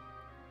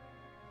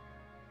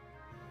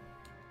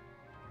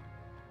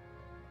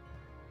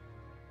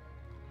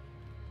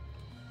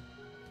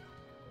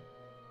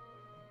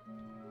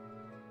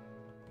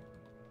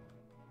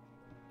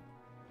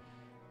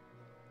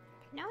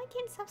 Now I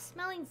can't stop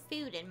smelling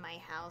food in my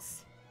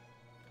house.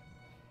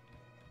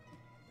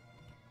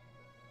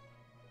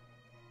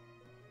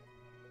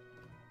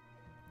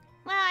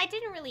 Well, I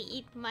didn't really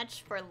eat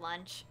much for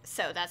lunch,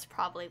 so that's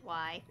probably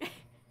why.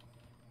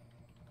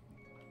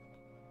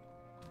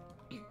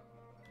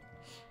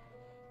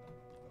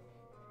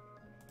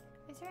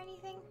 Is there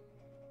anything?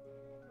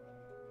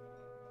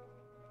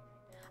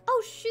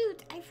 Oh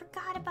shoot, I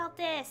forgot about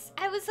this.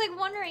 I was like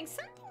wondering,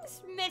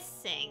 something's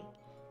missing.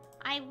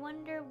 I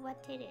wonder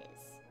what it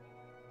is.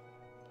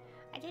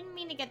 I didn't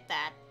mean to get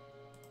that.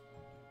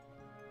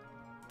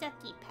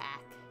 Ducky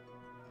pack.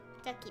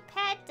 Ducky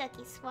pet,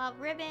 ducky swab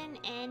ribbon,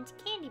 and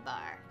candy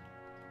bar.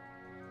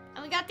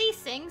 And we got these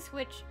things,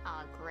 which,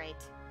 oh great.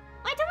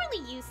 Well, I don't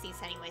really use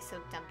these anyway, so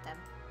dump them.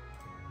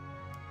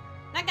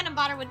 I'm not gonna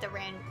bother with the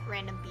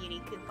random beauty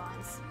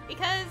coupons,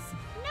 because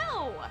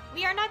no,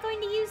 we are not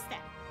going to use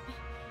them.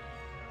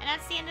 And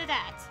that's the end of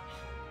that.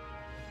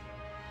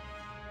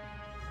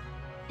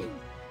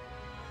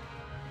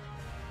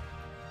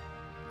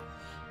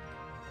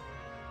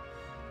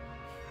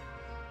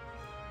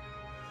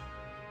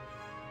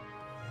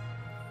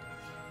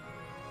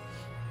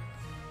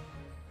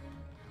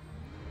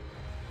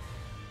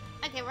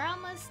 Okay, we're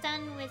almost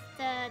done with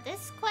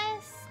this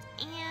quest,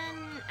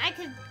 and I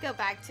could go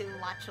back to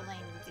Lacha Lane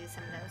and do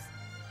some of those.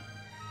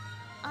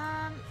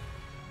 I'm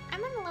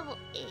on level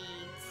 8.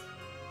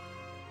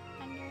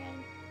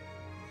 100.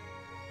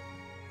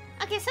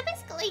 Okay, so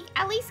basically,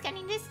 at least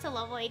getting this to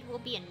level 8 will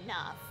be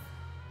enough.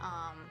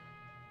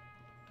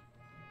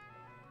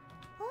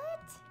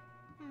 What?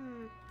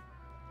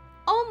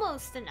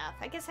 Almost enough.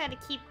 I guess I had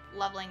to keep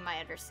leveling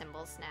my other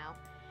symbols now.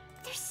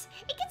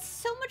 It gets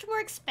so much more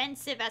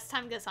expensive as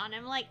time goes on.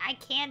 I'm like, I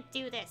can't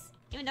do this.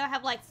 Even though I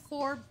have like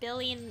 4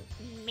 billion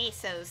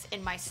mesos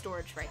in my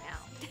storage right now.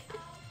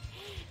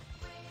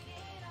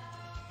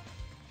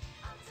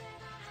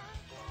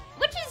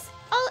 Which is,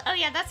 oh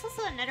yeah, that's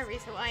also another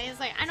reason why is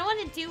like, I don't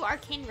want to do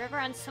Arcane River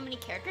on so many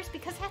characters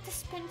because I have to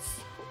spend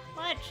so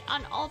much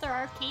on all their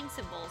arcane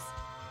symbols.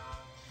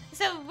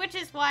 So, which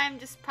is why I'm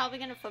just probably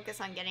going to focus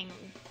on getting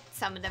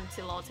some of them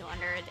to level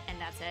 200, and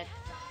that's it.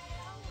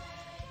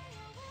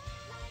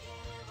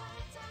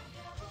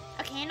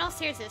 Okay, in all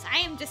seriousness, I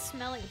am just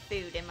smelling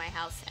food in my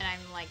house, and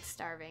I'm, like,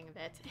 starving a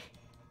bit.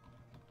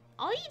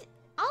 I'll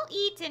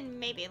eat in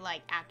maybe,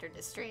 like, after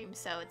the stream,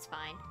 so it's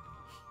fine.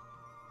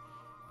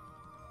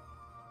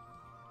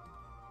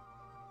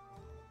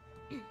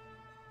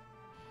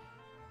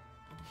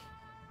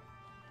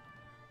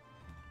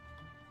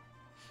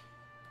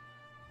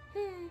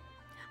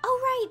 Oh,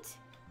 right!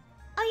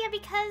 Oh, yeah,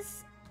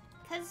 because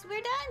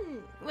we're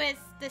done with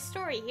the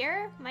story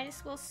here. Might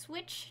as well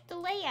switch the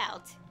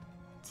layout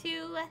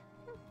to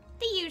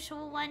the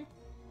usual one.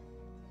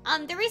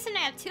 The reason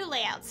I have 2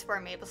 layouts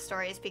for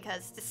Maplestory is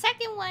because the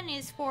second one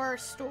is for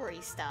story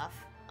stuff,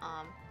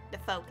 the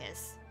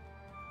focus.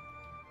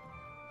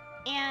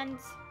 And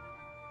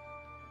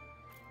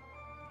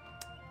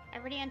I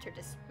already entered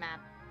this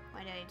map.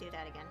 Why did I do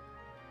that again?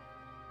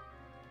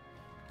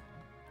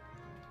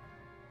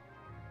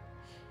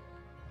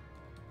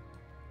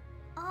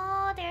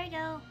 Oh, there you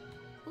go.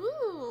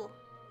 Ooh.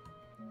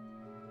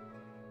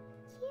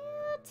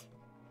 Cute.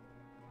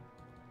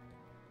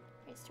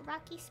 There's the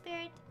Rocky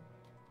Spirit.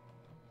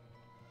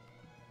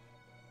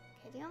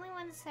 Okay, the only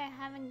ones I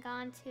haven't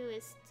gone to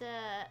is the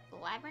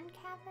Labyrinth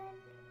Cavern.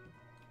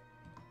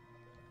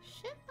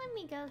 Should let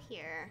me go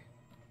here.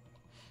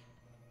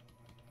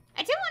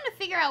 I do want to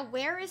figure out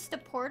where is the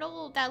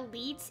portal that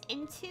leads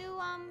into,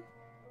 I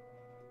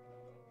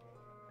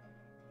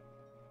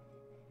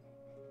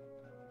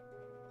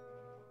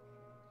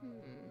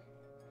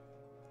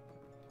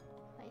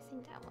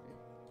think that one.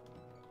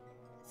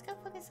 Let's go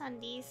focus on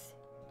these.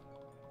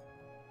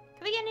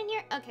 Can we get in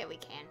here? Okay, we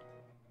can.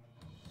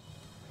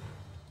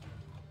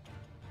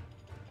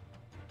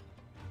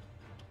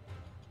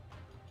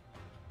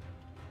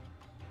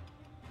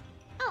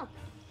 Oh,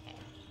 okay.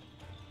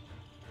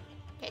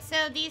 Okay,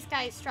 so these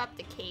guys drop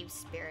the cave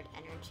spirit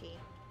energy.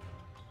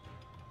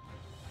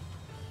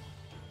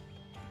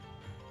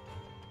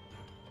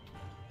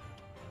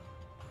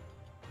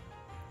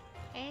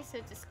 Okay, so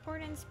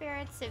discordant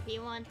spirits if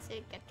you want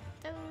to get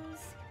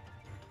those.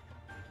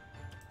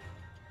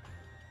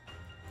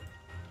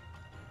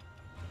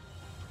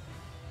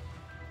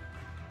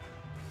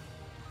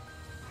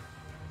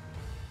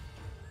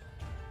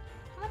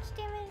 How much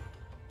damage?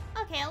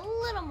 Okay, a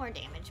little more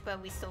damage,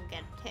 but we still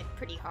get hit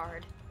pretty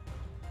hard.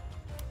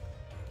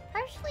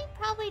 Partially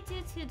probably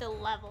due to the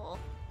level.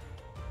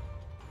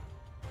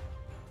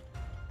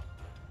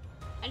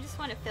 I just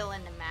want to fill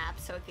in the map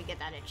so I could get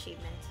that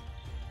achievement.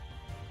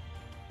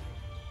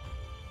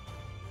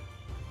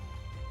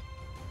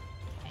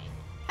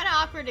 Kind of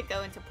awkward to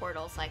go into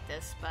portals like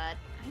this, but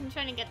I'm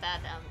trying to get that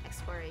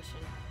exploration.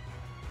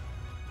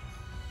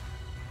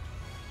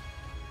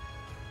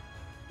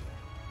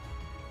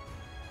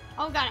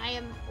 Oh god, I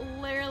am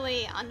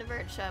literally on the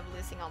verge of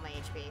losing all my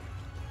HP.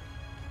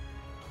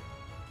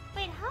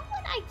 Wait, how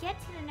would I get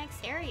to the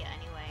next area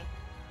anyway?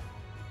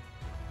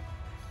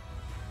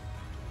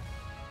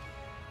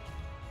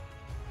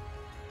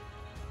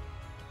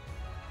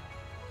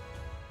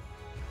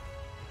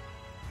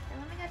 Okay,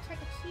 let me go check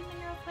achievement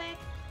real quick.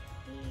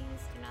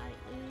 Please do not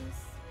lose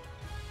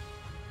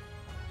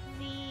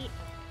the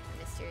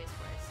mysterious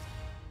forest.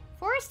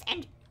 Forest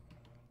and...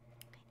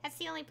 That's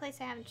the only place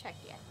I haven't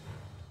checked yet.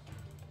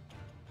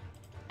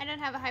 I don't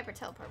have a hyper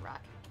teleport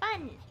rock.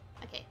 Fun!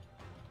 Okay.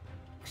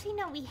 Actually,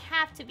 no, we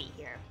have to be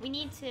here. We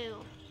need to...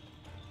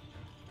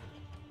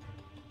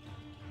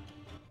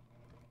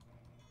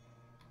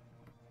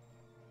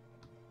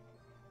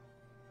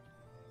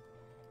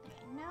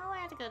 Okay, no, I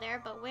have to go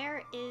there, but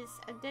where is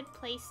a good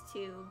place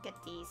to get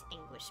these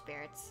English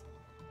spirits?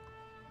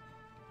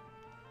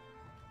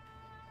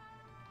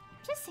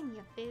 Just thinking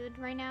of food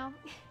right now.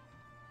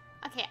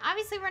 Okay,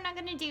 obviously we're not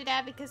gonna do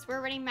that because we're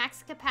already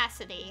max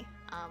capacity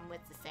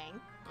with the thing.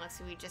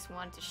 Unless we just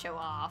want to show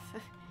off.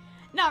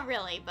 Not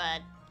really,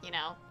 but, you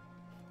know.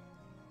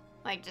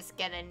 Like, just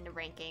get in the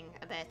ranking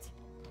a bit.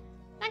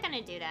 Not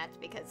gonna do that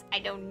because I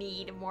don't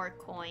need more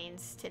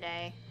coins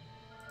today.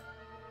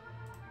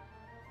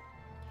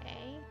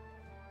 Okay.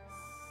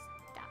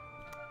 Stop.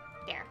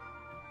 There.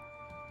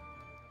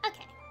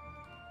 Okay.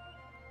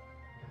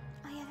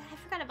 Oh yeah, I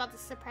forgot about the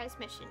surprise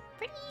mission.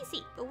 Pretty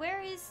easy, but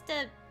where is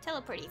the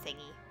teleporty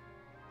thingy?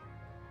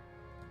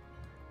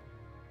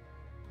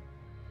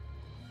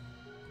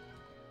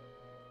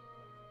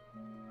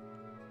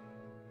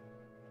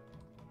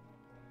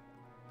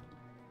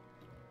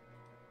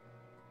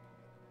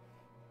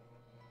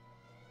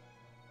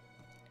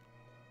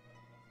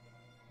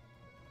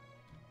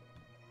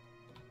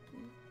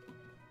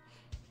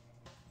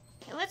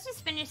 let's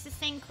just finish this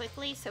thing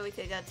quickly so we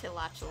could go to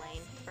Lodge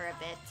Lane for a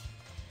bit.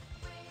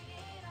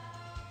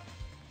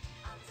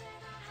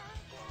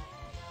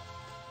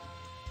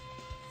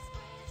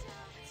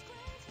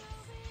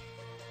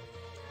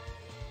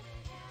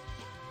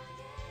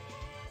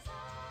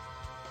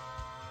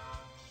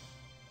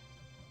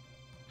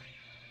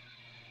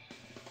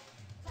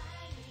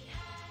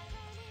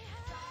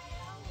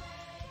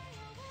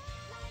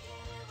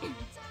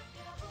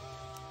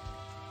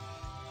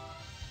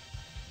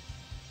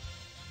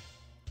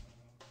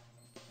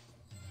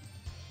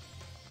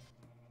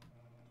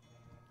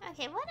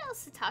 Okay, what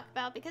else to talk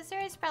about? Because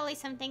there is probably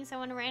some things I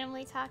want to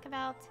randomly talk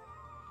about.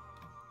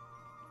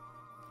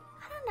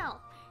 I don't know.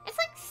 It's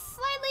like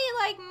slightly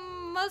like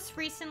most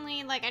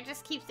recently, like I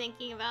just keep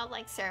thinking about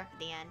like Seraph at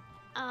the end.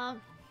 Probably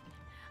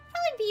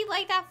be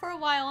like that for a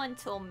while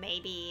until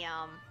maybe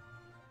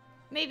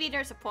maybe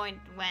there's a point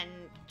when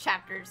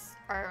chapters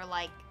are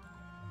like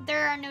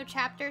there are no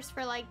chapters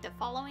for like the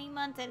following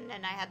month, and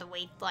then I had to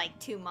wait like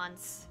 2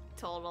 months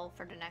total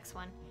for the next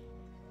one.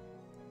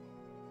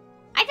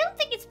 I don't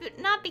think it's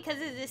not because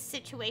of this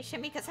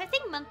situation, because I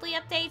think monthly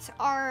updates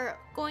are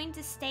going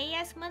to stay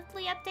as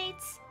monthly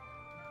updates.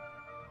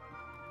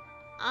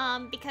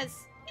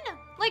 Because, you know,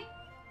 like,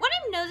 what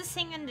I'm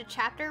noticing in the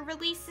chapter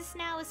releases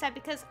now is that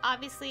because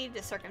obviously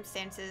the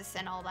circumstances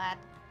and all that,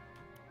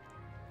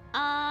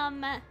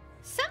 some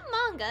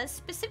mangas,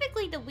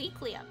 specifically the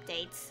weekly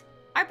updates,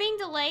 are being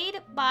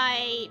delayed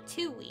by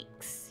 2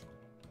 weeks.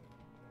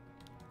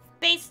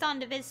 Based on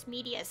the Viz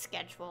Media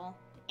schedule,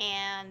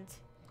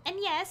 And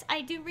yes,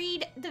 I do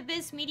read the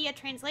Viz Media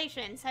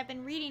translations. I've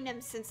been reading them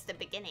since the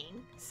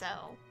beginning,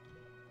 so.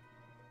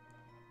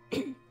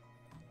 And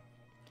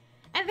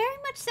very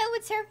much so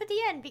with Seraph at the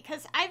End,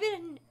 because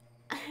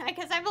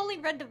I've only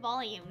read the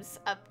volumes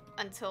up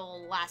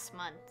until last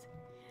month,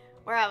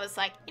 where I was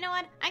like, you know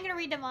what, I'm gonna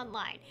read them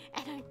online,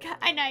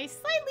 and I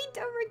slightly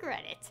don't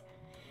regret it.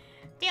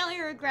 The only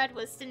regret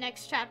was the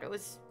next chapter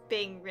was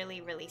being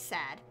really, really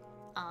sad.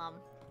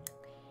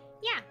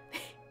 Yeah.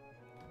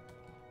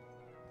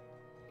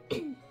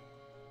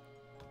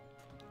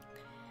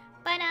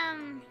 But,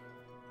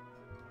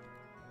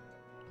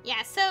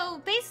 yeah,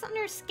 so based on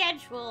their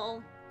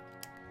schedule,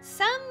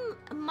 some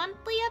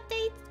monthly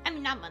updates, I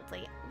mean, not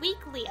monthly,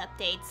 weekly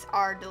updates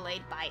are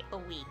delayed by a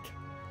week,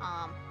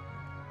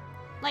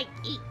 like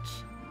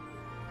each.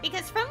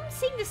 Because from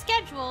seeing the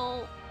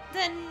schedule,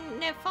 then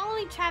the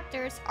following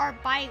chapters are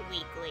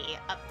bi-weekly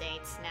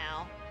updates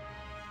now,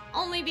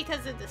 only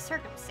because of the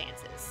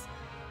circumstances.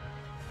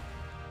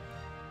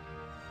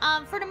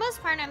 For the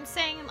most part, I'm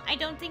saying I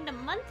don't think the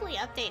monthly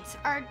updates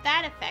are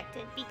that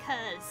affected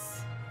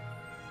because...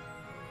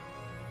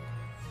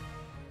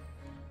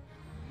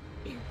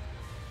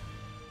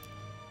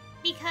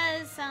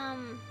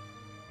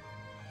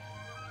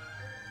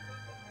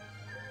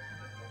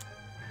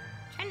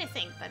 trying to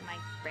think, but my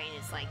brain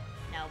is like,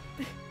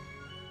 nope.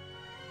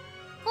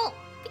 Well,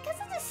 because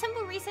of the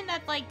simple reason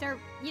that, like, they're,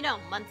 you know,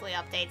 monthly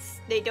updates,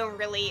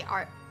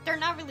 they're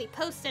not really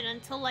posted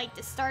until, like,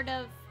 the start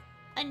of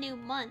a new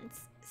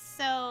month.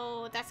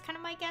 So that's kind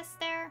of my guess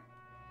there.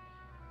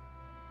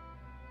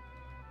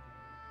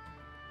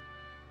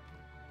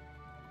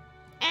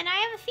 And I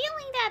have a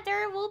feeling that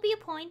there will be a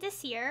point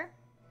this year,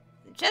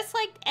 just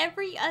like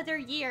every other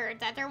year,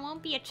 that there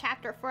won't be a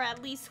chapter for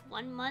at least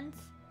 1 month.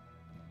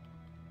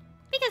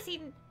 Because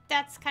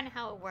that's kind of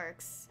how it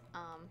works.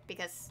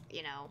 Because,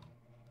 you know,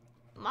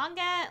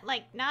 manga,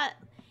 like, not...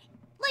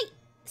 Like,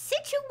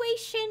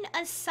 situation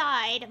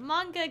aside,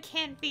 manga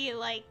can't be,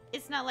 like...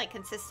 It's not, like,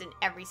 consistent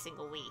every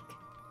single week.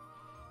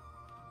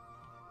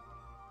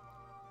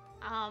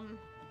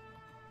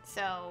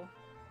 So...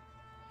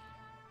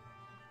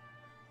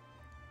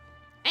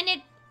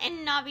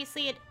 And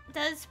obviously it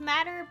does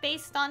matter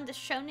based on the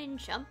Shonen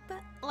Jump,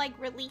 like,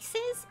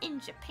 releases in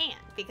Japan.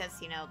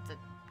 Because, you know,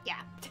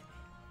 yeah.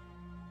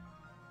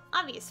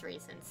 Obvious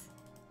reasons.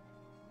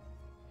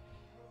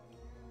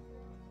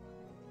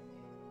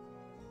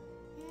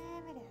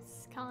 It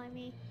is calling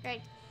me.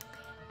 Right.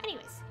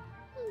 Anyways.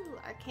 Ooh,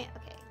 arcane.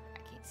 Okay.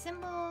 Arcane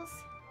symbols.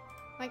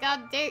 Oh my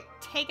god, they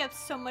take up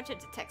so much of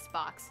the text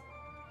box.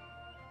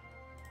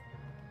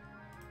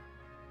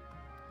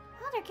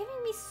 Oh, they're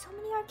giving me so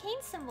many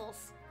arcane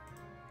symbols.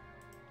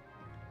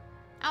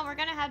 Oh, we're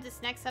gonna have this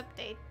next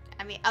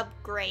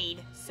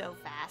upgrade so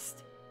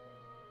fast.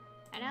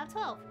 And now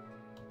 12.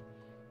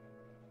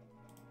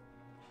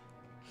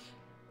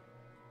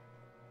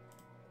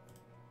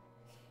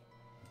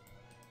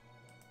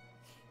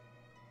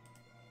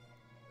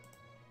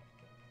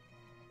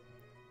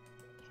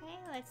 Okay,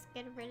 let's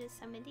get rid of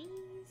some of these.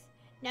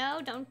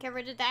 No, don't get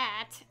rid of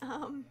that.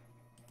 Don't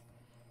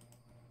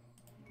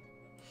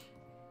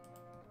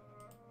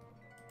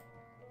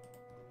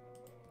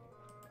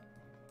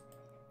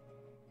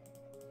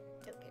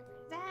get rid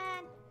of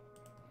that.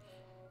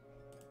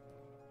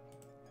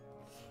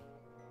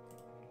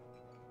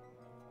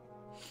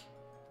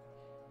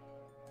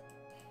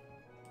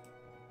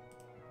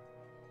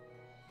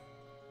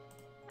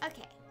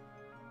 Okay.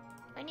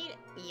 I need it.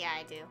 Yeah,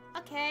 I do.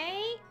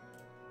 Okay.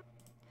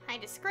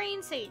 hide a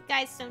screen so you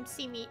guys don't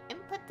see me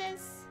input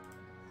this.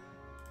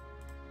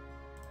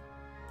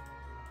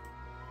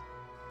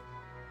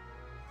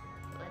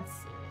 Let's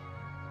see.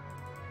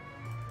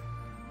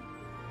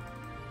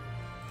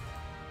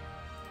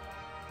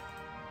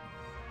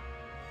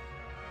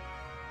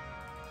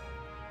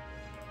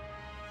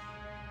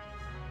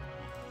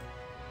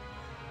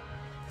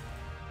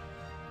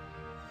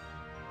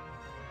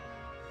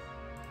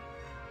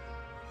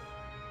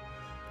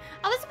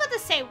 I was about to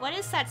say, what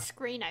is that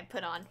screen I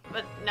put on?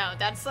 But no,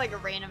 that's like a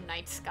random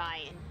night sky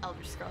in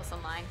Elder Scrolls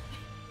Online.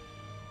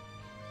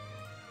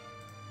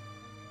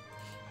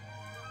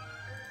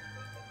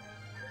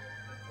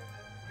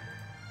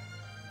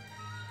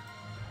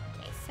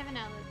 Okay, 7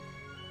 out of...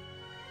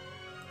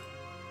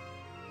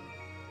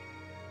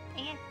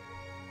 Dang it.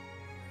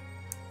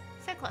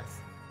 So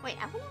close. Wait,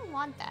 I wouldn't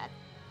want that.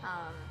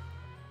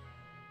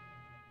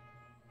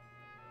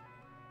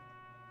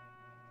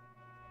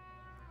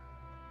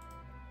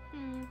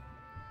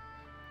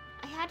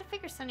 I had to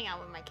figure something out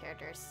with my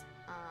characters.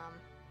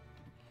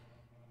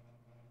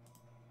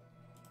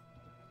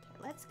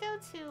 Okay, let's go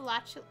to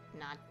Lachu...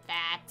 Not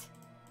that.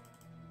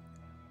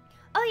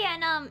 Oh yeah,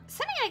 and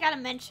something I gotta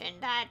mention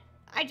that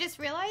I just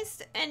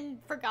realized and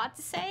forgot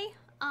to say.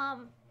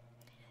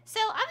 So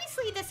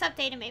obviously this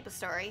update in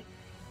Maplestory,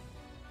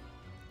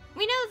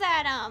 we know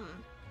that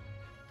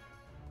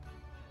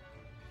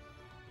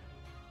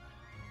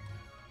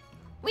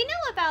we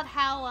know about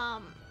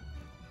how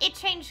it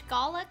changed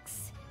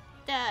Gollux,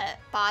 the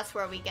boss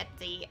where we get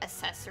the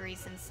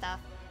accessories and stuff.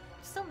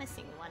 Still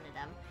missing one of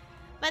them.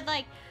 But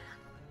like,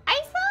 I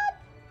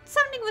thought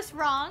something was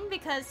wrong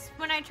because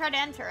when I tried to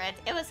enter it,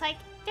 it was like,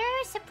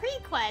 there's a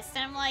pre-quest.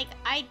 And I'm like,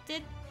 I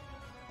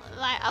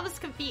was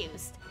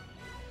confused.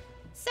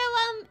 So,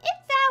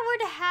 if that were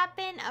to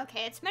happen,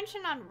 okay, it's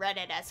mentioned on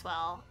Reddit as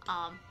well.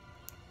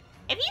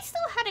 If you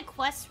still had a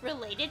quest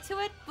related to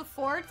it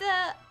before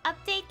the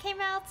update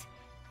came out,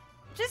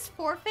 just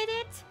forfeit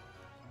it.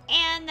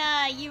 And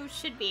you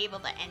should be able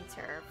to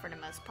enter for the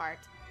most part,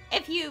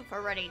 if you've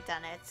already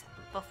done it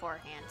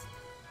beforehand.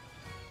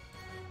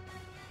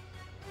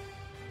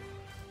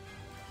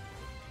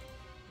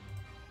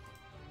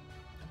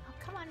 Oh,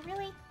 come on,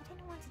 really? I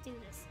didn't want to do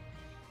this.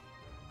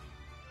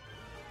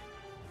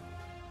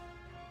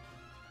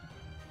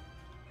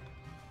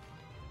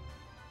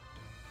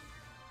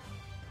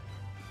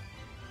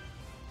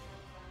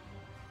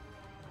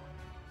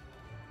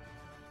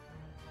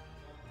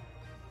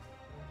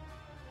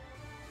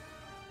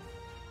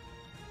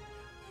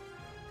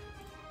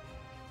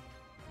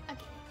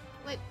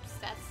 Whoops,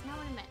 that's not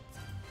what I meant.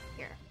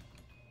 Here.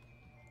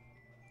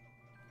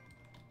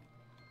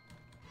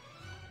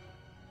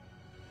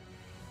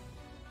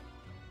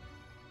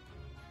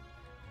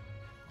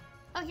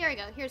 Oh, here we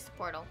go. Here's the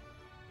portal.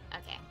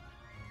 Okay.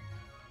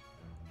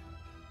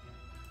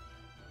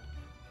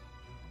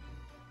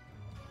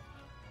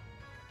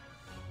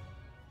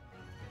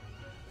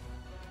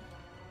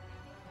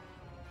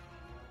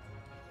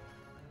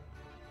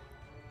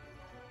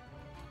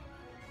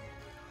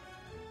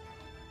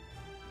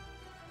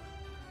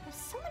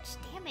 So much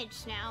damage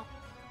now.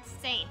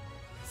 Insane.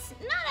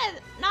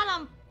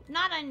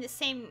 Not on the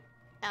same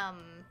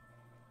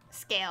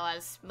scale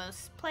as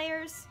most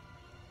players.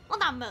 Well,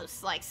 not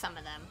most, like some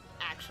of them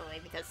actually,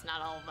 because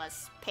not all of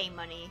us pay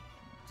money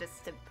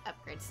just to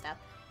upgrade stuff.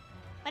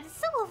 But it's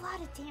still a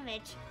lot of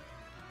damage.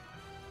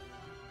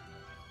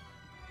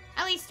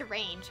 At least the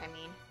range, I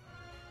mean.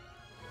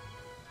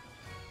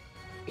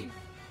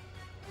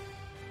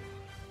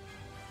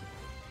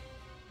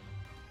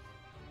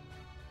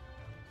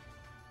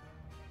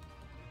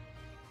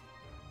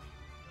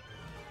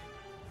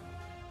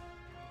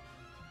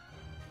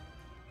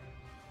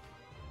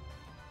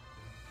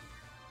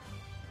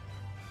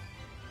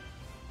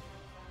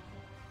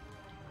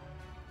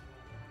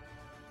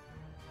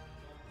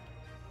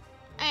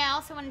 I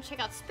also want to check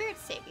out Spirit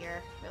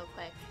Savior real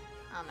quick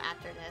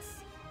after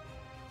this.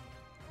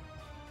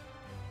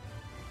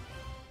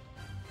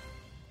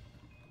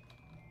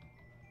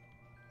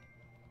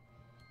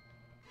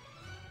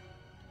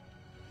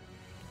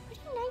 We're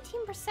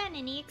doing 19%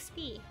 in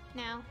EXP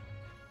now.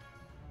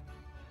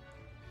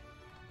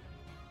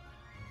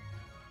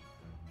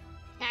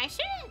 Yeah, I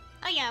shouldn't...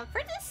 Oh yeah,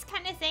 for this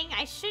kind of thing,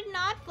 I should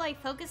not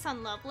like focus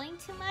on leveling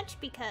too much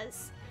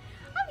because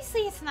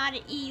obviously it's not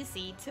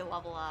easy to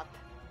level up.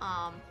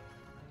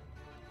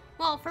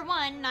 Well, for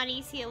one, not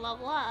easy to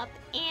level up,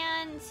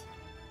 and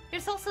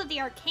there's also the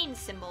arcane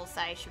symbols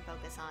that I should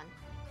focus on.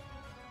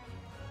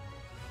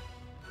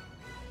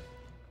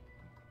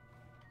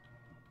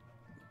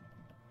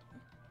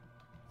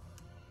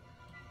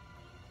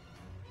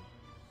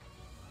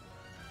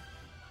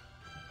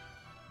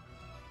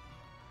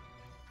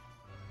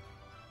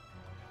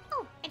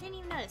 Oh, I didn't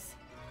even notice.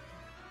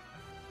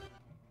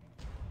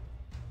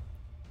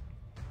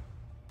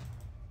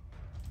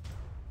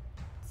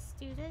 Let's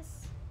do this.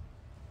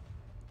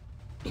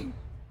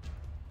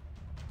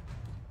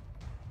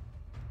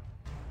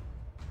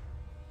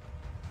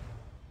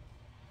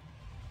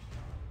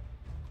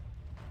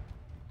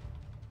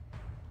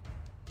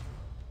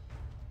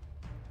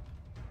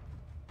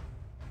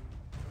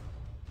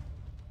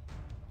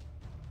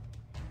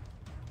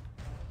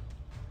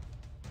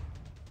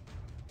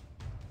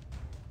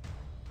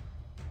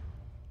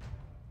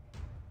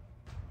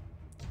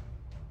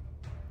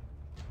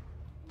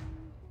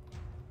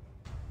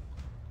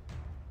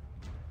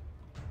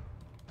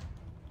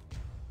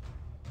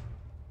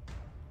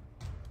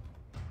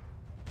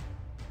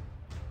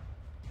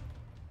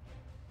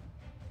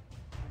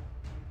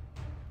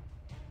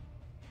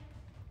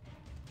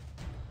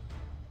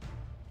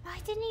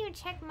 didn't even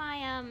check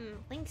my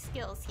link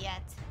skills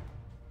yet.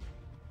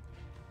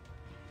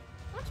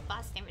 How much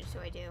boss damage do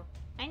I do?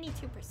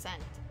 92%.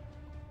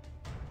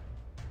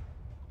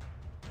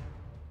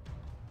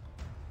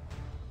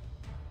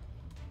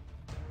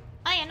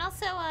 Oh yeah, and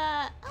also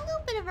a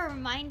little bit of a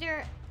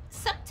reminder,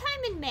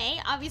 sometime in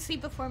May, obviously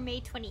before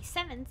May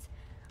 27th,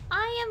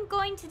 I am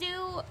going to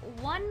do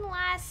one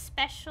last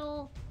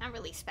special, not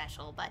really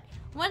special, but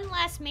one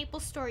last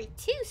Maplestory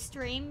 2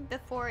 stream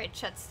before it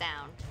shuts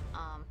down.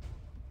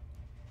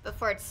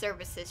 Before its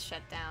services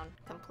shut down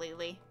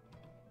completely.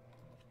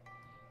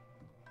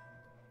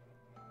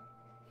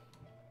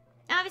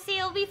 Obviously,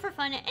 it'll be for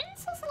fun, and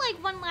it's also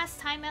like one last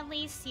time at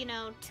least, you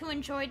know, to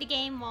enjoy the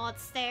game while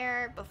it's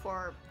there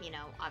before, you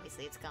know,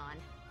 obviously it's gone.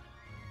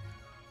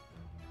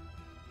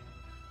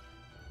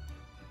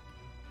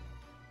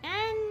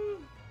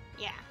 And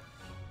yeah.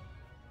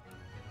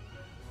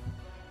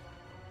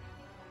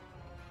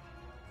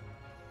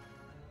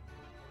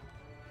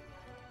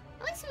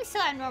 At least we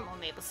still have normal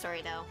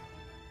Maplestory though.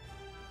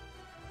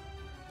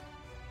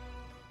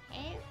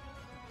 Hey,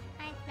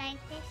 I like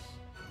this.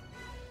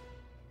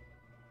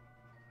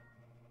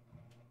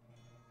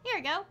 Here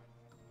we go.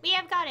 We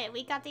have got it.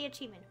 We got the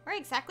achievement. We're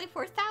exactly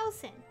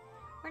 4,000.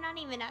 We're not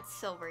even at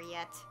silver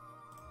yet.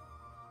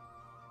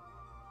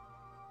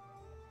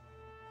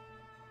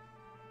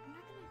 I'm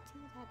not gonna do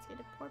that to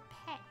the poor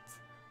pet.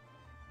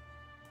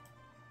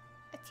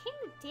 Attain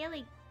the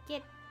daily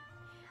get.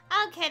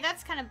 Okay,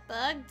 that's kind of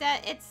bugged.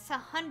 That it's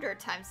 100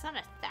 times, not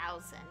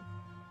 1,000.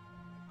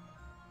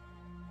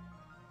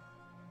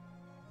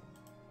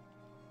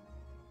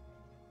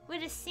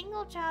 With a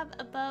single job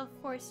above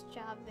forced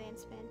job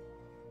advancement.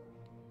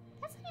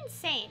 That's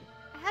insane.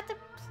 I had to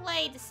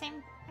play the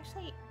same.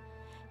 Actually,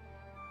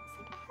 it's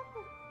like I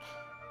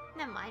haven't.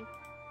 Never mind.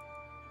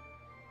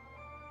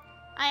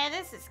 Oh yeah,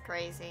 this is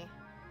crazy.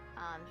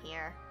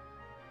 Here.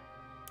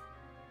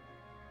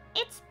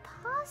 It's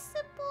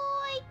possible,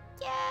 I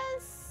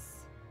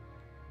guess.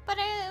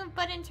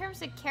 But in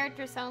terms of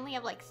characters, I only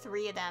have like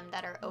 3 of them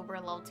that are over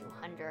level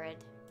 200.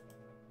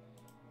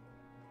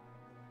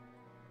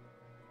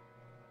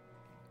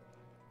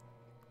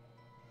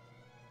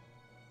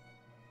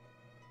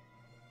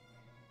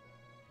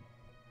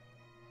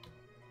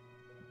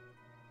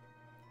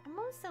 I'm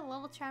almost at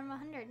level charm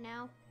 100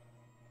 now.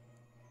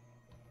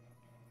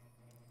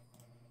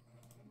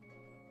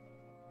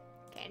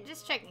 Okay, I'm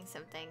just checking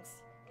some things.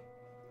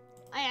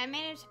 Oh yeah, I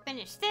managed to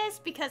finish this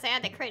because I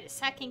had to create a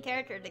second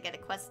character to get a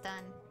quest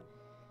done.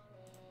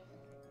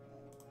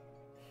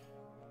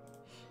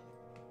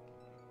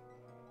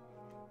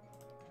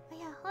 Oh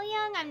yeah,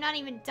 Ho-Young, I'm not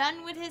even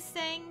done with his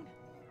thing,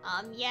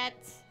 yet.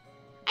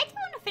 I do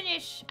want to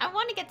finish, I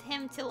want to get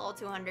him to level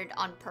 200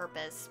 on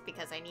purpose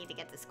because I need to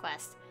get this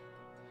quest.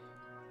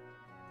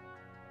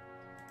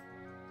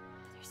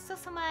 There's still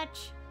so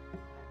much.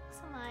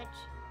 So much.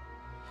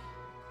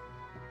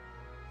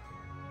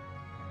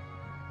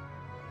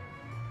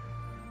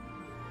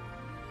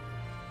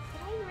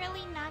 Did I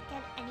really not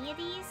get any of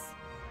these?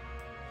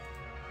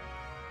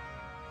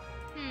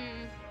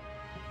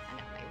 I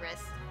got my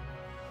wrist.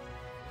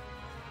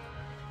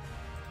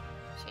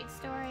 Shade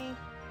Story.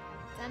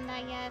 Done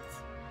that yet.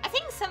 I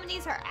think some of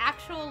these are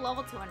actual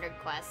level 200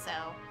 quests, so.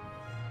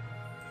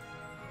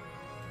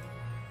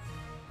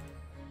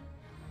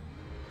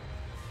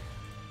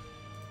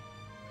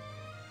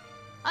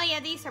 Oh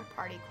yeah, these are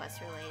party quest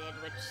related,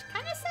 which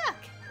kind of suck,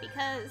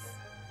 because,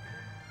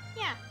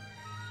 yeah.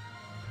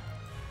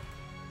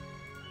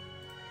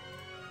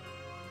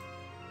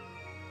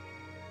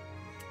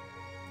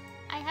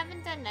 I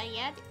haven't done that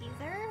yet,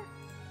 either.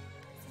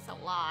 This is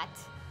a lot.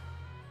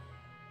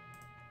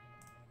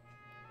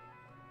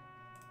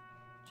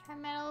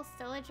 Tri-medals,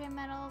 diligent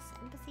medals,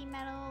 empathy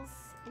medals,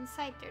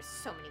 insight. There's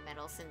so many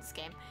medals in this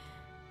game.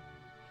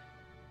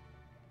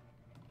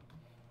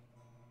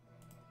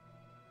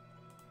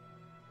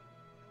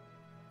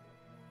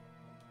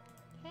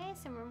 Okay,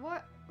 some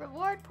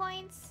reward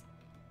points.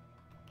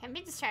 Can't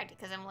be distracted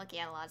because I'm looking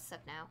at a lot of stuff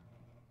now.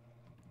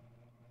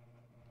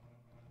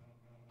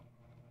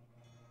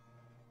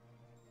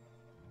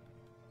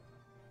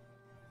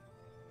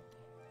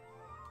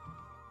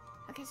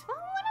 Okay, so what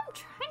I'm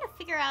trying to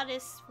figure out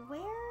is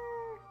where...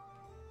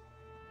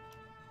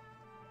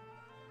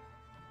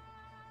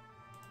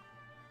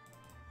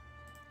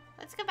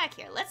 Let's go back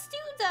here. Let's do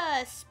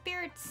the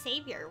Spirit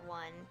Savior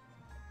one.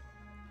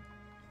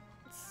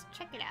 Let's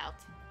check it out.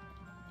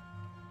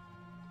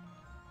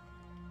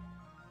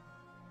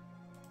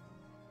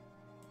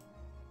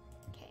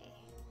 Okay.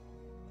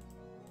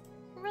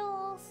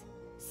 Rules.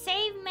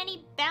 Save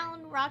many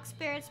bound rock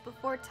spirits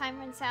before time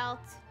runs out.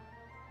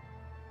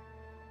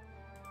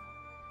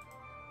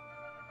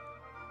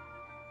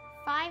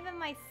 Five of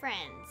my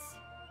friends.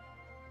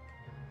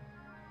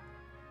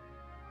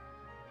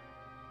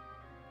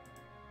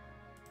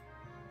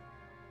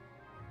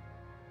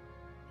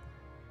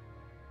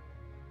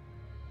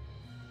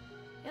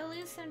 You'll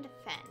lose some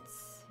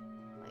defense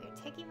while you're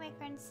taking my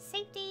friends to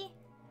safety.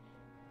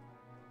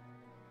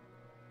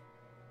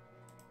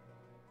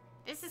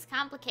 This is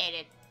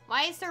complicated.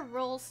 Why is there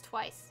rolls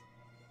twice?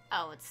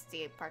 Oh, it's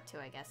the part 2,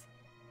 I guess.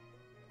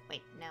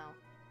 Wait, no.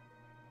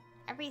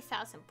 Every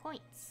 1,000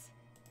 points.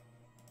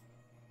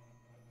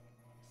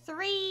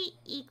 3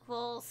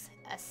 equals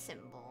a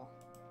symbol.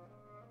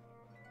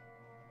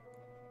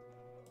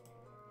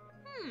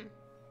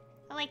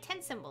 I like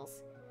 10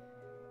 symbols.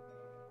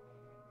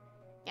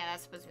 Yeah,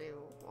 that's supposed to be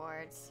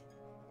rewards.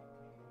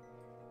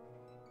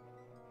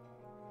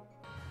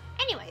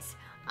 Anyways,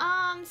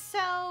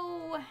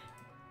 so...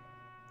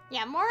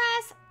 yeah, more or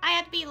less, I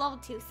had to be level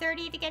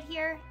 230 to get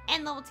here,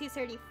 and level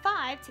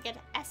 235 to get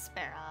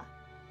Espera.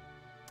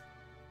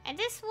 And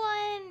this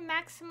one,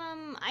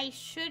 maximum, I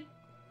should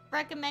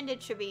recommend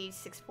it should be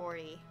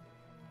 640.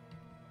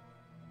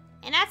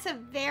 And that's a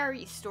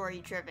very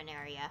story-driven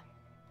area.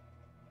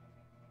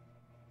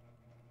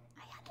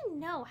 I don't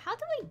know, how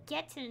do I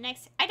get to the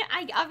next...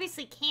 I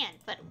obviously can't,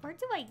 but where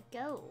do I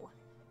go?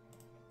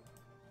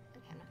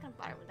 Okay, I'm not gonna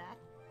bother with that.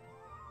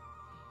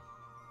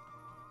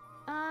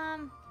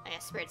 Oh yeah,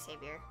 Spirit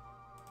Savior.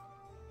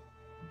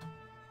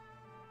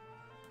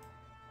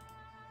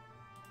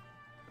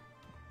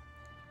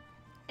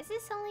 Is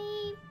this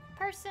only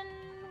person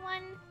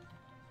one?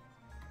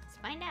 Let's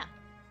find out.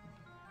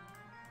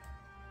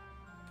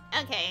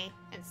 Okay,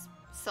 it's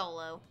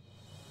solo.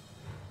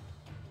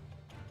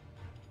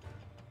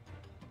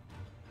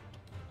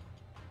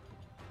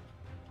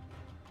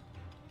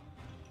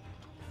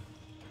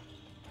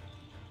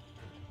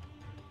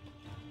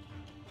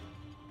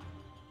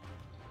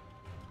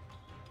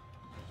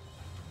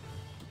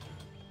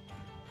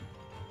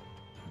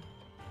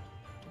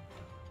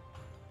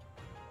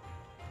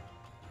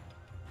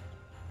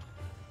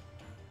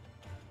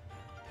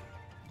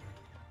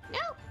 No!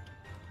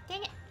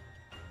 Dang it.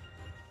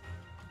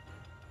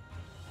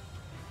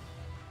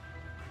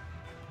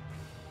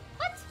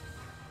 What?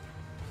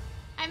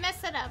 I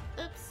messed it up.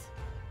 Oops.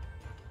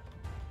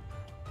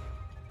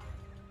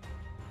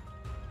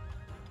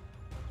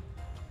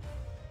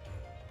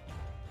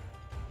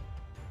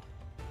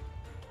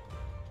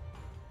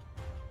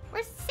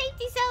 Where's the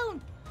safety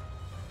zone?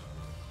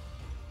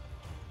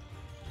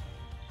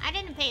 I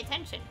didn't pay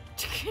attention.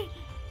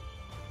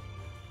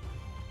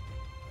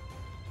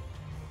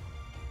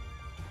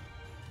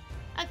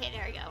 Okay,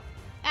 there we go.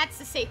 That's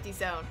the safety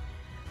zone.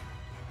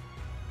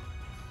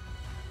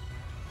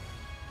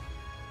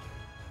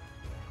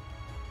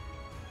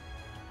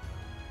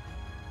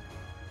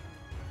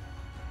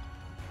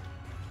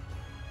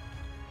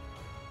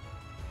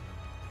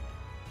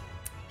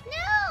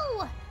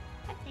 No!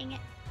 God dang it.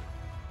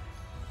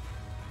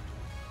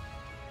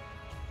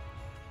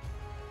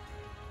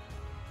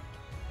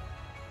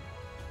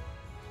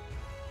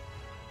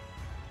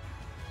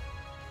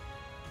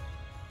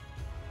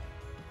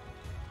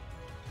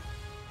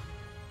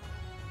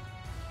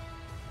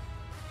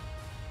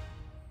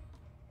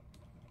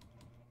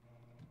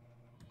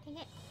 Dang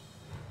it.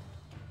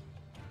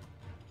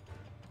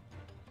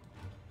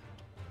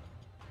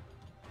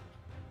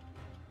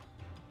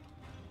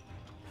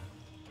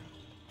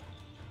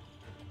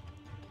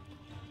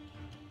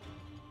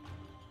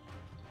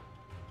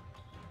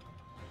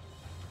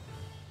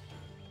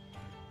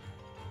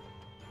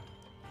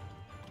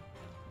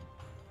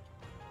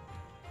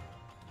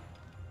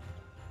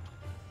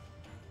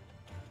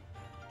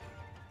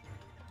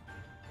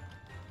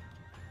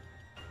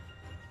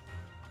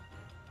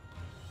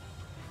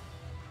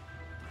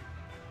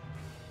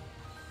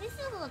 This is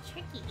a little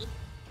tricky.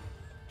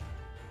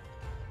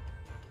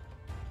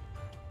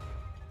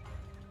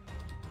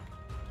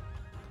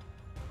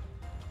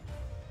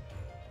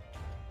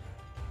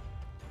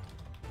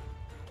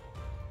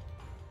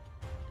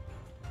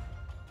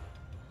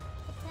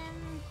 Get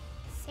them,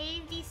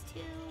 save these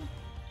two,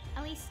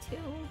 at least two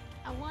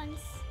at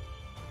once.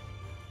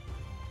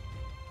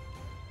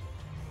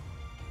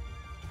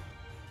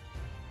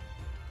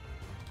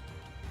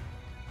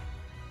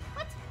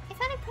 What? I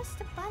thought I pressed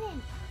a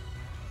button.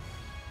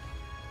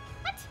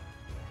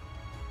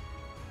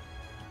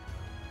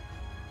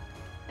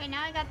 Okay,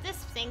 now I got this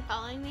thing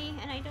following me,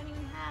 and I don't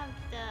even have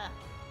the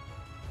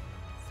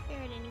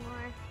spirit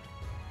anymore.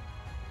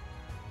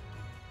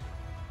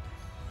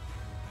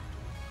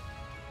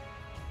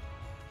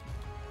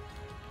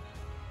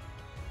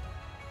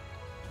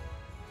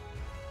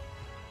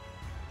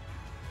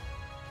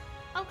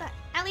 Oh god,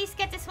 at least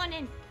get this one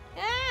in.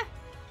 Ah!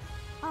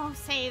 Oh,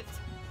 saved.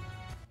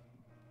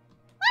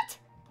 What?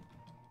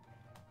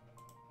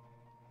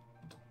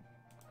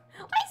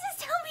 Why does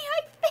this tell me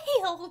I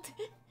failed?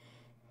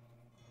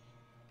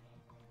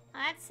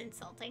 That's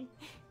insulting.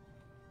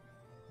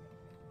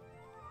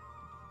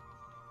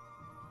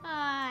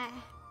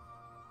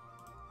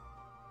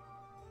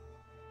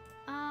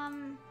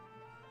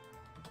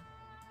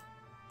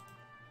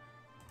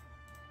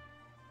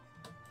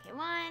 Okay,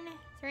 1,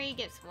 3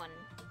 gives 1.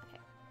 Okay.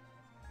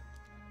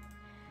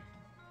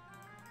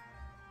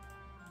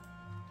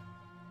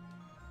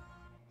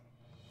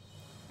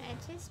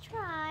 Let's just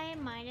try,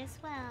 might as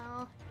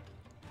well.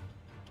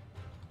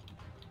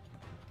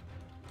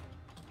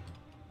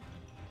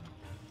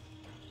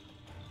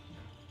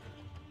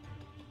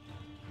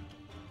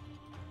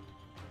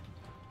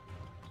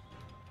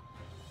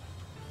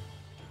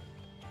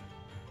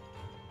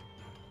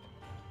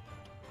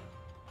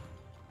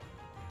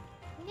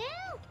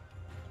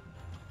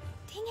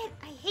 Dang it,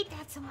 I hate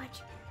that so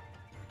much.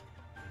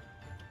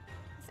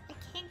 I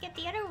can't get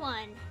the other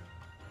one.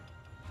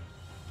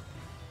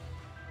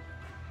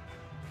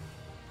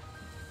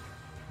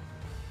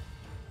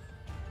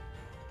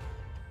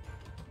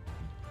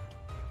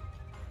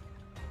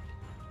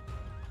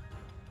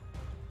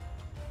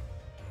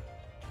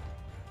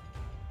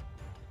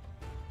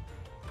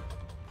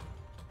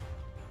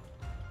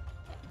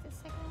 Get the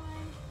second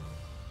one.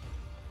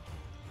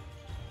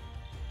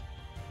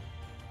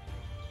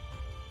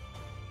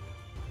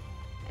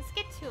 Let's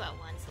get two at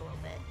once a little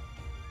bit.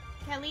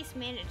 Can at least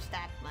manage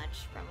that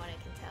much from what I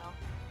can tell.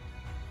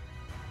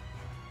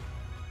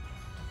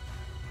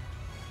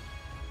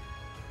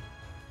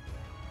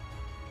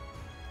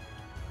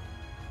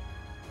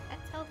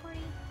 That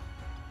teleporting?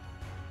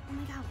 Oh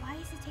my god, why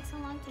does it take so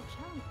long to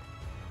jump?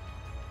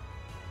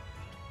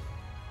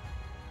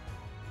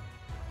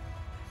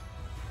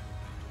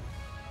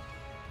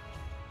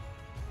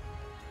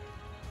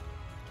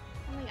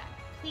 Oh my god,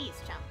 please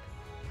jump.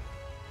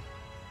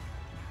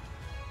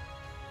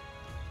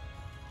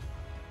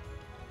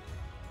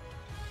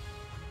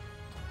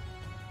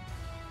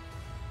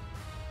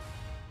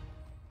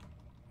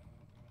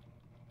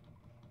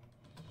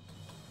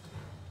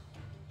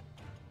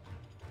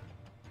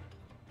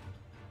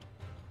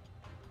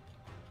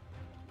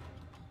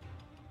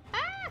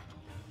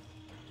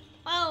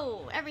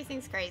 Oh,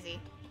 everything's crazy.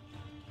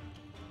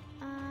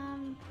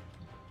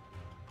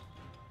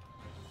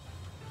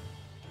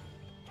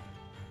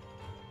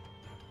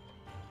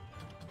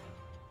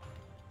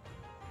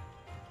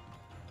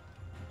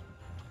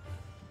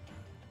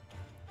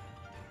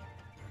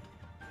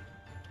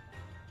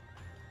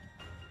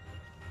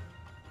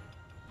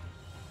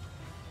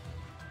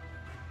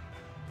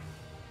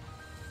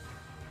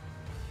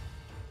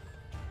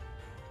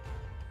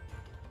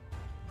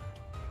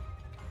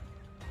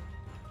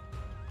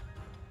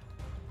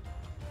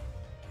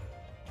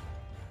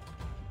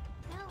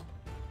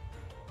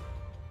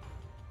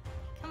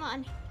 Come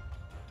on.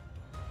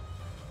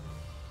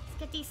 Let's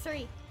get these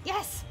 3.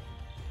 Yes!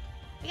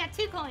 We got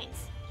 2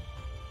 coins.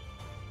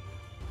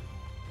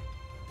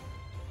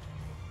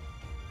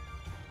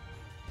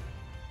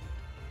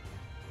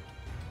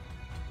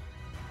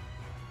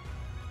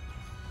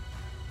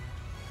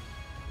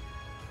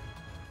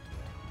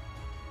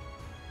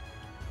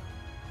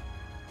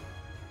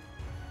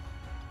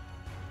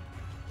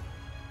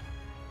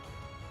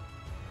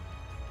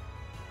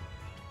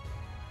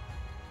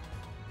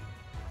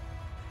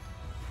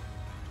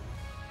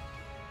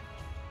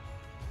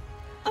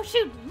 Oh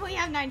shoot, we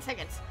have 9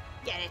 seconds.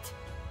 Get it.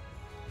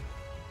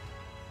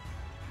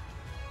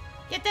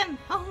 Get them.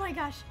 Oh my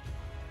gosh.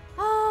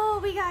 Oh,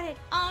 we got it.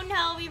 Oh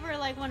no, we were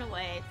like 1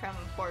 away from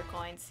 4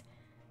 coins.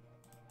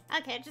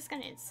 Okay, I'm just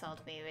gonna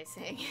insult me by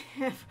saying,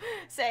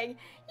 saying,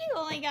 you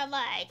only got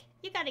like,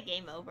 you got a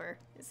game over.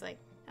 It's like,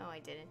 oh, I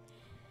didn't.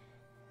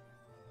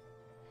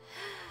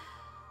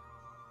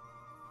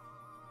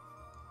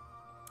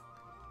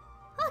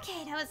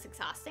 Okay, that was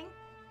exhausting.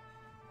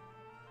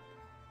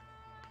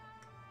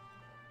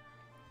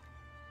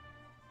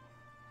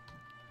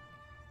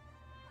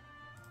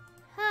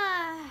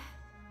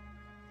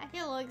 I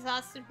feel a little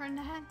exhausted from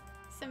that,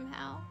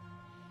 somehow.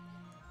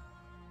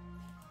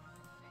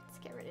 Let's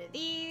get rid of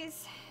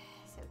these.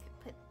 So we can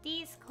put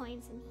these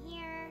coins in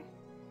here.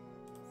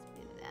 Let's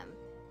move them.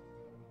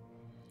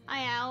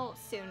 I'll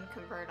soon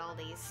convert all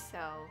these, so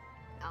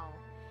I'll...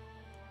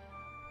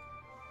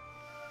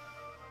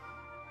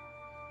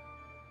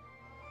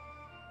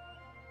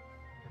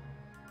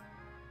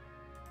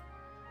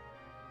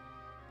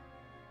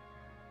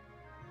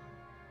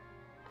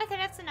 Okay,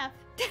 that's enough.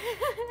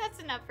 That's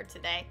enough for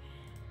today.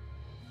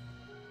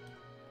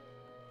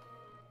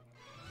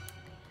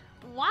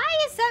 Why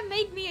has that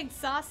made me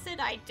exhausted?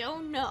 I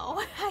don't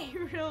know. I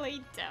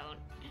really don't.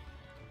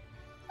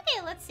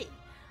 Okay, let's see.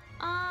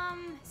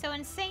 So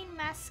Insane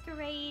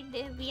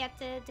Masquerade, we have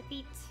to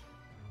defeat...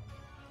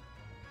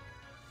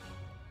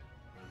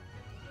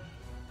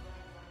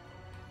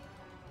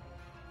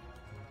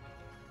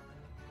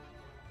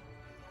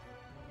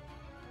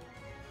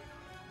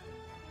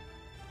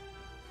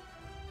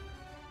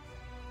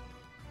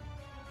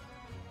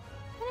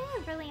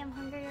 I really am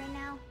hungry right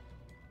now.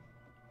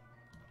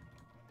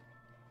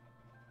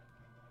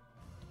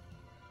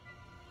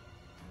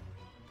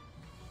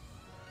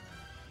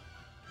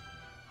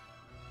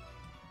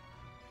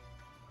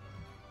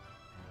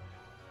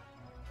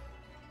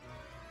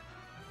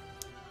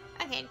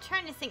 Okay, I'm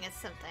trying to think of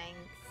something.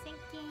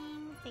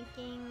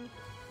 Thinking.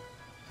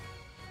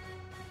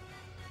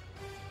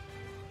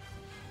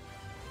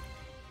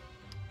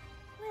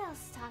 What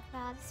else to talk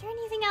about? Is there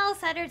anything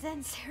else other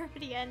than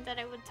Seraphian that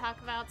I would talk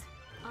about?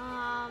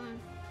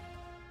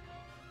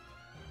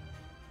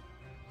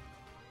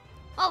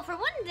 Well, for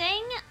one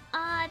thing,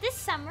 this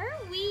summer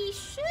we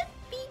should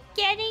be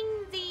getting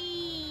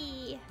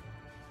the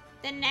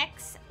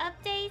next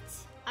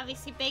update.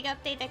 Obviously, big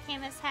update that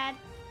Camus had.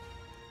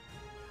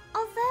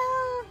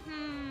 Although,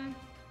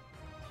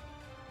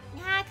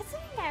 nah,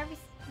 considering that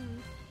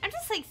I'm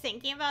just like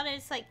thinking about it.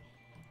 It's like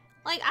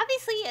Like,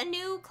 obviously, a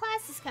new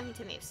class is coming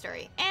to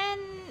Maplestory,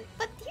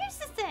 but here's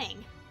the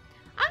thing.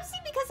 Obviously,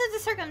 because of the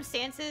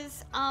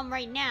circumstances,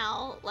 right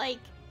now, like,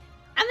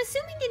 I'm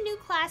assuming the new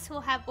class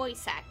will have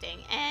voice acting,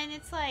 and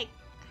it's like,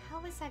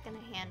 how is that gonna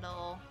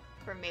handle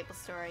for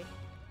Maplestory?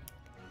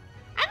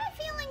 I have a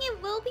feeling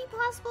it will be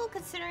possible,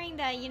 considering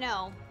that, you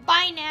know,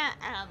 by now,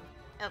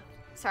 oh,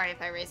 sorry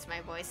if I raised my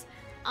voice,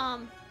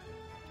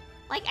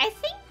 like, I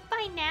think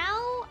by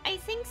now, I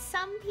think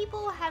some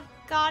people have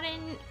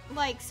gotten,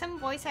 like, some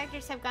voice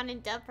actors have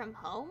gotten dubbed from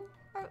home,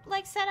 or,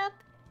 like, set up.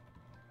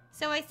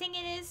 So I think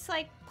it is,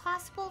 like,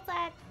 possible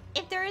that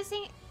if there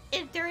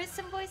is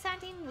some voice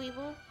acting, we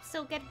will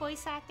still get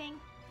voice acting.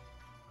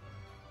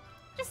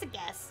 Just a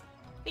guess.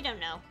 We don't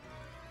know.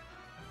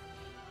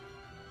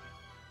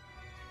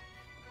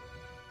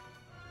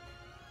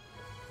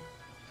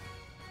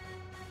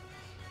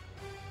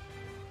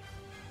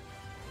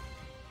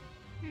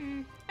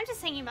 I'm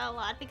just thinking about a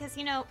lot because,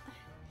 you know,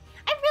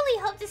 I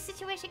really hope this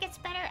situation gets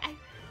better.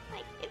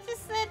 It's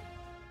just that,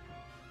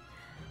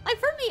 like,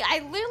 for me, I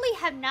literally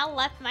have now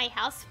left my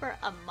house for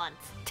a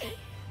month.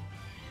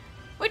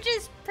 Which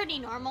is pretty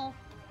normal.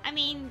 I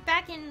mean,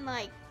 back in,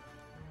 like,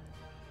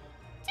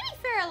 to be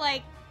fair,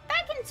 like,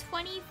 back in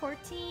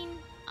 2014,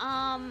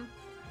 I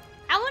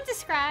won't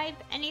describe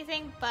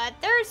anything, but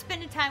there's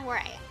been a time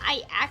where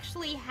I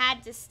actually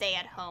had to stay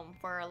at home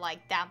for,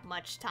 like, that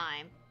much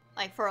time.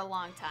 Like, for a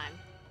long time.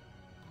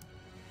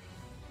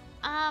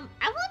 I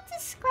won't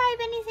describe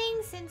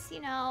anything since, you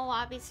know,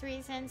 obvious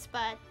reasons,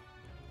 but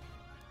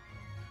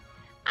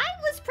I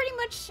was pretty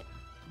much,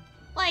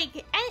 like,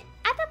 at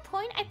that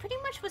point, I pretty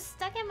much was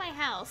stuck in my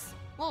house.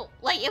 Well,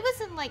 like, it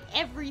wasn't, like,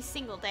 every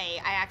single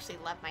day. I actually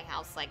left my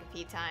house, like, a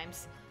few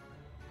times.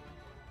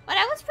 But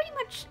I was pretty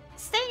much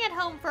staying at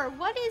home for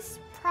what is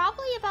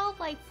probably about,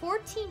 like,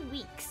 14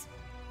 weeks.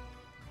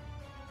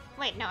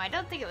 Wait, no, I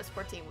don't think it was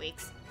 14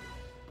 weeks.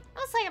 It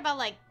was, like, about,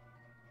 like,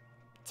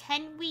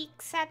 10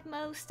 weeks at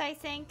most, I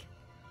think.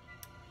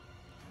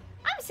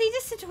 Obviously,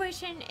 this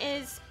situation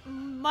is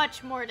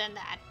much more than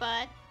that,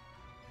 but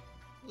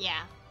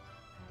yeah.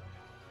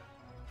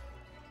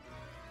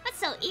 But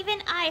still,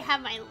 even I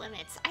have my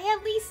limits. I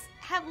at least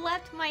have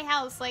left my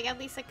house, like, at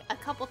least like, a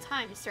couple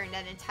times during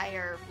that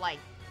entire, like,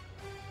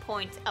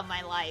 point of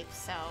my life,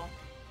 so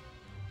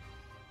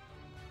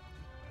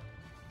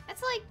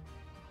it's like,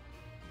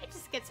 it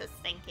just gets us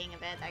thinking a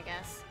bit, I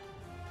guess.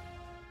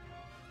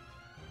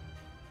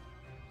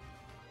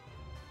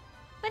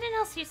 But in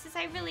all seriousness,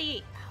 I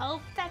really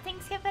hope that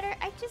things get better.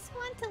 I just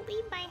want to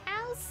leave my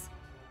house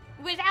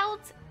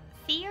without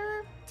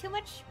fear too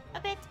much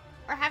of it,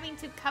 or having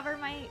to cover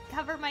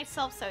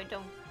myself so I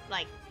don't,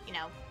 like, you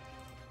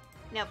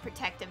know,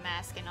 protective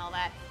mask and all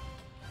that.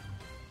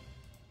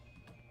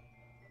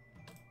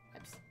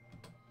 Oops.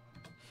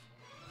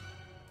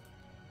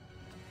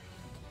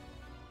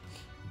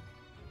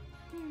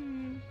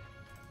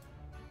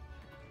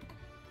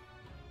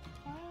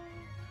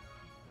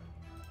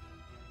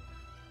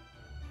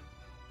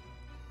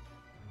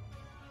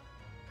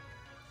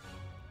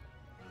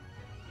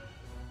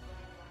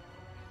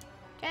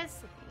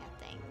 Just looking at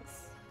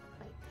things.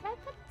 Wait, could I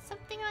put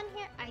something on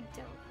here? I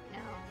don't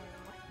know.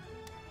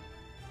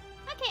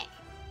 Okay.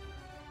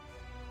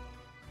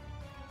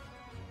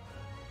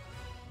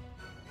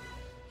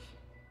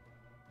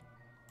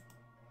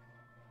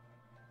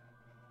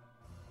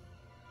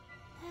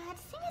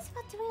 The thing is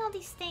about doing all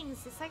these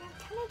things, it's like I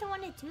kind of don't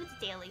want to do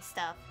the daily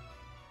stuff.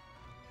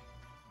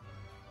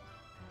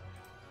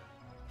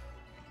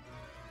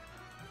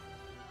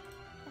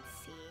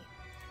 Let's see.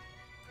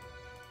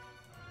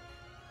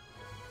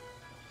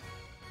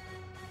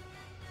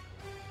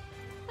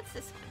 What's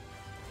this one?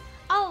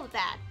 Oh,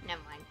 that.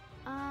 Never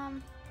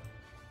mind.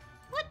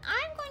 What?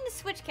 I'm going to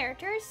switch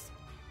characters.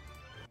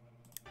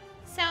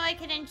 So I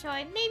could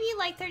enjoy maybe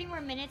like 30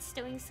 more minutes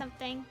doing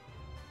something.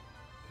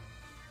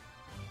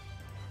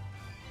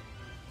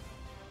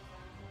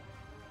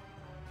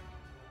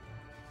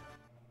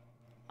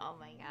 Oh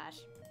my gosh.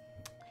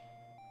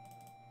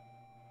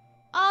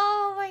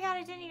 Oh my god,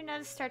 I didn't even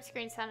notice start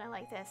screen sounded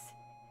like this.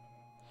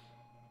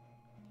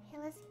 Hey,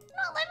 let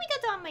me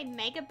go down my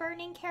Mega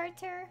Burning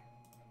character,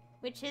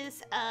 which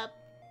is a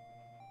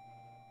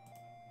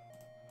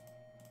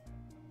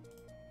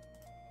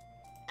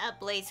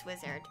Blaze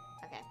Wizard.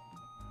 Okay.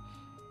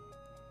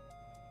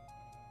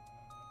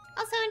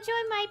 Also, enjoy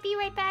my Be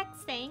Right Back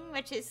thing,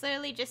 which is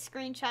literally just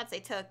screenshots I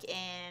took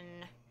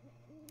in...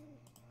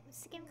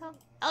 What's the game called?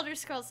 Elder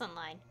Scrolls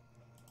Online.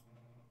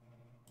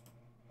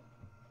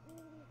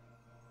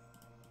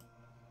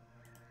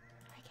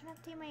 I can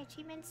update my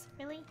achievements?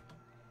 Really?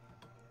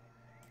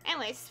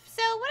 Anyways,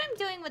 so what I'm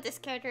doing with this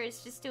character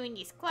is just doing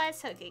these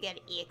quests so I could get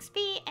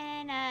EXP,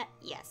 and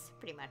yes,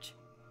 pretty much.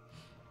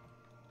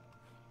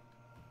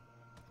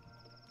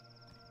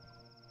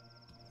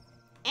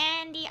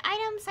 And the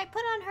items I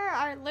put on her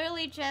are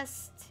literally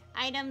just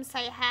items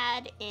I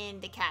had in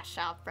the cash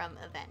shop from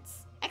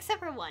events. Except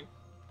for one,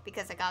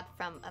 because I got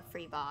from a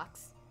free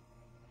box.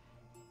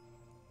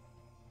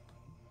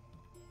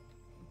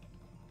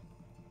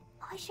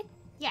 Oh,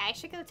 Yeah, I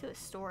should go to a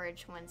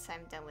storage once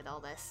I'm done with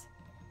all this.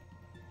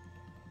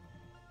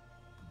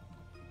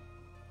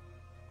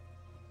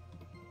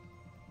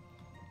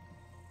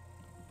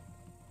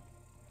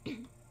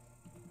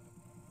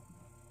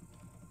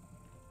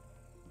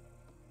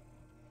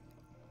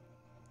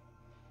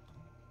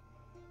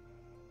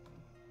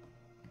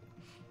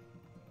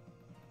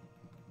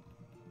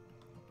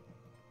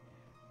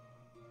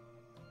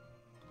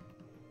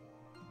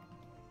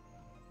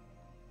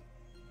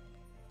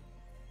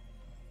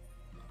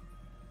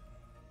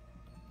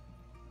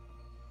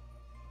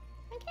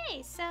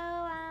 Okay, so,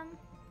 oh,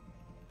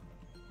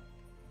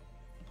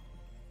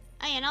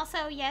 and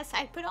also, yes,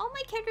 I put all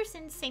my characters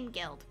in the same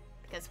guild,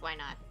 because why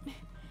not? Okay,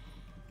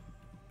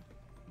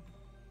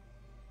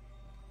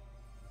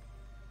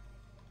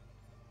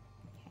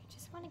 I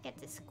just want to get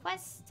this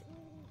quest,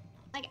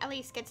 like, at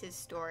least get to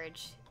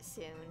storage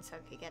soon, so I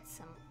could get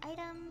some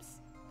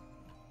items.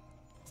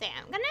 So yeah,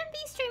 I'm gonna be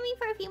streaming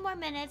for a few more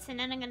minutes, and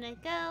then I'm gonna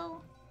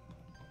go...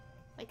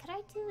 Wait, could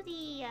I do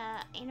the,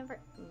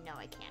 anniversary? No,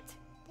 I can't.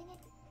 Dang it.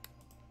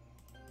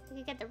 We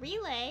could get the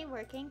relay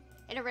working.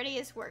 It already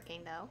is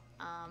working, though.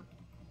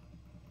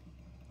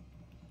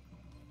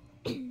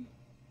 Okay,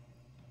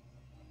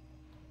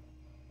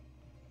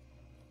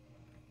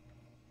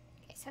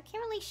 so I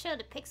can't really show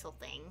the pixel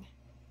thing.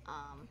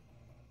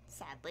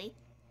 Sadly.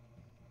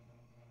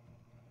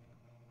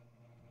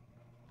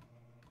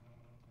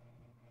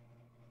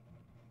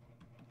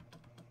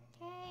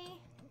 Okay,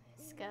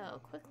 let's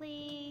go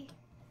quickly.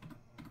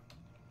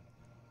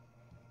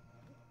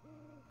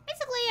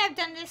 Basically, I've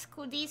done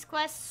these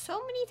quests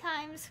so many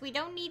times. We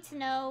don't need to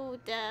know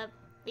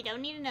we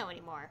don't need to know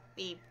anymore.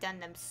 We've done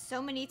them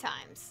so many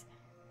times.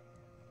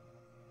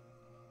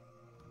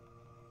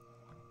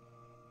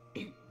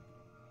 Okay.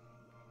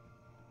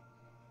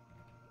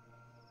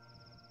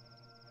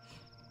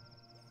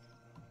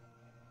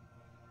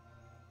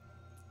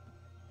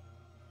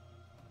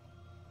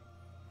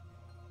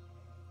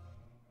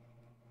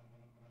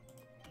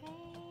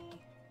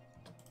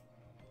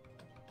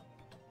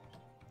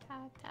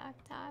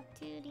 Talk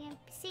to the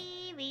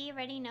NPC. We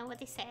already know what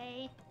they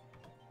say.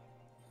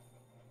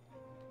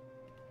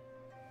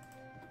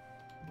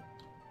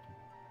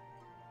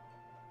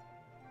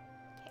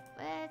 Okay,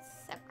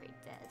 let's upgrade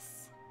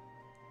this.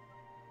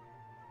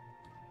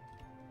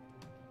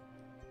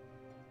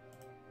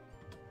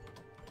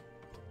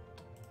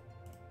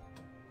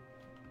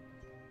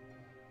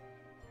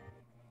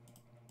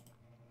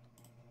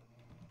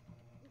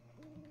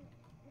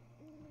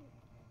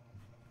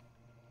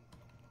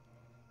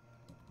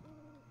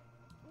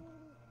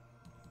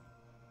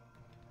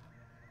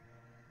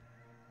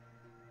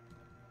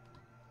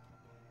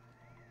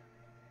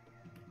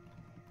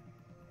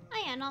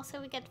 Oh yeah, and also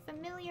we get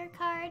familiar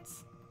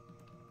cards.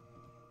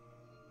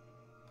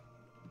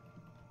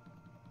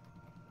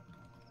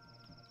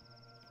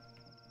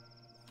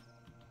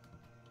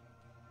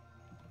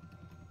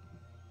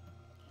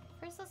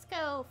 First, let's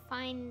go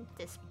find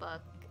this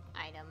book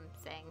item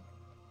thing.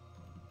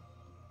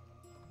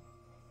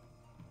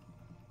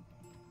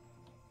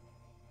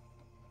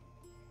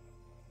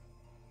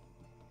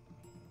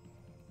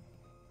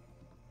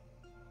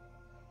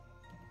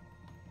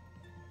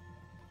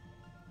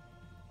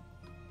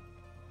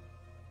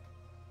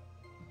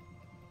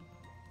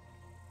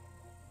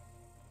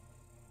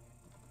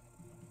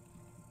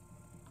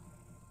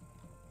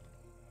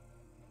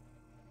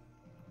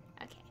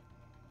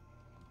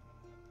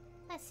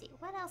 Let's see,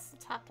 what else to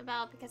talk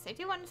about? Because I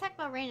do want to talk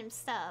about random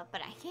stuff, but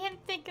I can't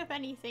think of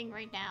anything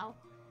right now.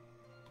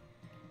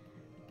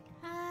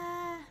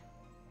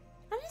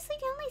 Honestly,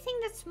 the only thing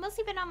that's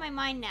mostly been on my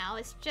mind now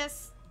is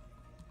just,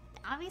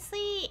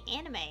 obviously,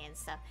 anime and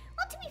stuff.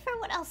 Well, to be fair,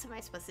 what else am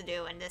I supposed to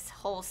do in this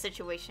whole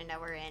situation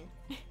that we're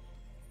in?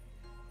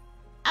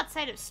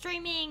 Outside of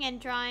streaming and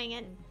drawing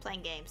and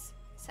playing games,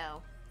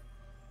 so.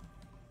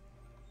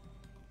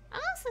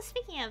 Also,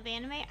 speaking of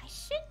anime,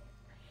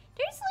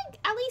 there's like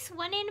at least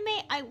one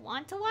anime I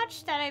want to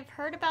watch that I've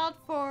heard about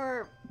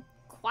for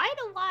quite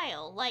a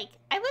while. Like,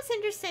 I was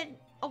interested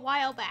a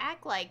while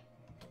back, like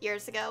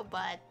years ago,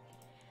 but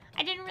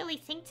I didn't really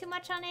think too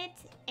much on it.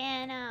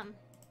 And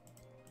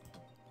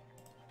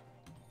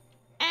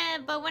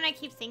but when I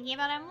keep thinking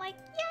about it, I'm like,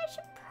 yeah, I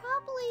should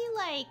probably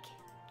like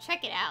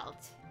check it out.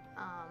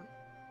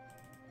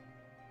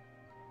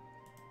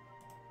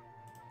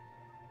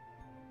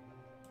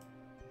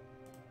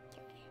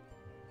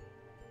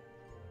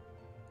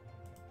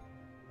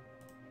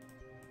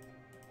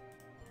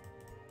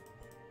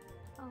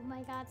 Oh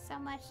my god, so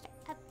much to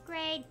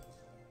upgrade.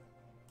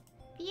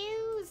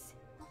 Views!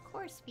 Of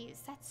course,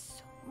 views. That's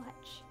so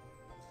much.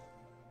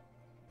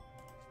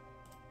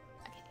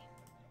 Okay.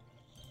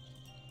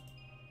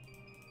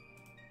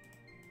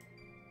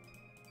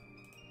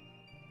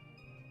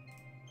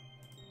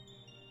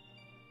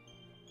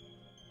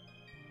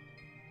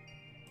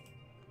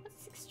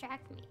 What's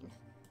extract mean?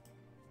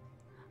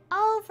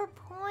 Oh, for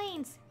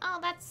points! Oh,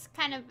 that's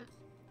kind of...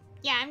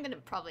 Yeah, I'm gonna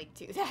probably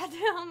do that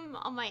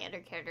on my other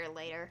character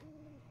later.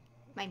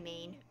 My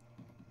main.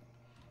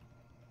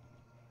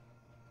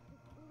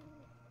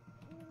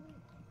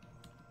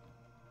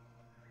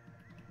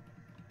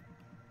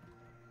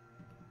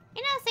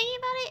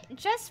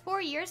 just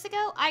 4 years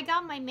ago, I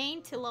got my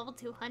main to level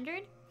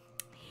 200.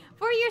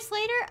 4 years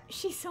later,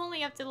 she's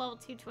only up to level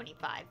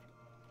 225.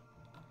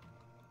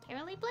 Can't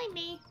really blame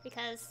me,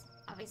 because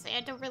obviously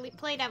I don't really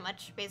play that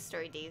much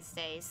Maplestory these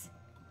days.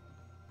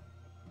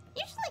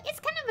 Usually, it's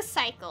kind of a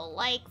cycle,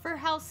 like for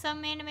how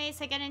some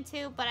animes I get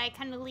into, but I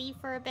kind of leave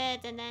for a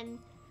bit, and then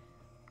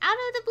out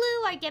of the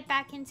blue, I get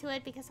back into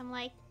it because I'm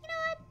like, you know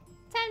what?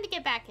 Time to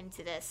get back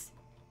into this.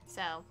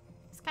 So,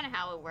 it's kind of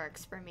how it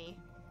works for me.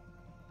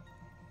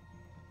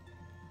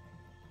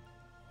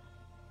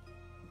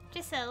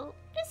 Just a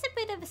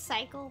bit of a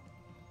cycle.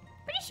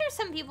 Pretty sure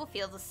some people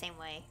feel the same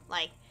way.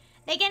 Like,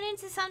 they get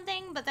into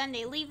something, but then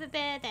they leave a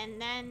bit,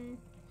 and then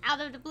out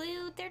of the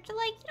blue, they're just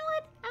like, you know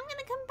what? I'm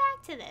gonna come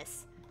back to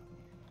this.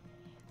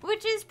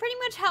 Which is pretty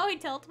much how I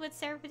dealt with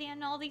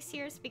Seraphidian all these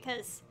years,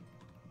 because,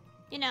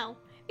 you know,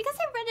 because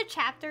I read the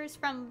chapters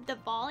from the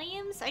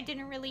volumes, I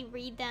didn't really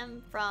read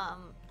them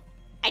from...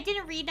 I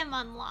didn't read them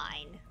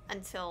online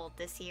until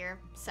this year,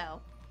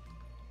 so...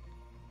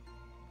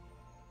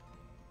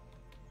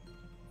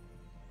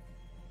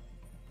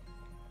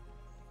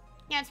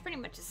 Yeah, it's pretty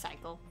much a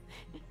cycle.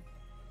 Oh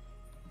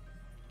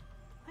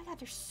my god,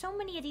 there's so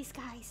many of these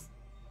guys.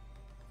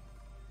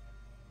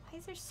 Why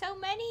is there so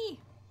many?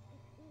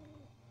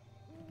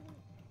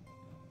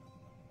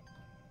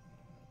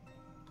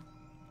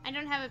 I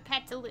don't have a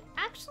pet to loot.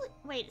 Actually,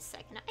 wait a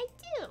second. I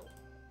do.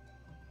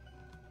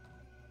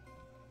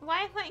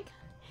 Why am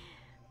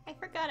I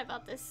forgot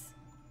about this.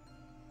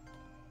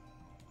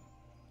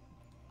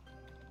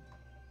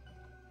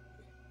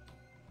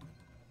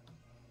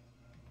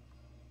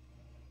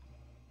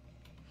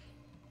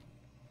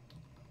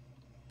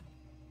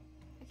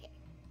 Okay.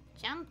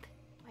 Jump.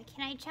 Why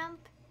can't I jump?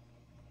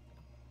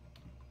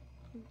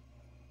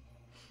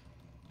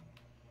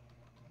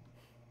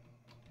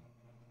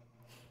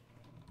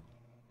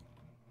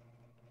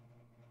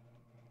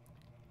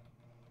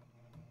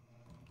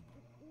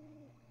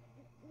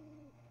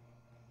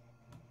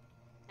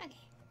 Okay.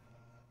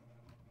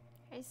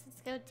 Alright, so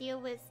let's go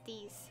deal with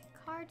these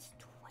cards.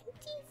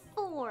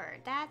 24!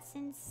 That's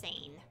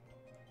insane.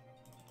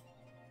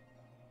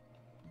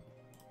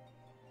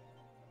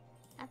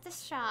 At the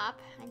shop,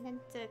 I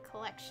meant the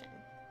collection.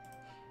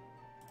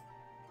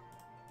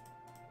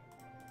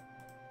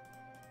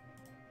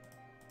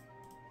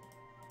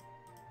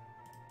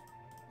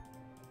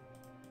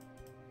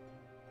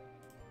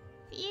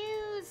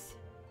 Fuse!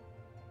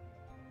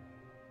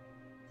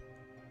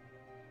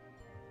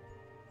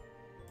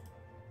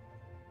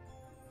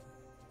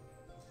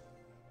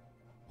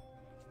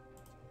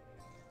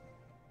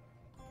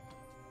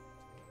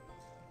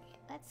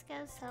 Let's go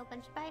sell a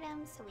bunch of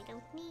items so we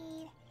don't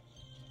need.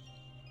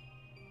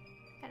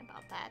 Forgot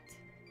about that.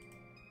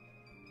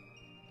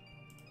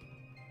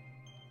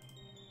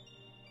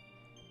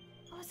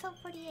 Oh, it's level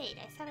 48.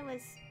 I thought it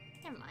was...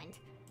 Never mind.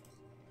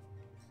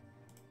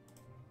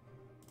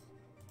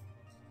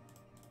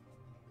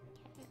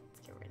 Okay, let's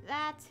get rid of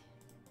that.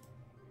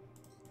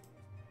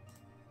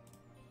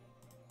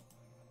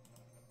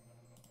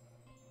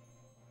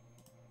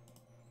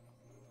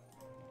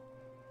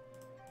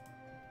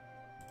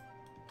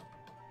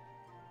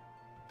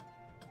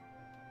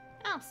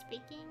 Oh,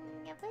 speaking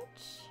of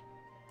which...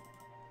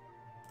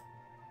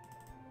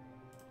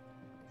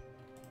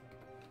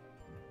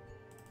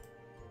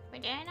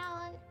 Wait, did I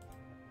not...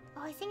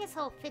 Oh, I think it's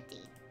level 50.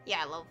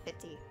 Yeah, level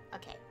 50.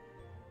 Okay.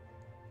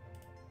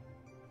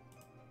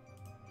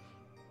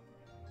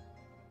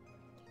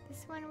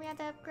 This one we had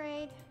to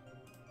upgrade.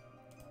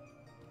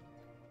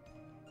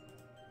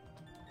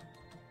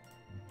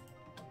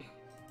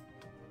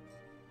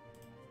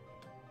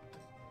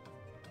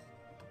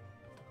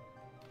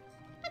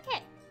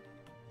 Okay.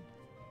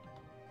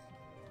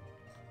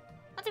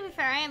 Well, to be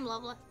fair, I am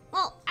leveling.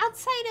 Well,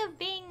 outside of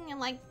being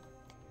like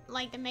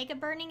the Mega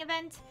Burning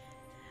event,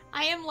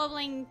 I am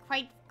leveling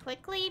quite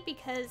quickly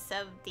because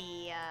of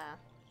the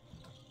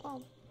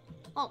well,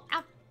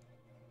 out.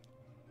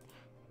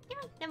 You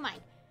know, never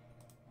mind.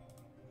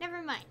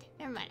 Never mind.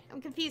 Never mind.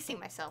 I'm confusing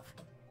myself.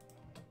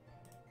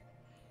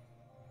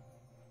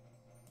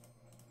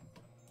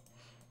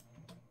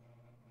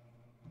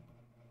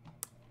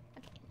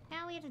 Okay,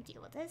 now we have to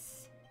deal with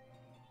this.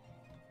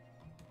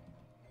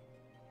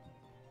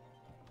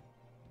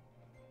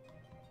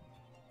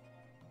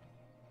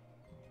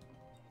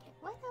 Okay,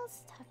 what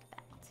else to talk about?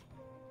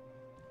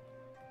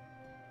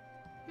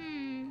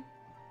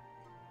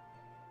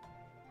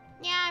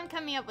 Yeah, I'm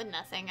coming up with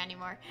nothing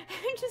anymore.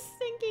 I'm just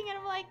thinking and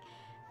I'm like,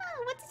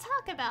 oh, what to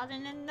talk about?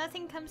 And then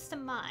nothing comes to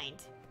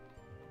mind.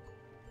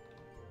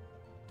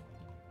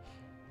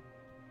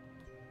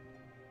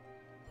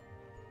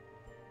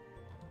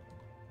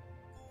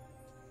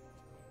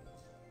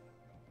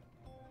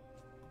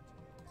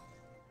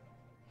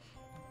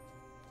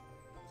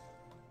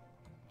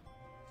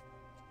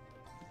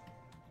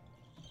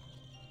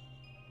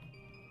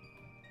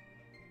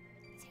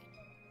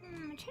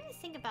 I'm trying to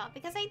think about,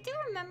 because I do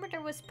remember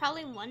there was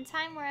probably one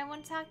time where I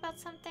want to talk about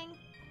something.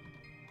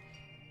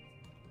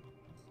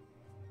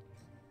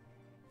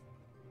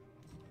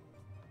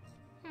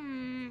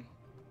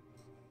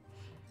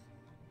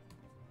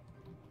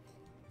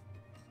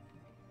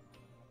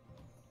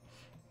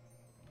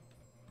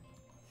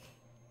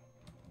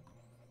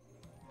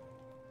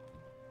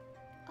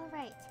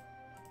 Alright.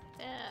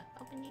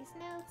 Open these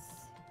notes.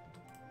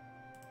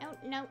 Oh,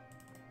 no.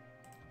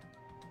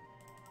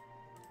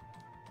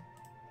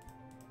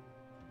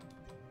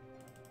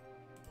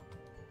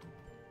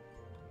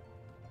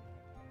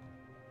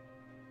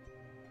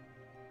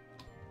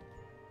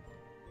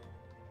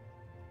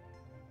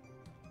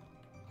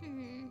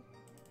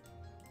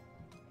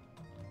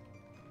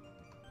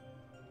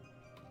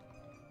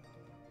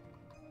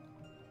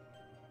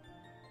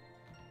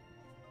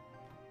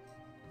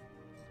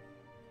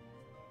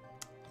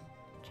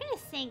 Trying to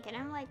think, and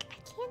I'm like, I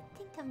can't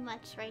think of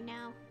much right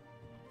now.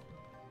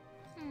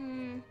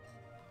 Anyways.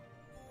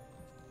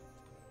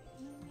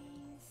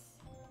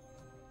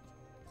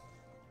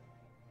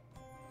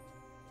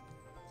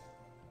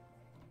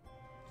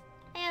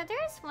 Yeah,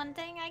 there's one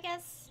thing, I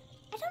guess.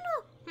 I don't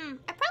know.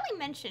 I probably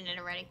mentioned it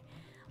already.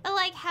 But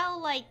like how,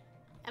 like,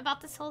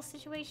 about this whole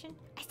situation.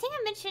 I think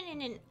I mentioned it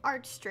in an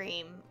art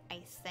stream, I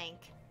think.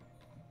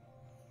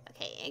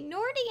 Okay,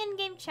 ignore the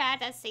in-game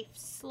chat as they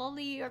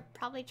slowly are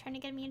probably trying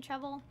to get me in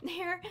trouble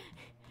there.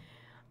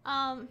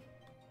 Actually,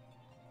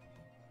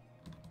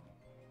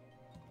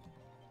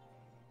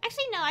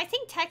 no, I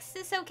think text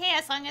is okay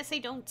as long as they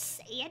don't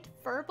say it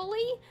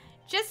verbally.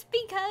 Just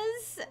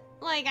because,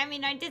 like, I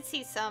mean, I did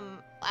see some,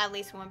 at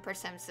least one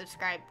person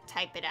subscribe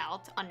type it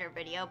out under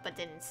video, but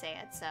didn't say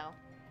it, so.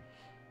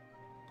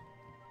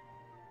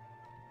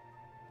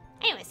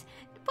 Anyways,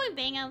 the point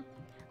being,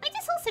 like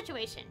this whole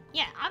situation,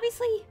 yeah,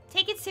 obviously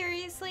take it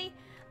seriously,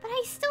 but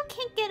I still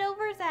can't get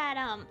over that,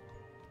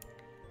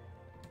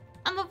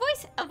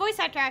 a voice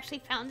actor actually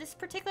found this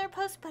particular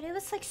post, but it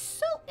was like it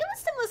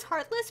was the most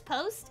heartless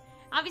post.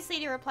 Obviously,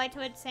 they replied to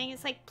it saying,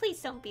 it's like,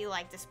 please don't be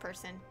like this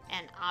person.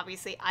 And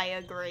obviously, I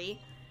agree.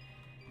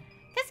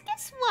 Because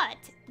guess what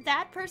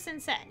that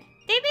person said?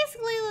 They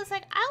basically was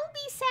like, I'll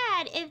be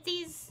sad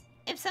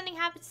if something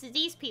happens to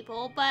these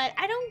people, but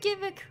I don't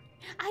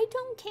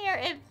care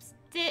if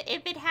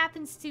it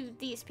happens to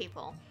these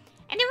people.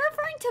 And they're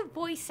referring to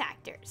voice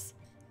actors.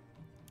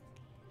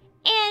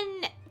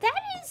 And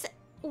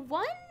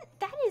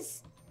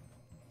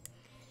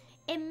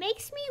it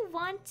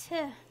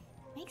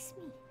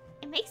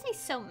makes me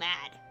so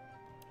mad.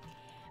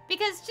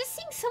 Because just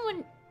seeing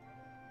someone,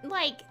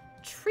 like,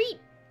 treat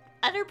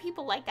other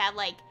people like that,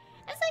 like,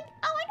 it's like,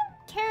 oh, I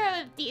don't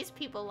care if these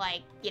people,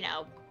 like, you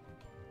know,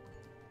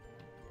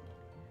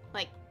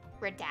 like,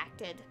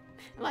 redacted.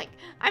 Like,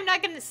 I'm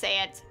not gonna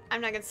say it.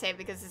 I'm not gonna say it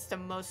because it's the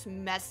most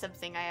messed up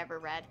thing I ever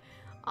read.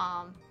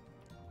 And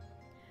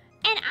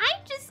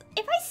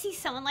if I see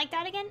someone like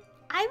that again,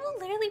 I will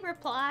literally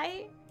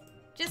reply,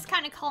 just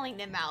kind of calling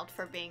them out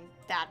for being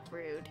that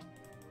rude.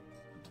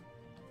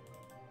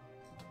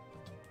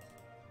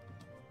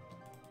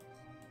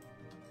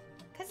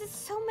 Because it's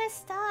so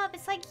messed up.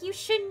 It's like, you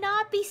should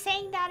not be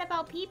saying that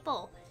about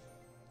people.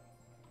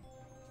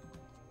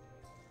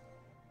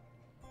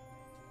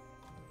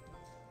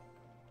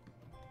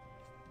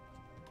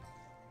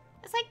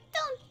 It's like,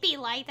 don't be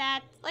like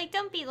that. Like,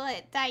 don't be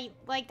like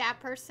that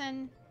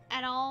person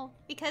at all.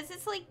 Because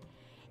it's like,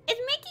 it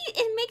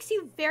makes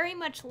you very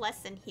much less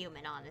than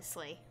human,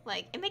 honestly.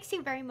 Like, it makes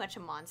you very much a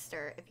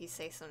monster if you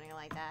say something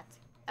like that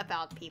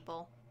about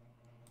people.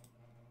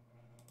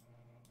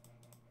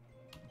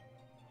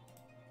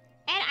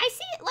 And I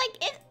see it, like,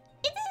 it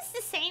is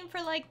the same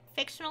for, like,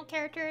 fictional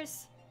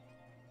characters.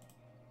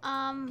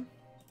 But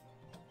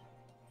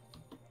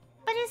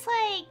it's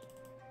like,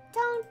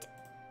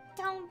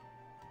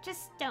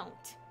 just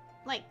don't.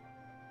 Like,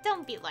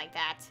 don't be like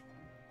that.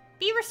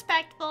 Be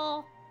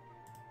respectful.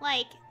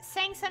 Like,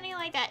 saying something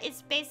like that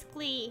is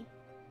basically,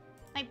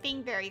 like,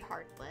 being very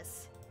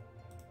heartless.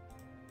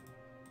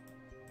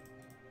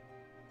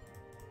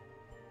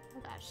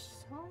 Oh gosh,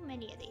 so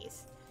many of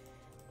these.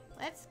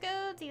 Let's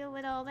go deal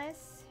with all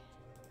this.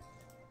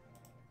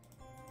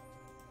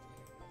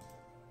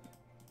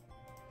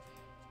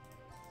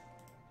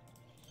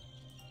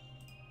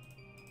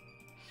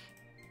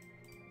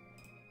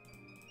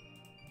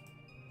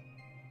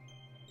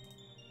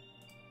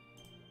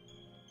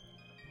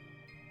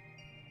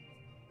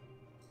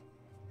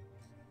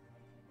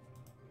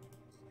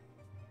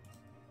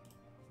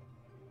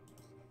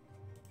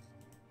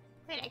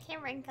 Wait, I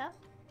can't rank up?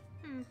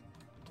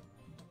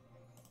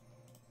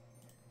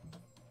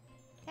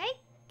 Okay,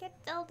 get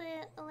all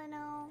the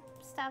Eleno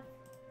stuff.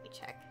 Let me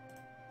check.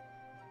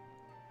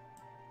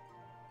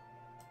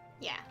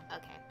 Yeah,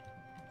 okay.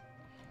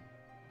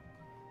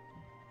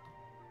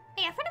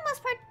 Yeah, for the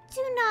most part,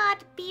 do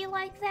not be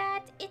like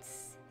that.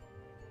 It's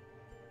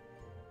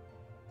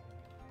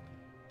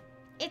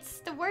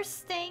the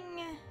worst thing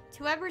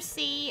to ever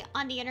see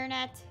on the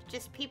internet.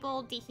 Just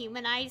people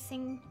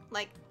dehumanizing,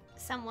 like,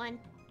 someone.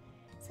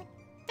 It's like,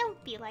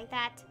 don't be like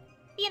that.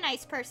 Be a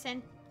nice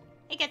person.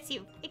 It gets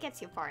you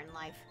far in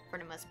life, for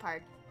the most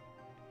part.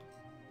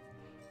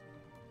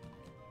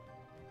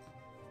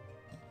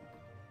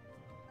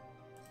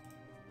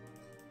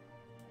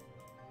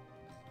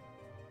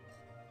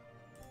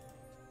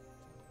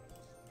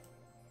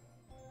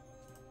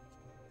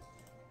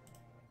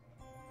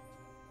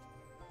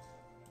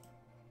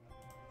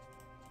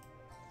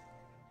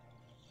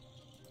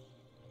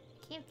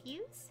 can't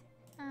fuse?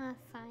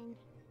 Fine.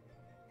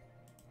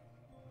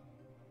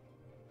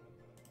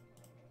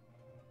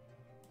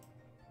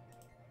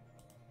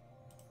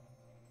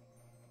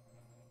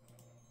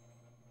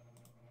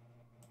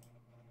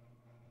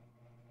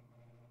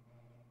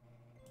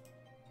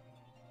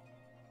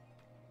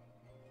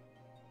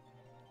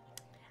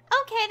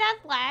 Okay, that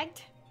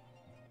lagged.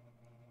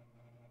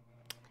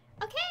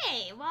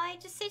 Okay, well, I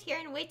just sit here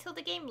and wait till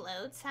the game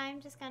loads.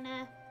 I'm just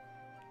gonna...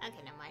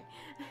 Okay, never mind.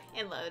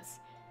 It loads.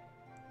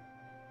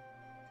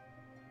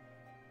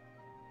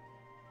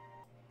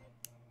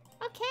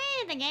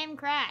 Okay, the game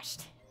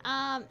crashed.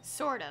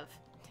 Sort of.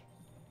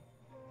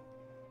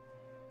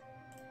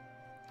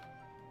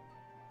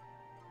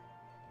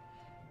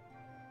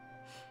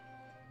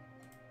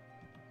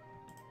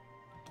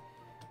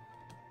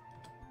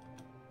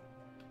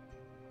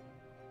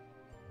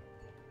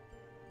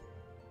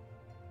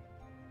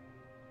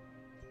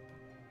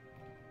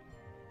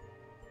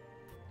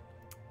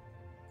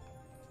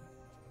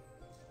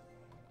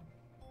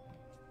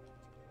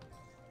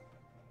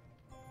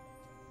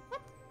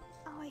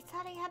 I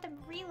thought I had a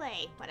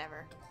relay.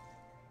 Whatever.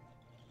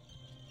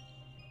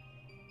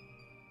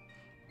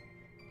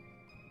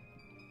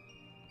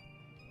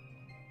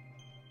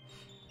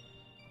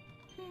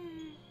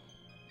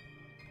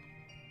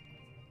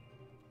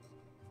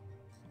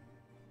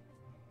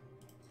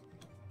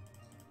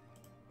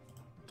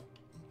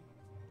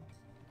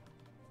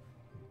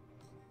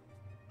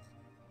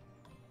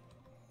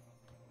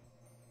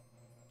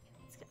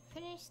 Let's go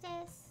finish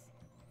this.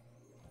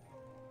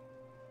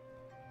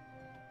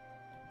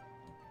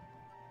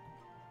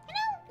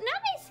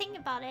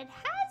 About it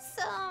has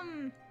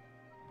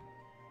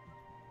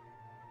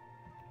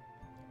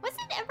was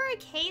it ever a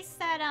case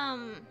that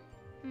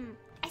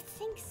I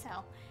think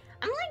so.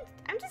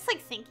 I'm just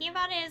like thinking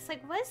about it. It's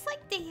like, was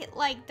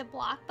like the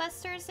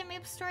blockbusters in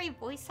Maplestory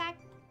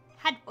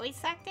had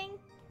voice acting?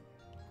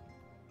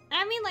 And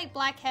I mean like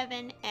Black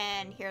Heaven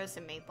and Heroes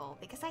of Maple,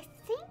 because I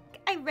think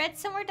I read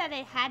somewhere that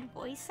it had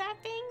voice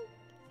acting,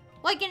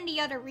 like in the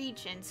other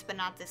regions, but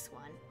not this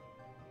one.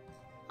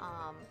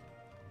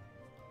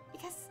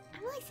 Because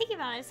I'm like thinking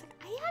about it, it's like,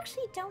 I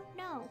actually don't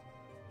know.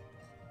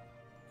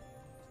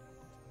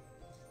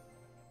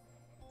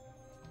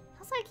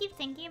 Also, I keep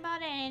thinking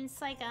about it, and it's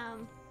like, I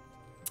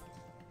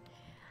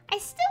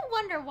still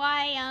wonder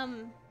why,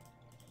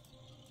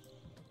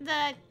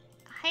 the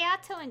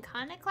Hayato and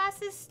Kana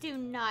classes do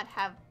not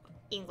have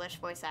English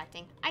voice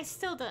acting. I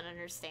still don't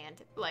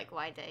understand, like,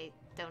 why they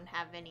don't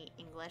have any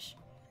English.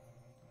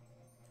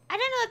 I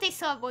don't know if they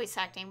still have voice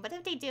acting, but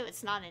if they do,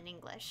 it's not in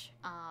English,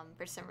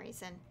 for some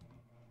reason.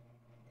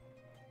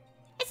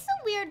 It's so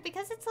weird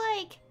because it's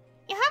like,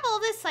 you have all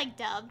this like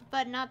dubbed,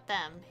 but not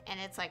them.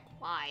 And it's like,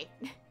 why?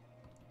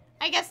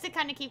 I guess to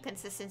kind of keep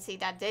consistency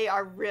that they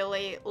are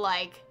really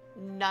like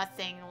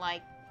nothing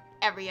like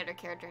every other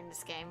character in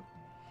this game.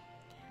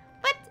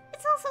 But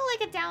it's also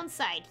like a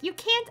downside. You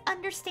can't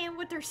understand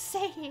what they're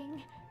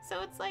saying.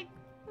 So it's like,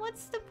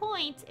 what's the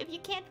point if you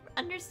can't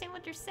understand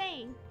what they're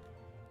saying?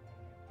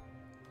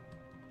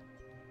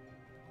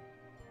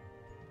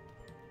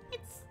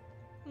 It's,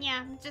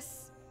 yeah,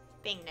 just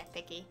being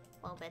nitpicky.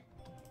 A little bit.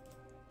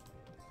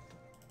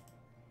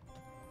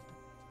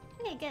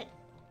 Okay, good.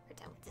 We're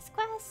done with this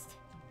quest.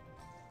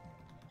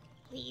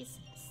 Please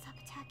stop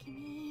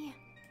attacking me.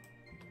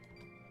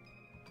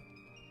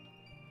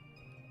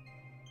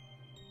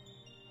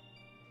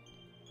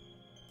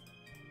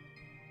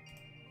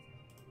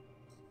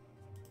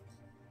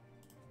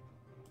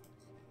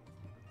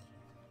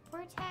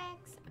 Vortex.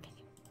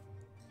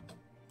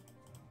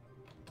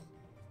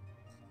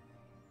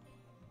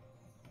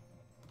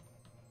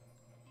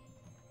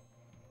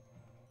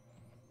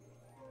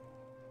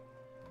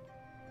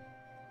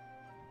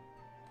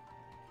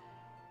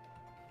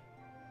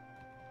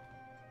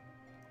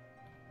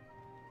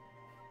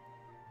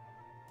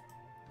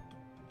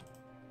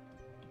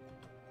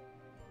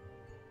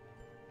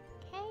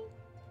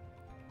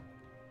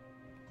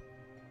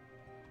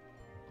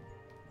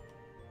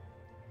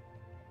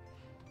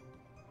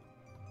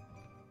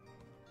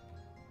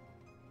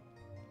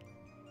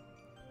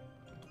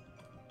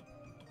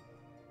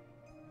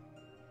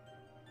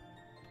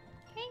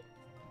 Okay.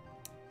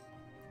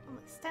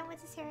 Done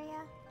with this area.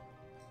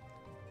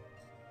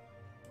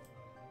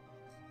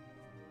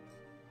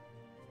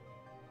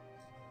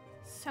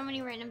 So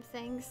many random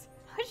things.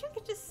 I wish we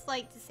could just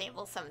like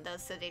disable some of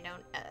those so they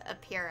don't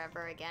appear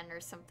ever again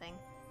or something.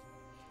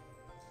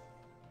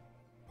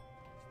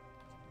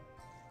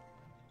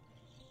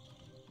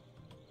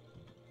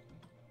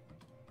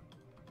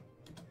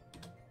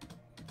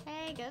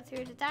 Okay, go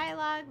through the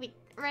dialogue. We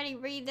already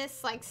read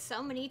this like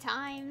so many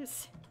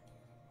times.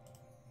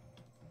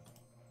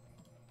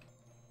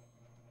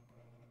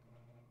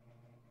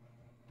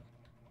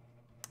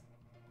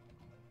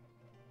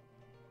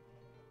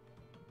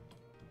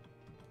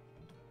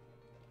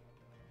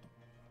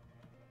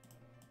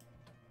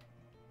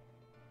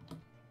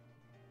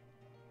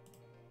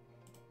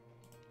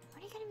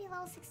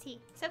 Level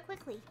 60 so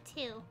quickly,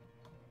 too.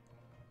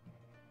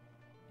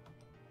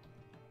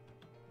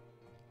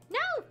 No!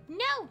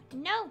 No,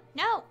 no,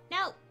 no,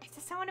 no. Is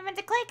this not what I meant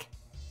to click?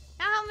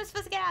 Now how am I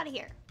supposed to get out of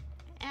here?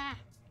 Ah,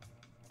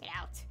 get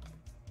out.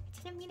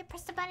 I didn't mean to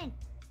press the button.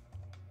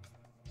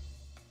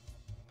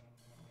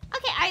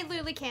 Okay, I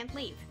literally can't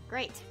leave.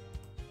 Great.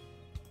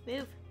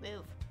 Move,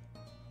 move.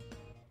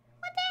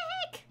 What the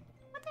heck?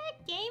 What the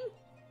heck, game?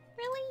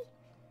 Really?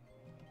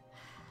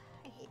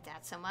 I hate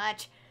that so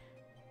much.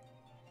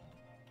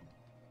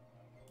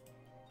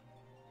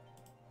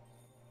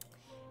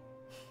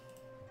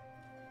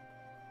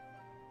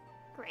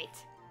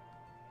 Great.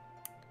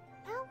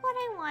 Not what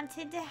I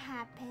wanted to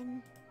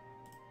happen.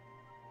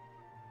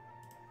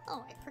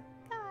 Oh, I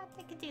forgot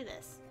I could do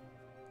this.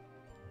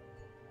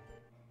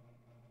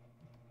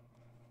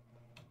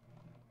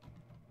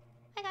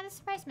 I got a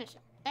surprise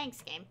mission.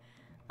 Thanks, game.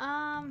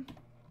 Oh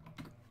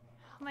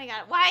my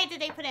god, why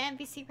did they put an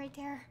NPC right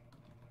there?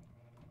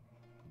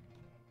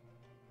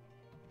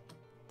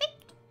 The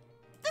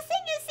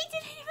thing is, they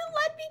didn't even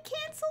let me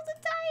cancel the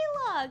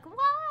dialogue.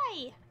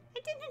 Why? I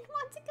didn't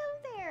want to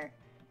go there.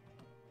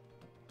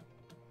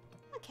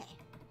 Okay.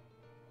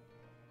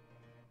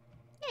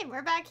 Hey,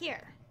 we're back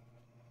here.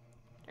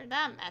 Turn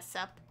that mess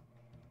up.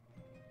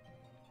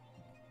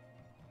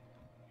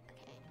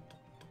 Okay.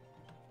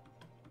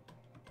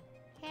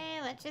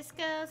 Okay, let's just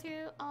go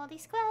through all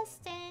these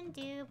quests and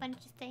do a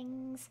bunch of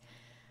things.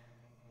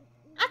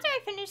 After I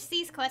finish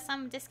these quests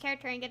on this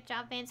character and get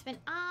job advancement,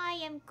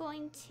 I am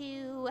going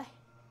to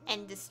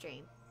end the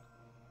stream.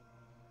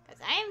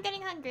 Because I am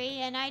getting hungry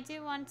and I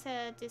do want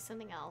to do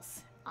something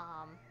else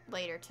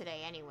later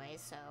today anyway,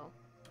 so.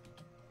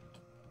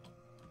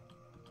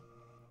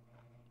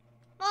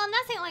 Well,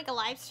 nothing like a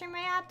live stream I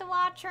have to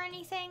watch or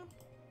anything.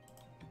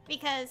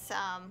 Because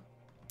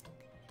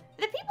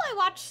the people I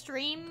watch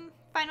stream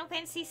Final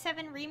Fantasy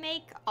VII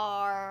Remake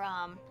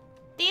are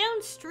they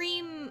don't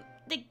stream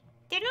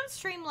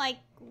like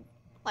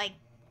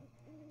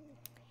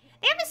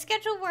they have a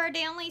schedule where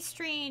they only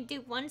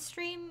do one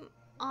stream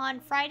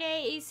on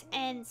Fridays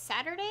and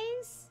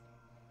Saturdays,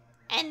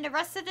 and the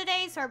rest of the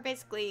days are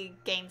basically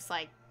games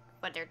like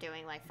what they're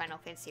doing, like Final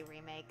Fantasy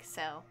Remake.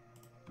 So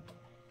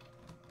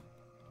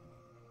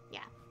yeah.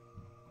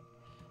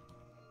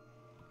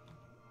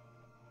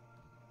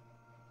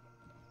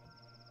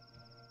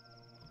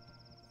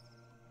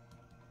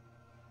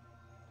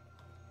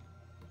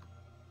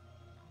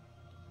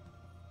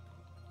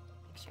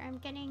 Make sure I'm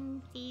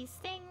getting these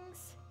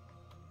things.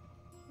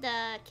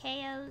 The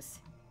KOs.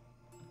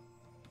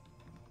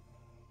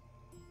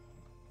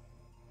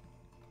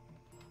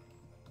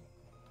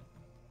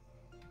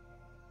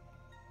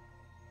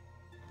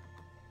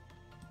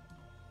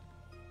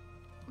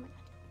 Oh my god,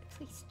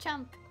 please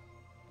jump.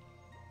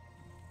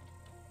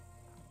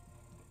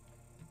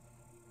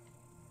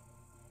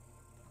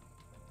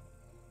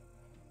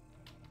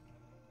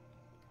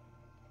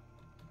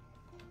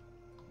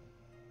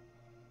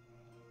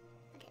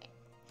 Okay,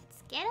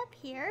 let's get up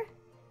here.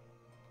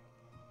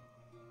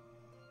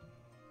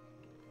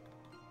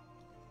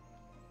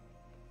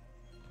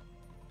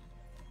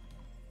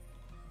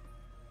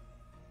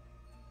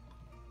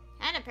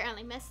 And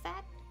apparently missed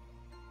that.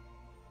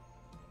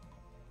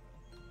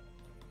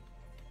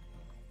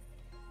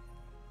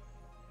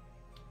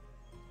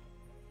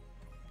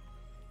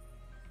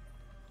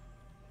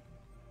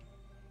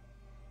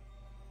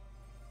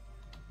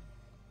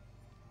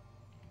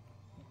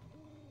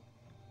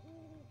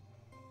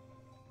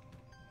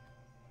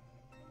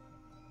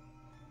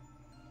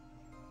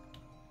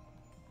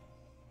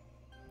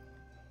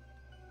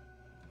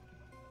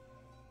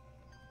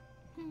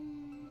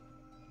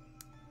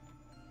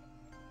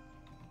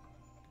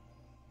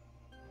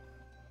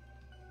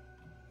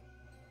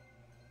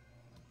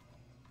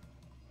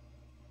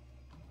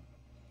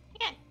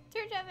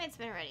 Third job it's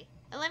been ready.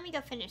 Now let me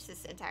go finish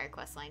this entire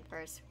quest line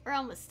first. We're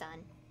almost done.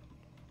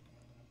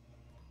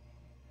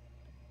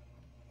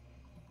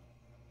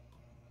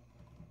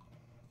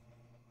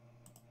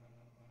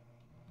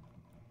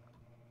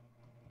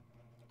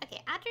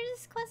 Okay, after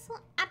this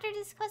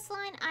quest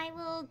line, I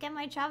will get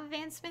my job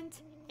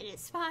advancement. It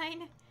is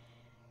fine,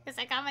 because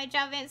I got my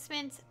job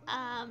advancement.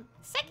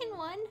 Second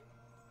one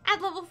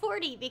at level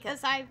 40,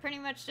 because I pretty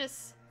much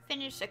just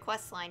finished a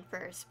quest line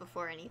first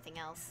before anything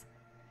else.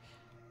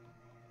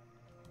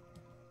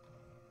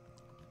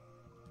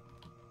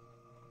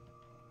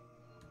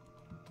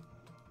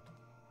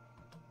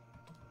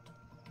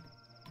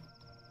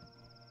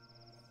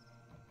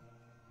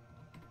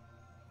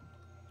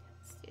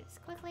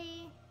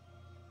 Quickly.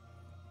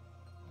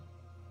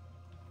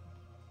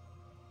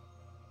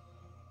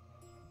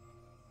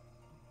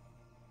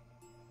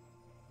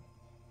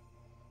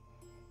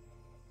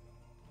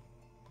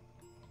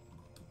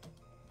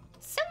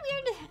 So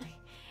weird.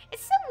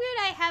 It's so weird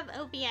I have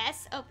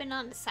OBS open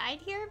on the side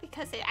here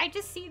because I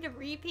just see the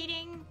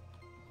repeating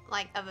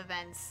like of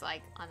events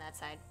like on that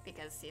side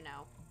because, you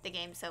know, the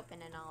game's open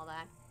and all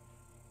that.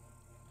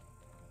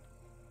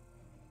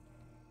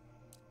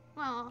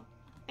 Well,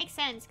 makes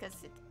sense because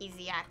it's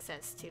easy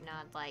access to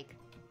not like,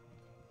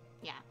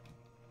 yeah.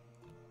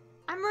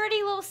 I'm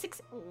already level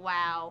 6.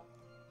 Wow.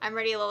 I'm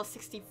already level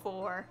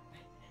 64.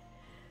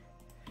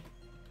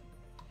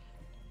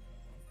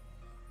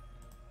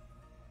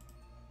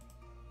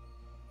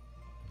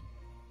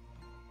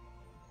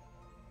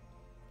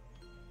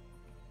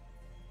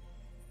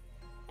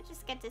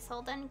 get this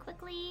all done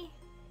quickly.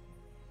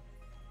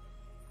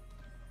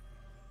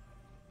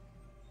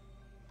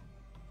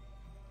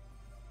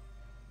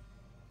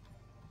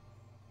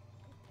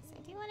 Because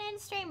I do want to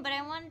end stream, but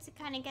I wanted to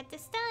kind of get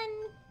this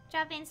done,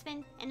 drop in,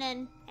 spin, and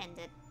then end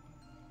it.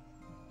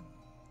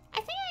 I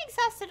think I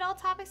exhausted all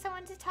topics I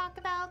wanted to talk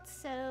about,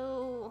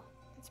 so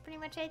that's pretty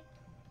much it.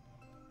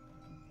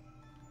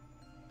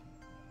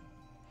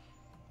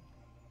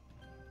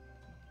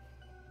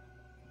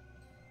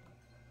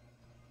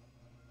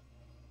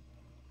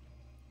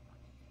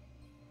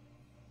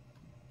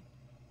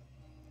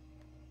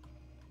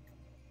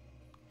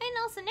 And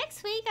also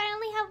next week, I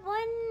only have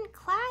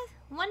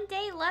one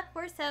day left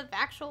worth of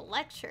actual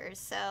lectures,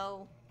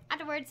 so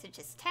afterwards it's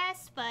just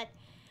tests, but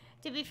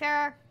to be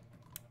fair,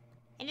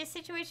 in this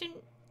situation,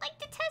 like,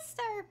 the tests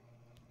are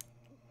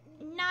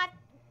not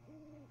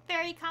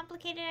very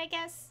complicated, I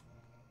guess.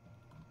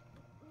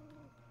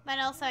 But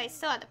also, I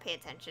still have to pay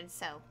attention,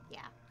 so,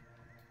 yeah.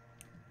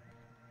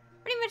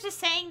 Pretty much just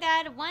saying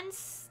that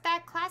once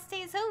that class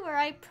day is over,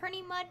 I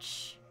pretty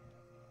much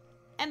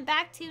am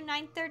back to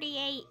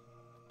 9:30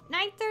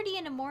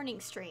 in the morning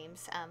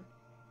streams.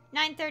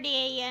 9:30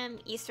 a.m.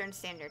 Eastern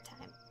Standard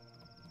Time.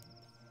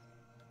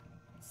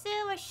 So,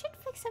 I should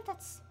fix up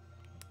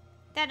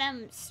that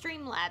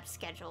Streamlabs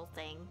schedule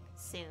thing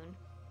soon.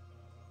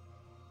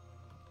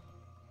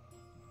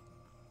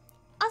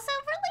 Also,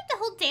 for like the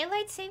whole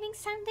daylight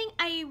savings time thing,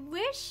 I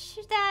wish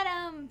that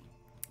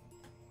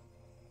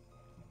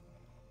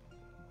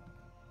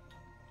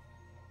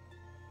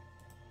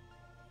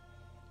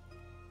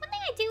one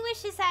thing I do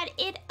wish is that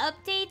it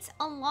updates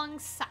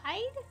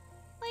alongside,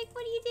 like,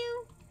 what do you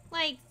do?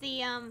 Like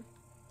the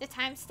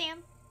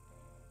timestamp.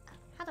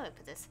 How do I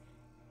put this?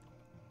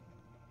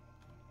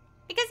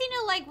 Because, you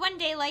know, like, when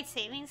daylight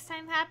savings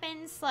time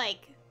happens,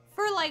 like,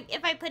 for, like,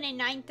 if I put in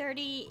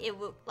 9:30, it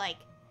would, like,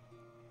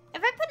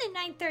 if I put in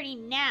 9:30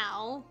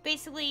 now,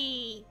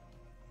 basically,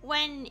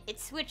 when it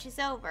switches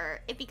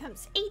over, it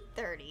becomes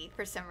 8:30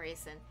 for some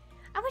reason.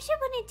 I wish it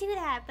wouldn't do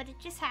that, but it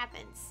just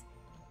happens.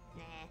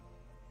 Nah.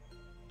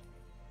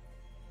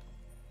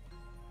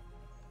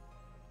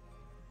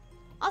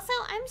 Also,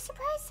 I'm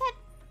surprised that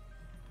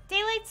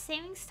daylight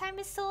savings time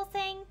is still a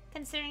thing,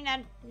 considering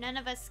that none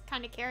of us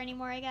kind of care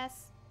anymore, I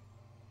guess.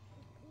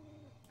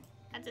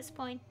 At this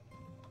point.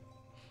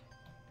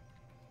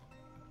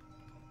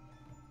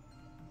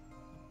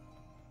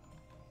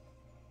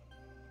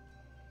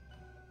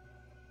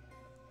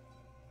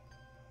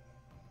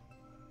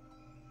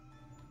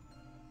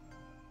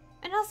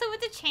 And also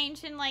with the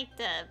change in like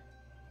the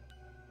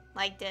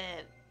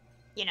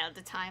you know,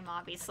 the time,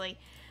 obviously.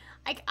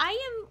 Like, I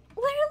am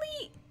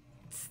literally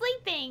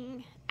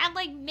sleeping at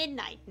like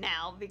midnight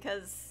now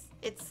because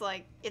it's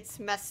like,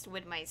 it's messed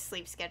with my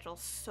sleep schedule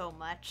so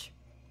much.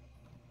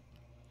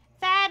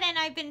 That, and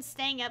I've been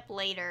staying up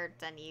later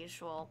than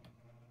usual,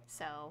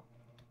 so.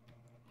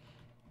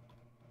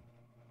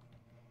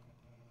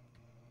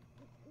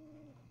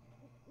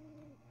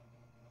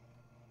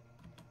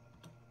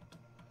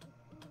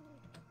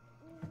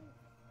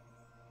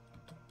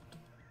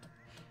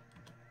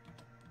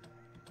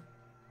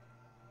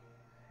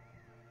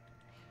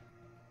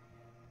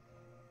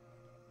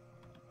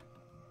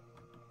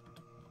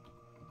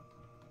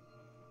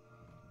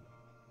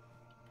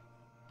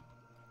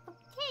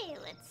 Okay,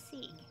 let's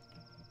see.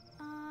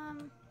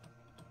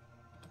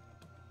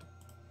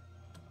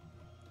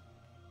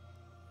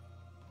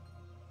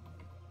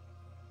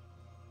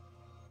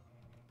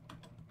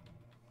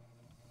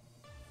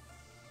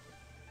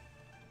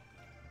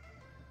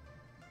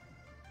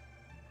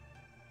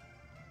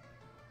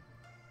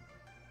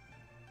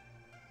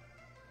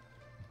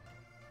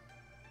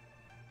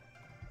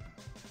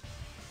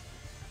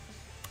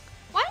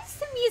 Why is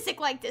the music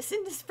like this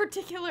in this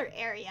particular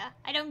area?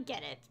 I don't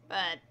get it,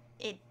 but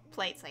it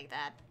plays like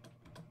that.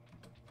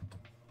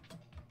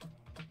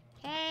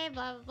 Okay,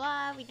 blah blah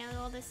blah, we know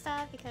all this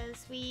stuff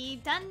because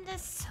we've done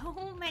this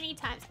so many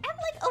times. I have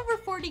like over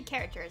 40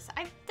 characters.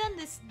 I've done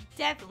this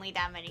definitely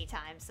that many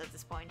times at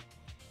this point.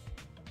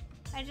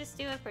 I just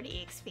do it for the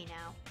EXP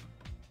now.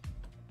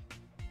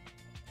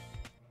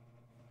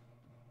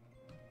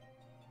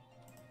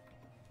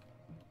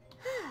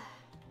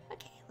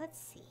 Okay, let's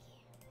see.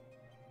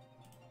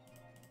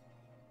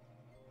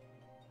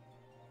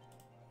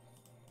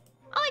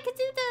 Oh, I could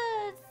do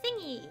the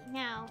thingy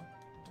now.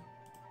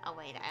 Oh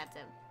wait, I have to...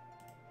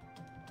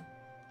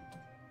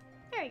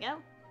 There we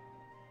go.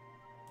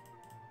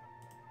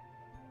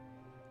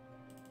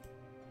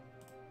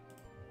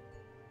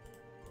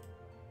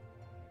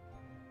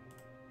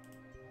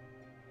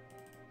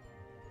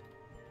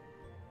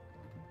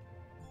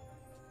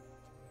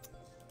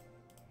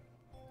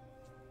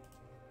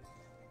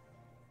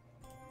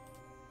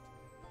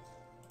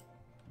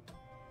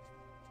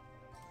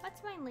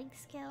 What's my link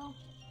skill?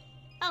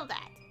 Oh,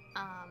 that.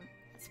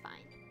 That's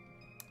fine.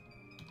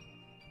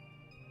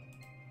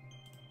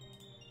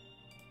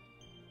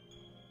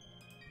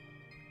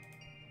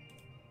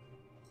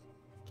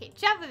 Okay,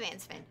 job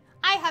advancement.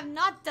 I have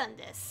not done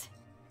this.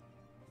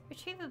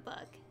 Retrieve a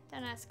book.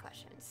 Don't ask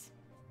questions.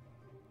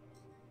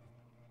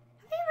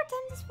 I've done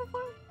this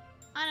before?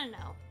 I don't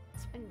know.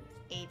 It's been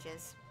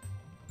ages.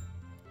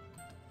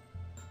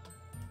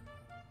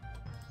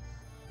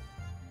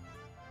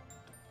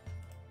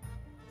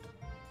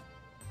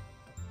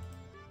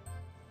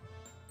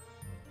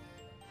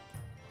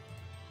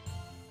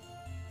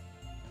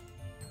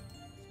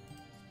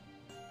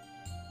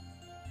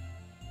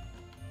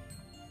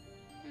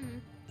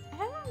 I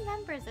don't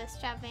remember this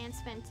job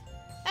advancement.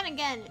 Then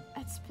again,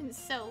 it's been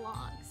so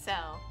long, so...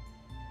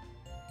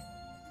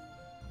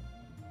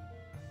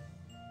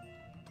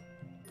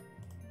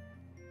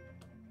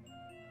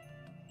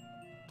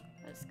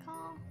 What's it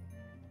called?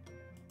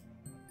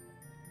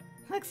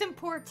 Looks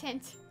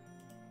important.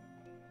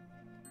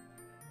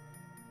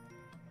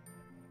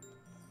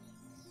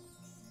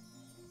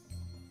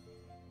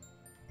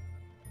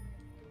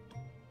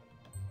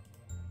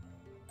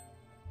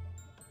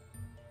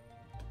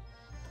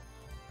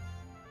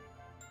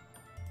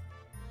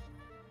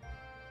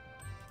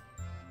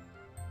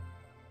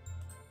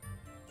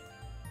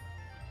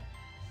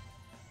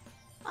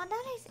 Oh,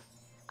 that is...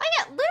 Oh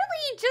yeah,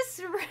 literally just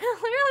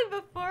literally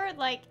before,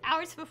 like,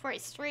 hours before I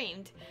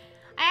streamed,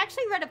 I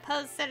actually read a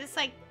post that it's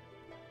like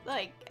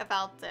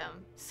about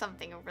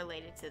something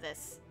related to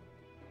this.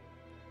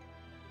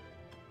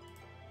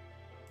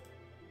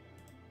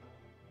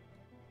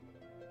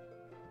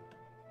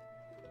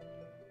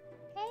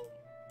 Okay,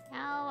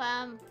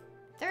 now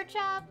third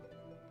job.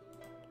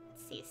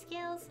 Let's see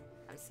skills.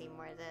 I'm seeing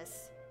more of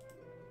this.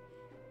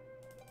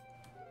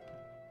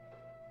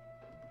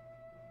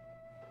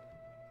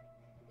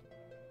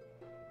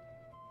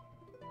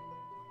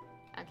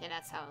 Okay,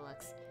 that's how it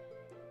looks.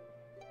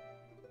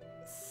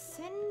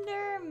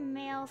 Cinder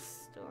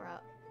Maelstrom.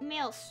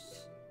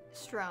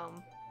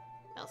 Maelstrom.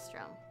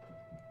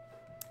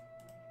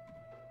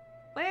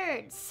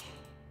 Words.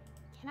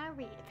 Cannot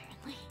read,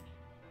 apparently.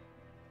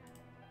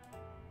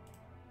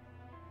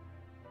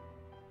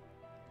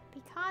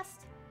 Because...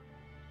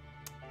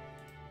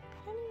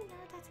 I don't even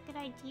know if that's a good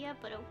idea,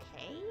 but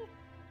okay.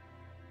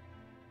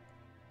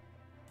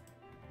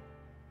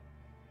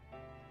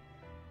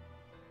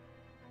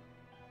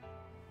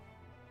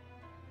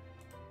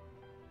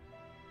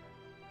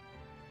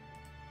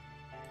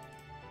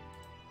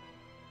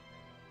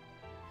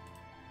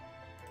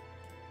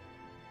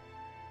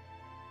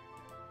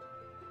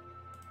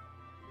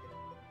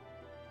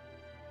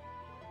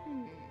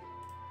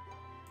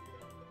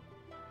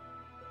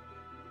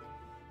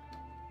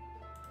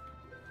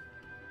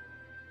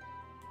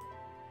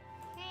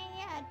 Okay,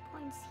 add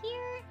points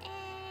here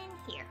and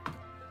here.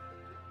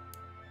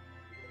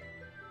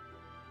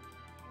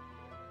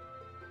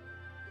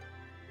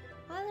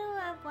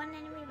 Although one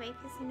enemy rape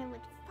is in it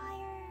with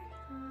fire.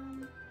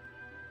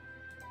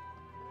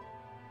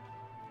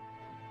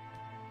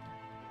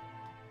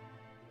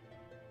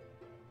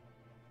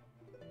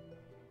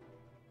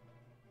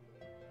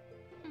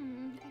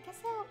 I guess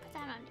I'll put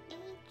that on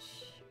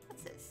H.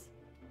 What's this?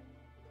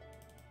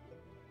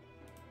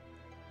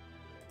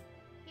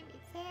 Maybe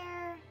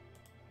there.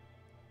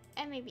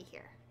 And maybe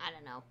here. I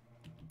don't know.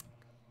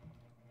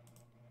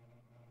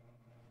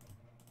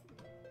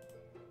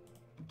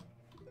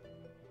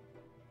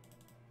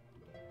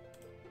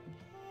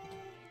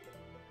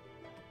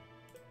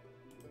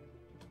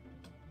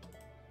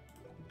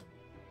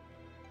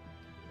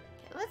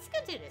 Okay, let's go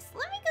do this.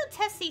 Let me go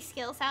test these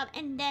skills out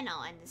and then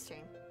I'll end the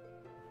stream.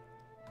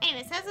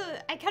 Anyways,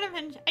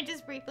 I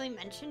just briefly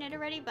mentioned it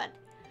already, but...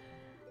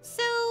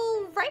 So,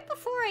 right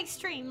before I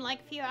streamed,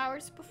 like a few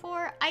hours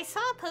before, I saw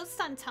a post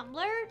on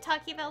Tumblr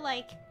talking about,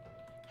 like,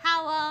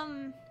 how,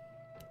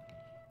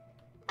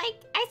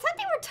 like, I thought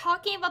they were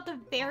talking about the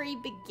very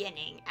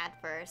beginning at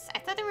first. I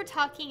thought they were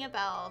talking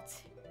about,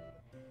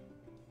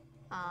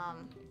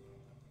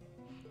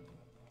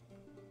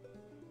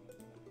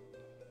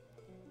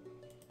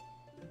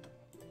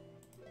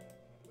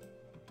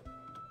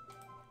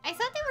 I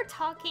thought they were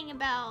talking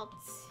about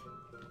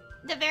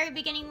the very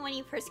beginning when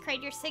you first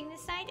create your Signet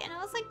site, and I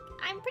was like,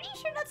 I'm pretty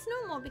sure that's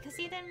normal because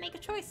you didn't make a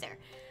choice there.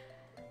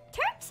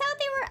 Turns out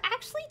they were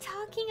actually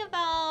talking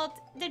about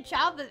the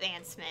job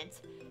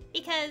advancement,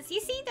 because you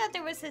see that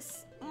there was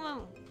this,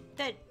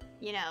 the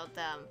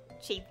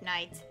Chief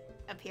Knight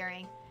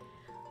appearing.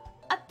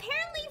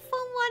 Apparently,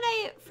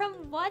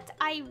 from what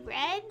I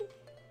read,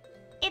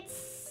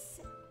 it's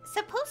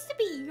supposed to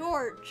be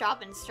your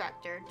job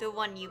instructor, the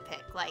one you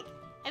pick. Like,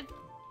 if,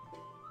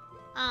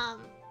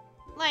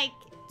 like,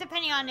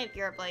 depending on if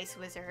you're a Blaze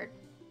Wizard,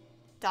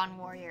 Dawn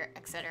Warrior,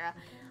 etc.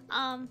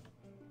 Oh,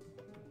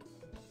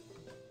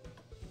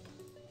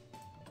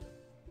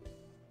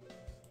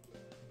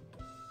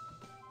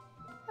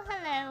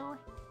 hello.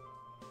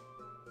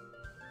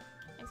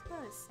 That's what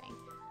I was saying.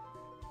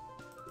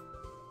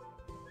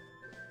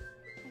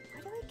 Like,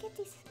 where do I get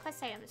these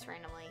quest items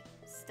randomly?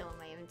 Still in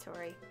my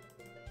inventory.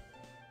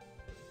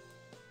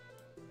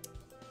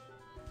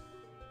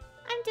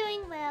 I'm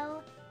doing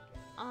well.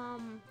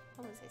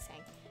 What was I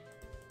saying?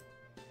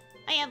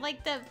 Oh yeah,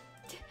 like the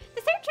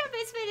third job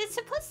is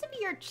supposed to be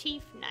your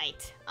Chief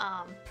Knight,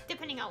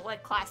 depending on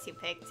what class you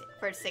picked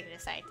for Signet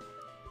site.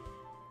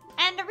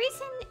 And the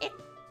reason it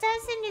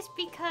doesn't is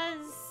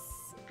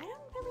because I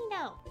don't really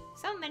know.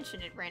 Someone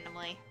mentioned it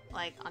randomly,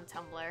 like on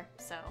Tumblr,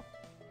 so.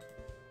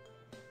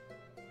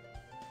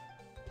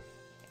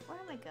 Okay, where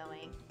am I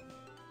going?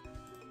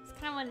 Just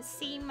kind of want to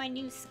see my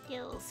new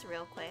skills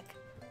real quick.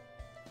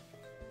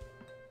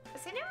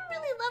 Because I never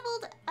really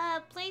leveled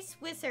Place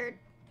Wizard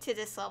to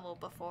this level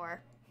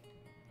before.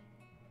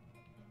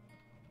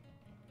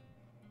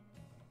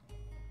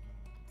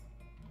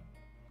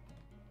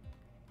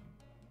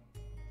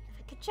 If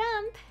I could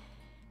jump.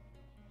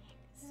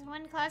 This is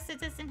one class that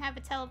doesn't have a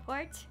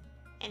teleport,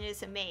 and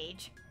is a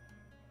mage.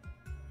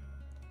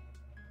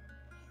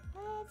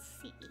 Let's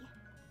see.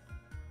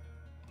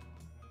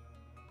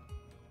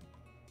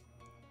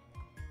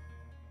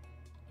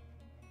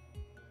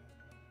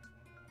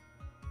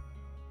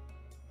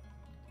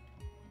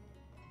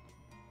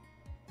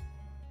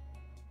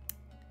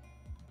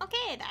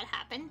 Okay, that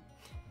happened.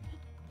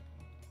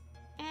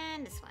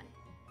 And this one.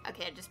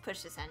 Okay, I just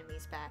pushed his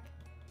enemies back.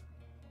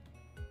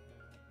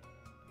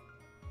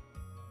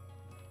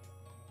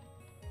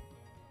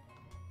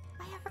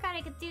 Oh, yeah, I forgot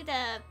I could do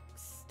the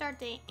start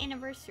the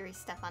anniversary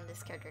stuff on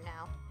this character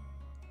now.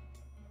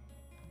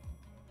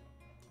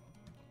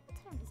 What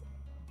time is it?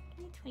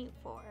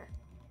 2024.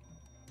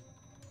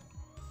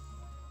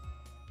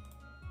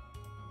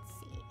 Let's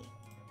see.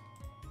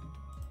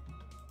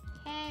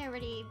 Okay, I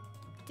already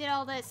did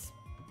all this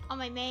on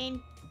my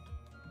main.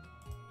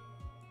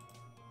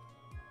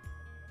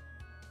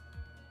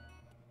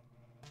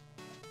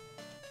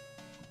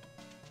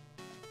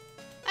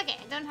 Okay,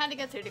 I don't have to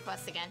go through the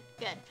quest again.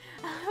 Good.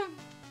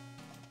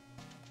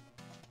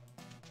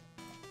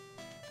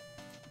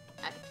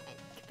 I can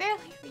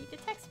barely read the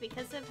text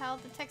because of how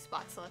the text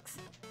box looks.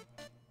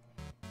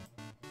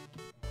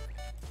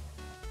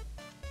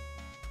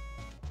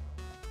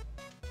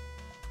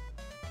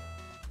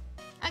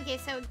 Okay,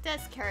 so it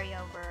does carry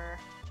over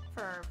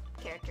for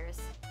characters.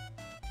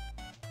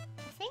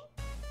 I think?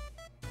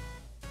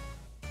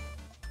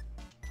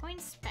 Coin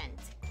spent,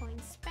 coin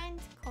spent,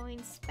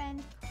 coin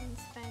spent, coin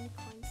spent,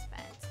 coin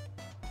spent.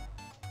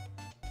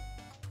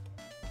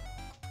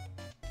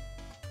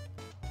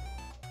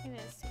 Maybe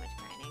that's too much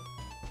grinding.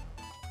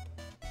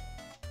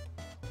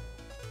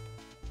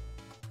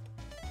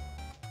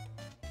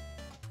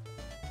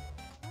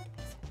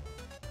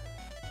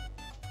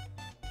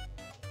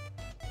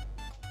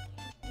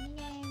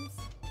 Minigames.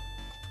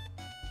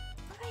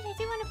 Alright, I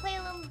do want to play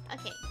a little.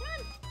 Okay, you know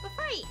what?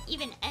 Before I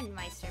even end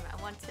my stream, I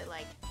want to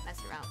like mess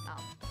around.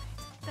 Oh,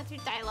 go through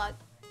dialogue.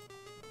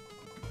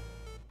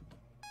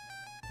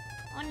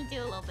 I want to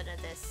do a little bit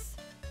of this.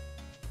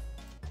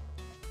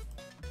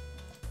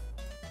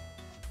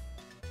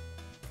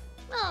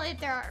 Well, if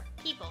there are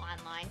people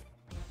online.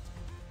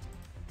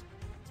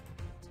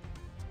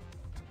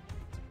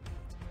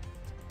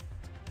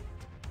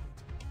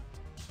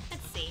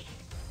 Let's see.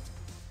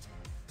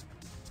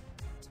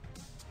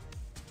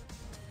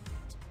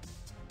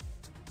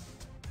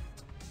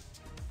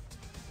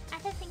 I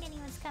don't think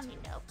anyone's coming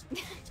though.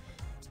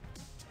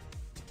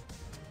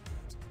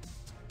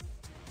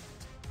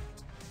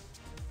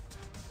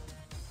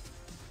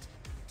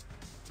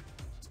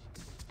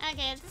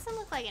 Okay, it doesn't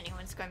look like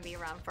anyone's going to be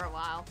around for a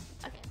while.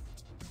 Okay.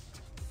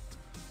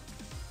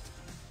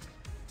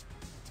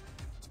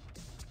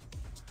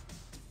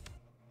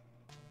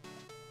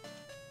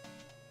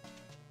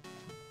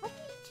 What are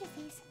each of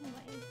these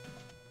anyway?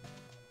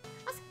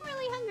 Also, I'm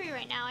really hungry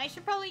right now. I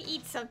should probably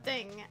eat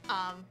something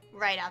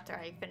right after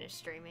I finish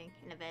streaming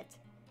in a bit.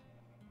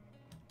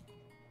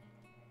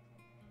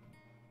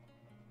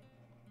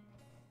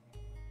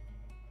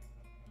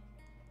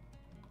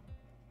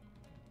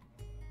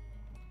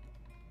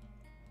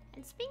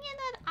 And speaking of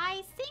that,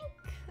 I think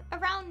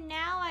around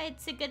now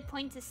it's a good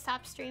point to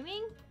stop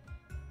streaming.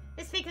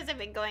 Just because I've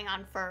been going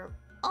on for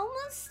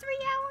almost 3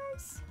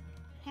 hours.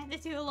 I have to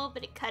do a little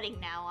bit of cutting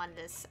now on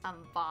this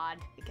VOD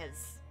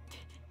because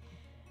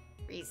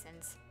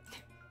reasons.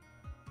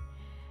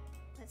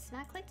 Let's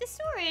not click the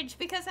storage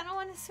because I don't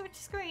want to switch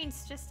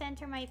screens. Just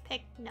enter my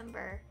pick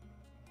number.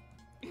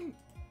 Let's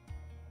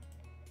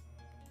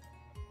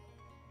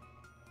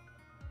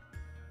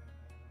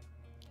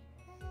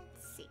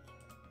see.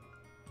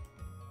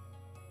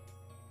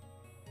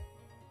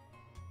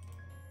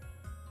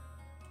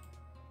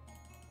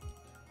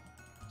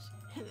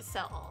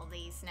 Sell all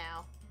these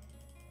now.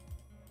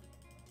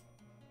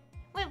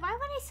 Wait, why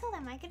would I sell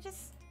them? I could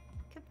just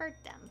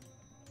convert them.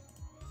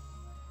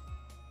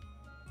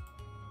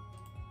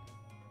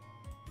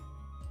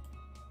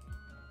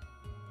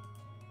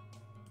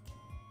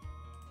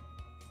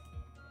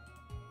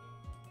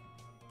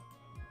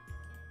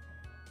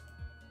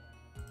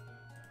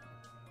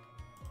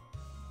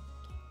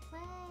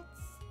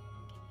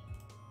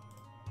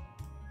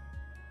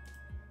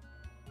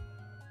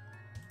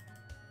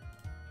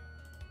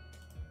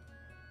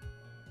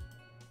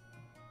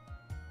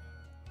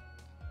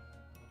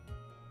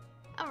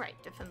 Alright,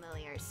 the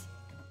familiars.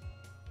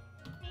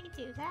 Let me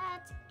do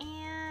that,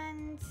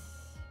 and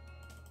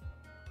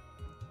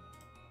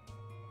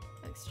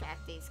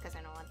extract these because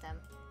I don't want them.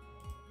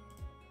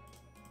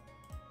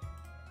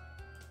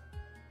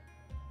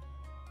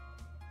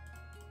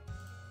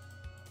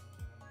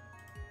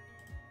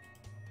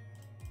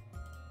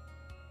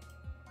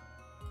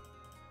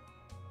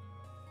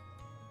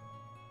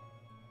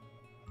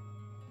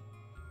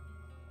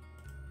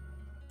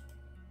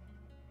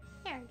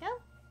 There we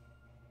go.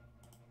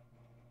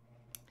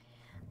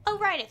 Oh,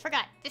 right, I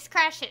forgot. This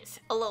crashes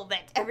a little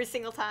bit every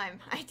single time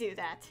I do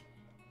that.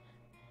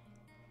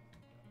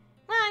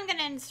 Well, I'm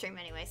gonna end the stream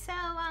anyway, so,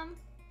 that'll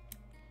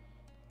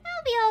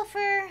be all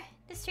for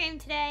the stream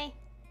today.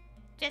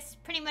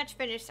 Just pretty much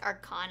finished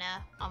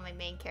Arcana on my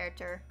main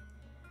character.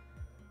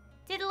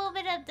 Did a little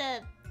bit of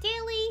the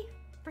daily.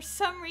 For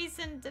some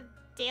reason, the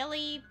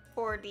daily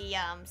for the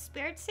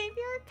Spirit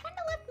Savior kind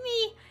of left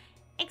me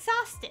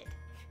exhausted.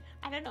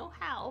 I don't know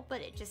how,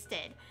 but it just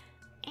did.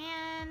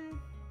 And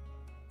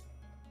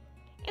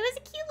it was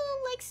a cute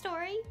little like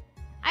story.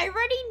 I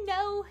already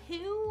know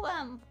who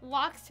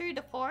walked through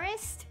the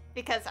forest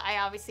because I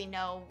obviously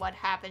know what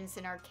happens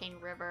in Arcane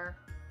River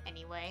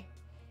anyway.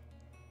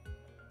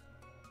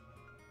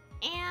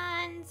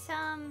 And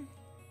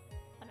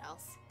what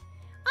else?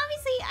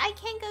 Obviously, I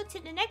can't go to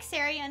the next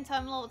area until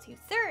I'm level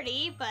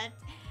 230, but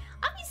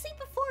obviously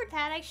before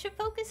that, I should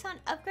focus on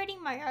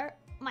upgrading my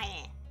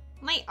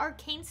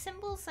arcane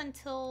symbols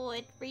until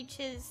it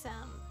reaches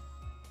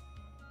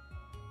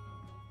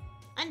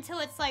until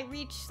it's like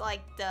reached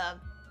like the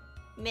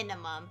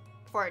minimum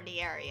for the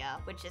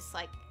area, which is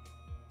like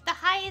the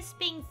highest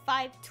being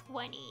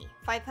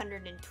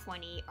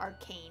 520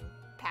 arcane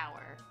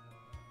power.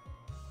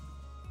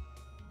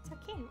 It's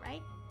arcane,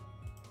 right?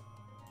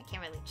 I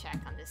can't really check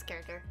on this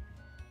character.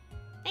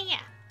 And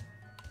yeah.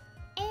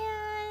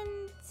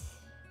 And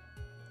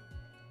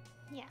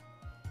yeah.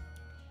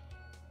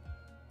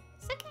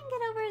 So I can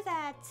get over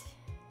that.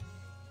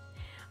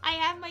 I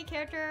have my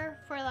character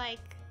for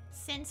like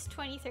since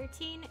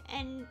 2013,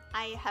 and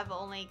I have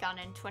only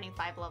gotten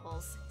 25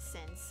 levels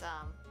since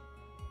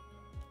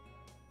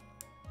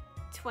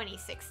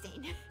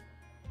 2016.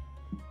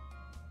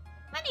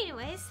 But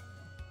anyways,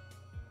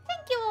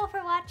 thank you all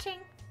for watching,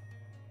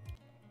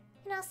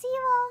 and I'll see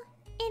you all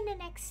in the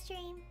next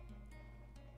stream.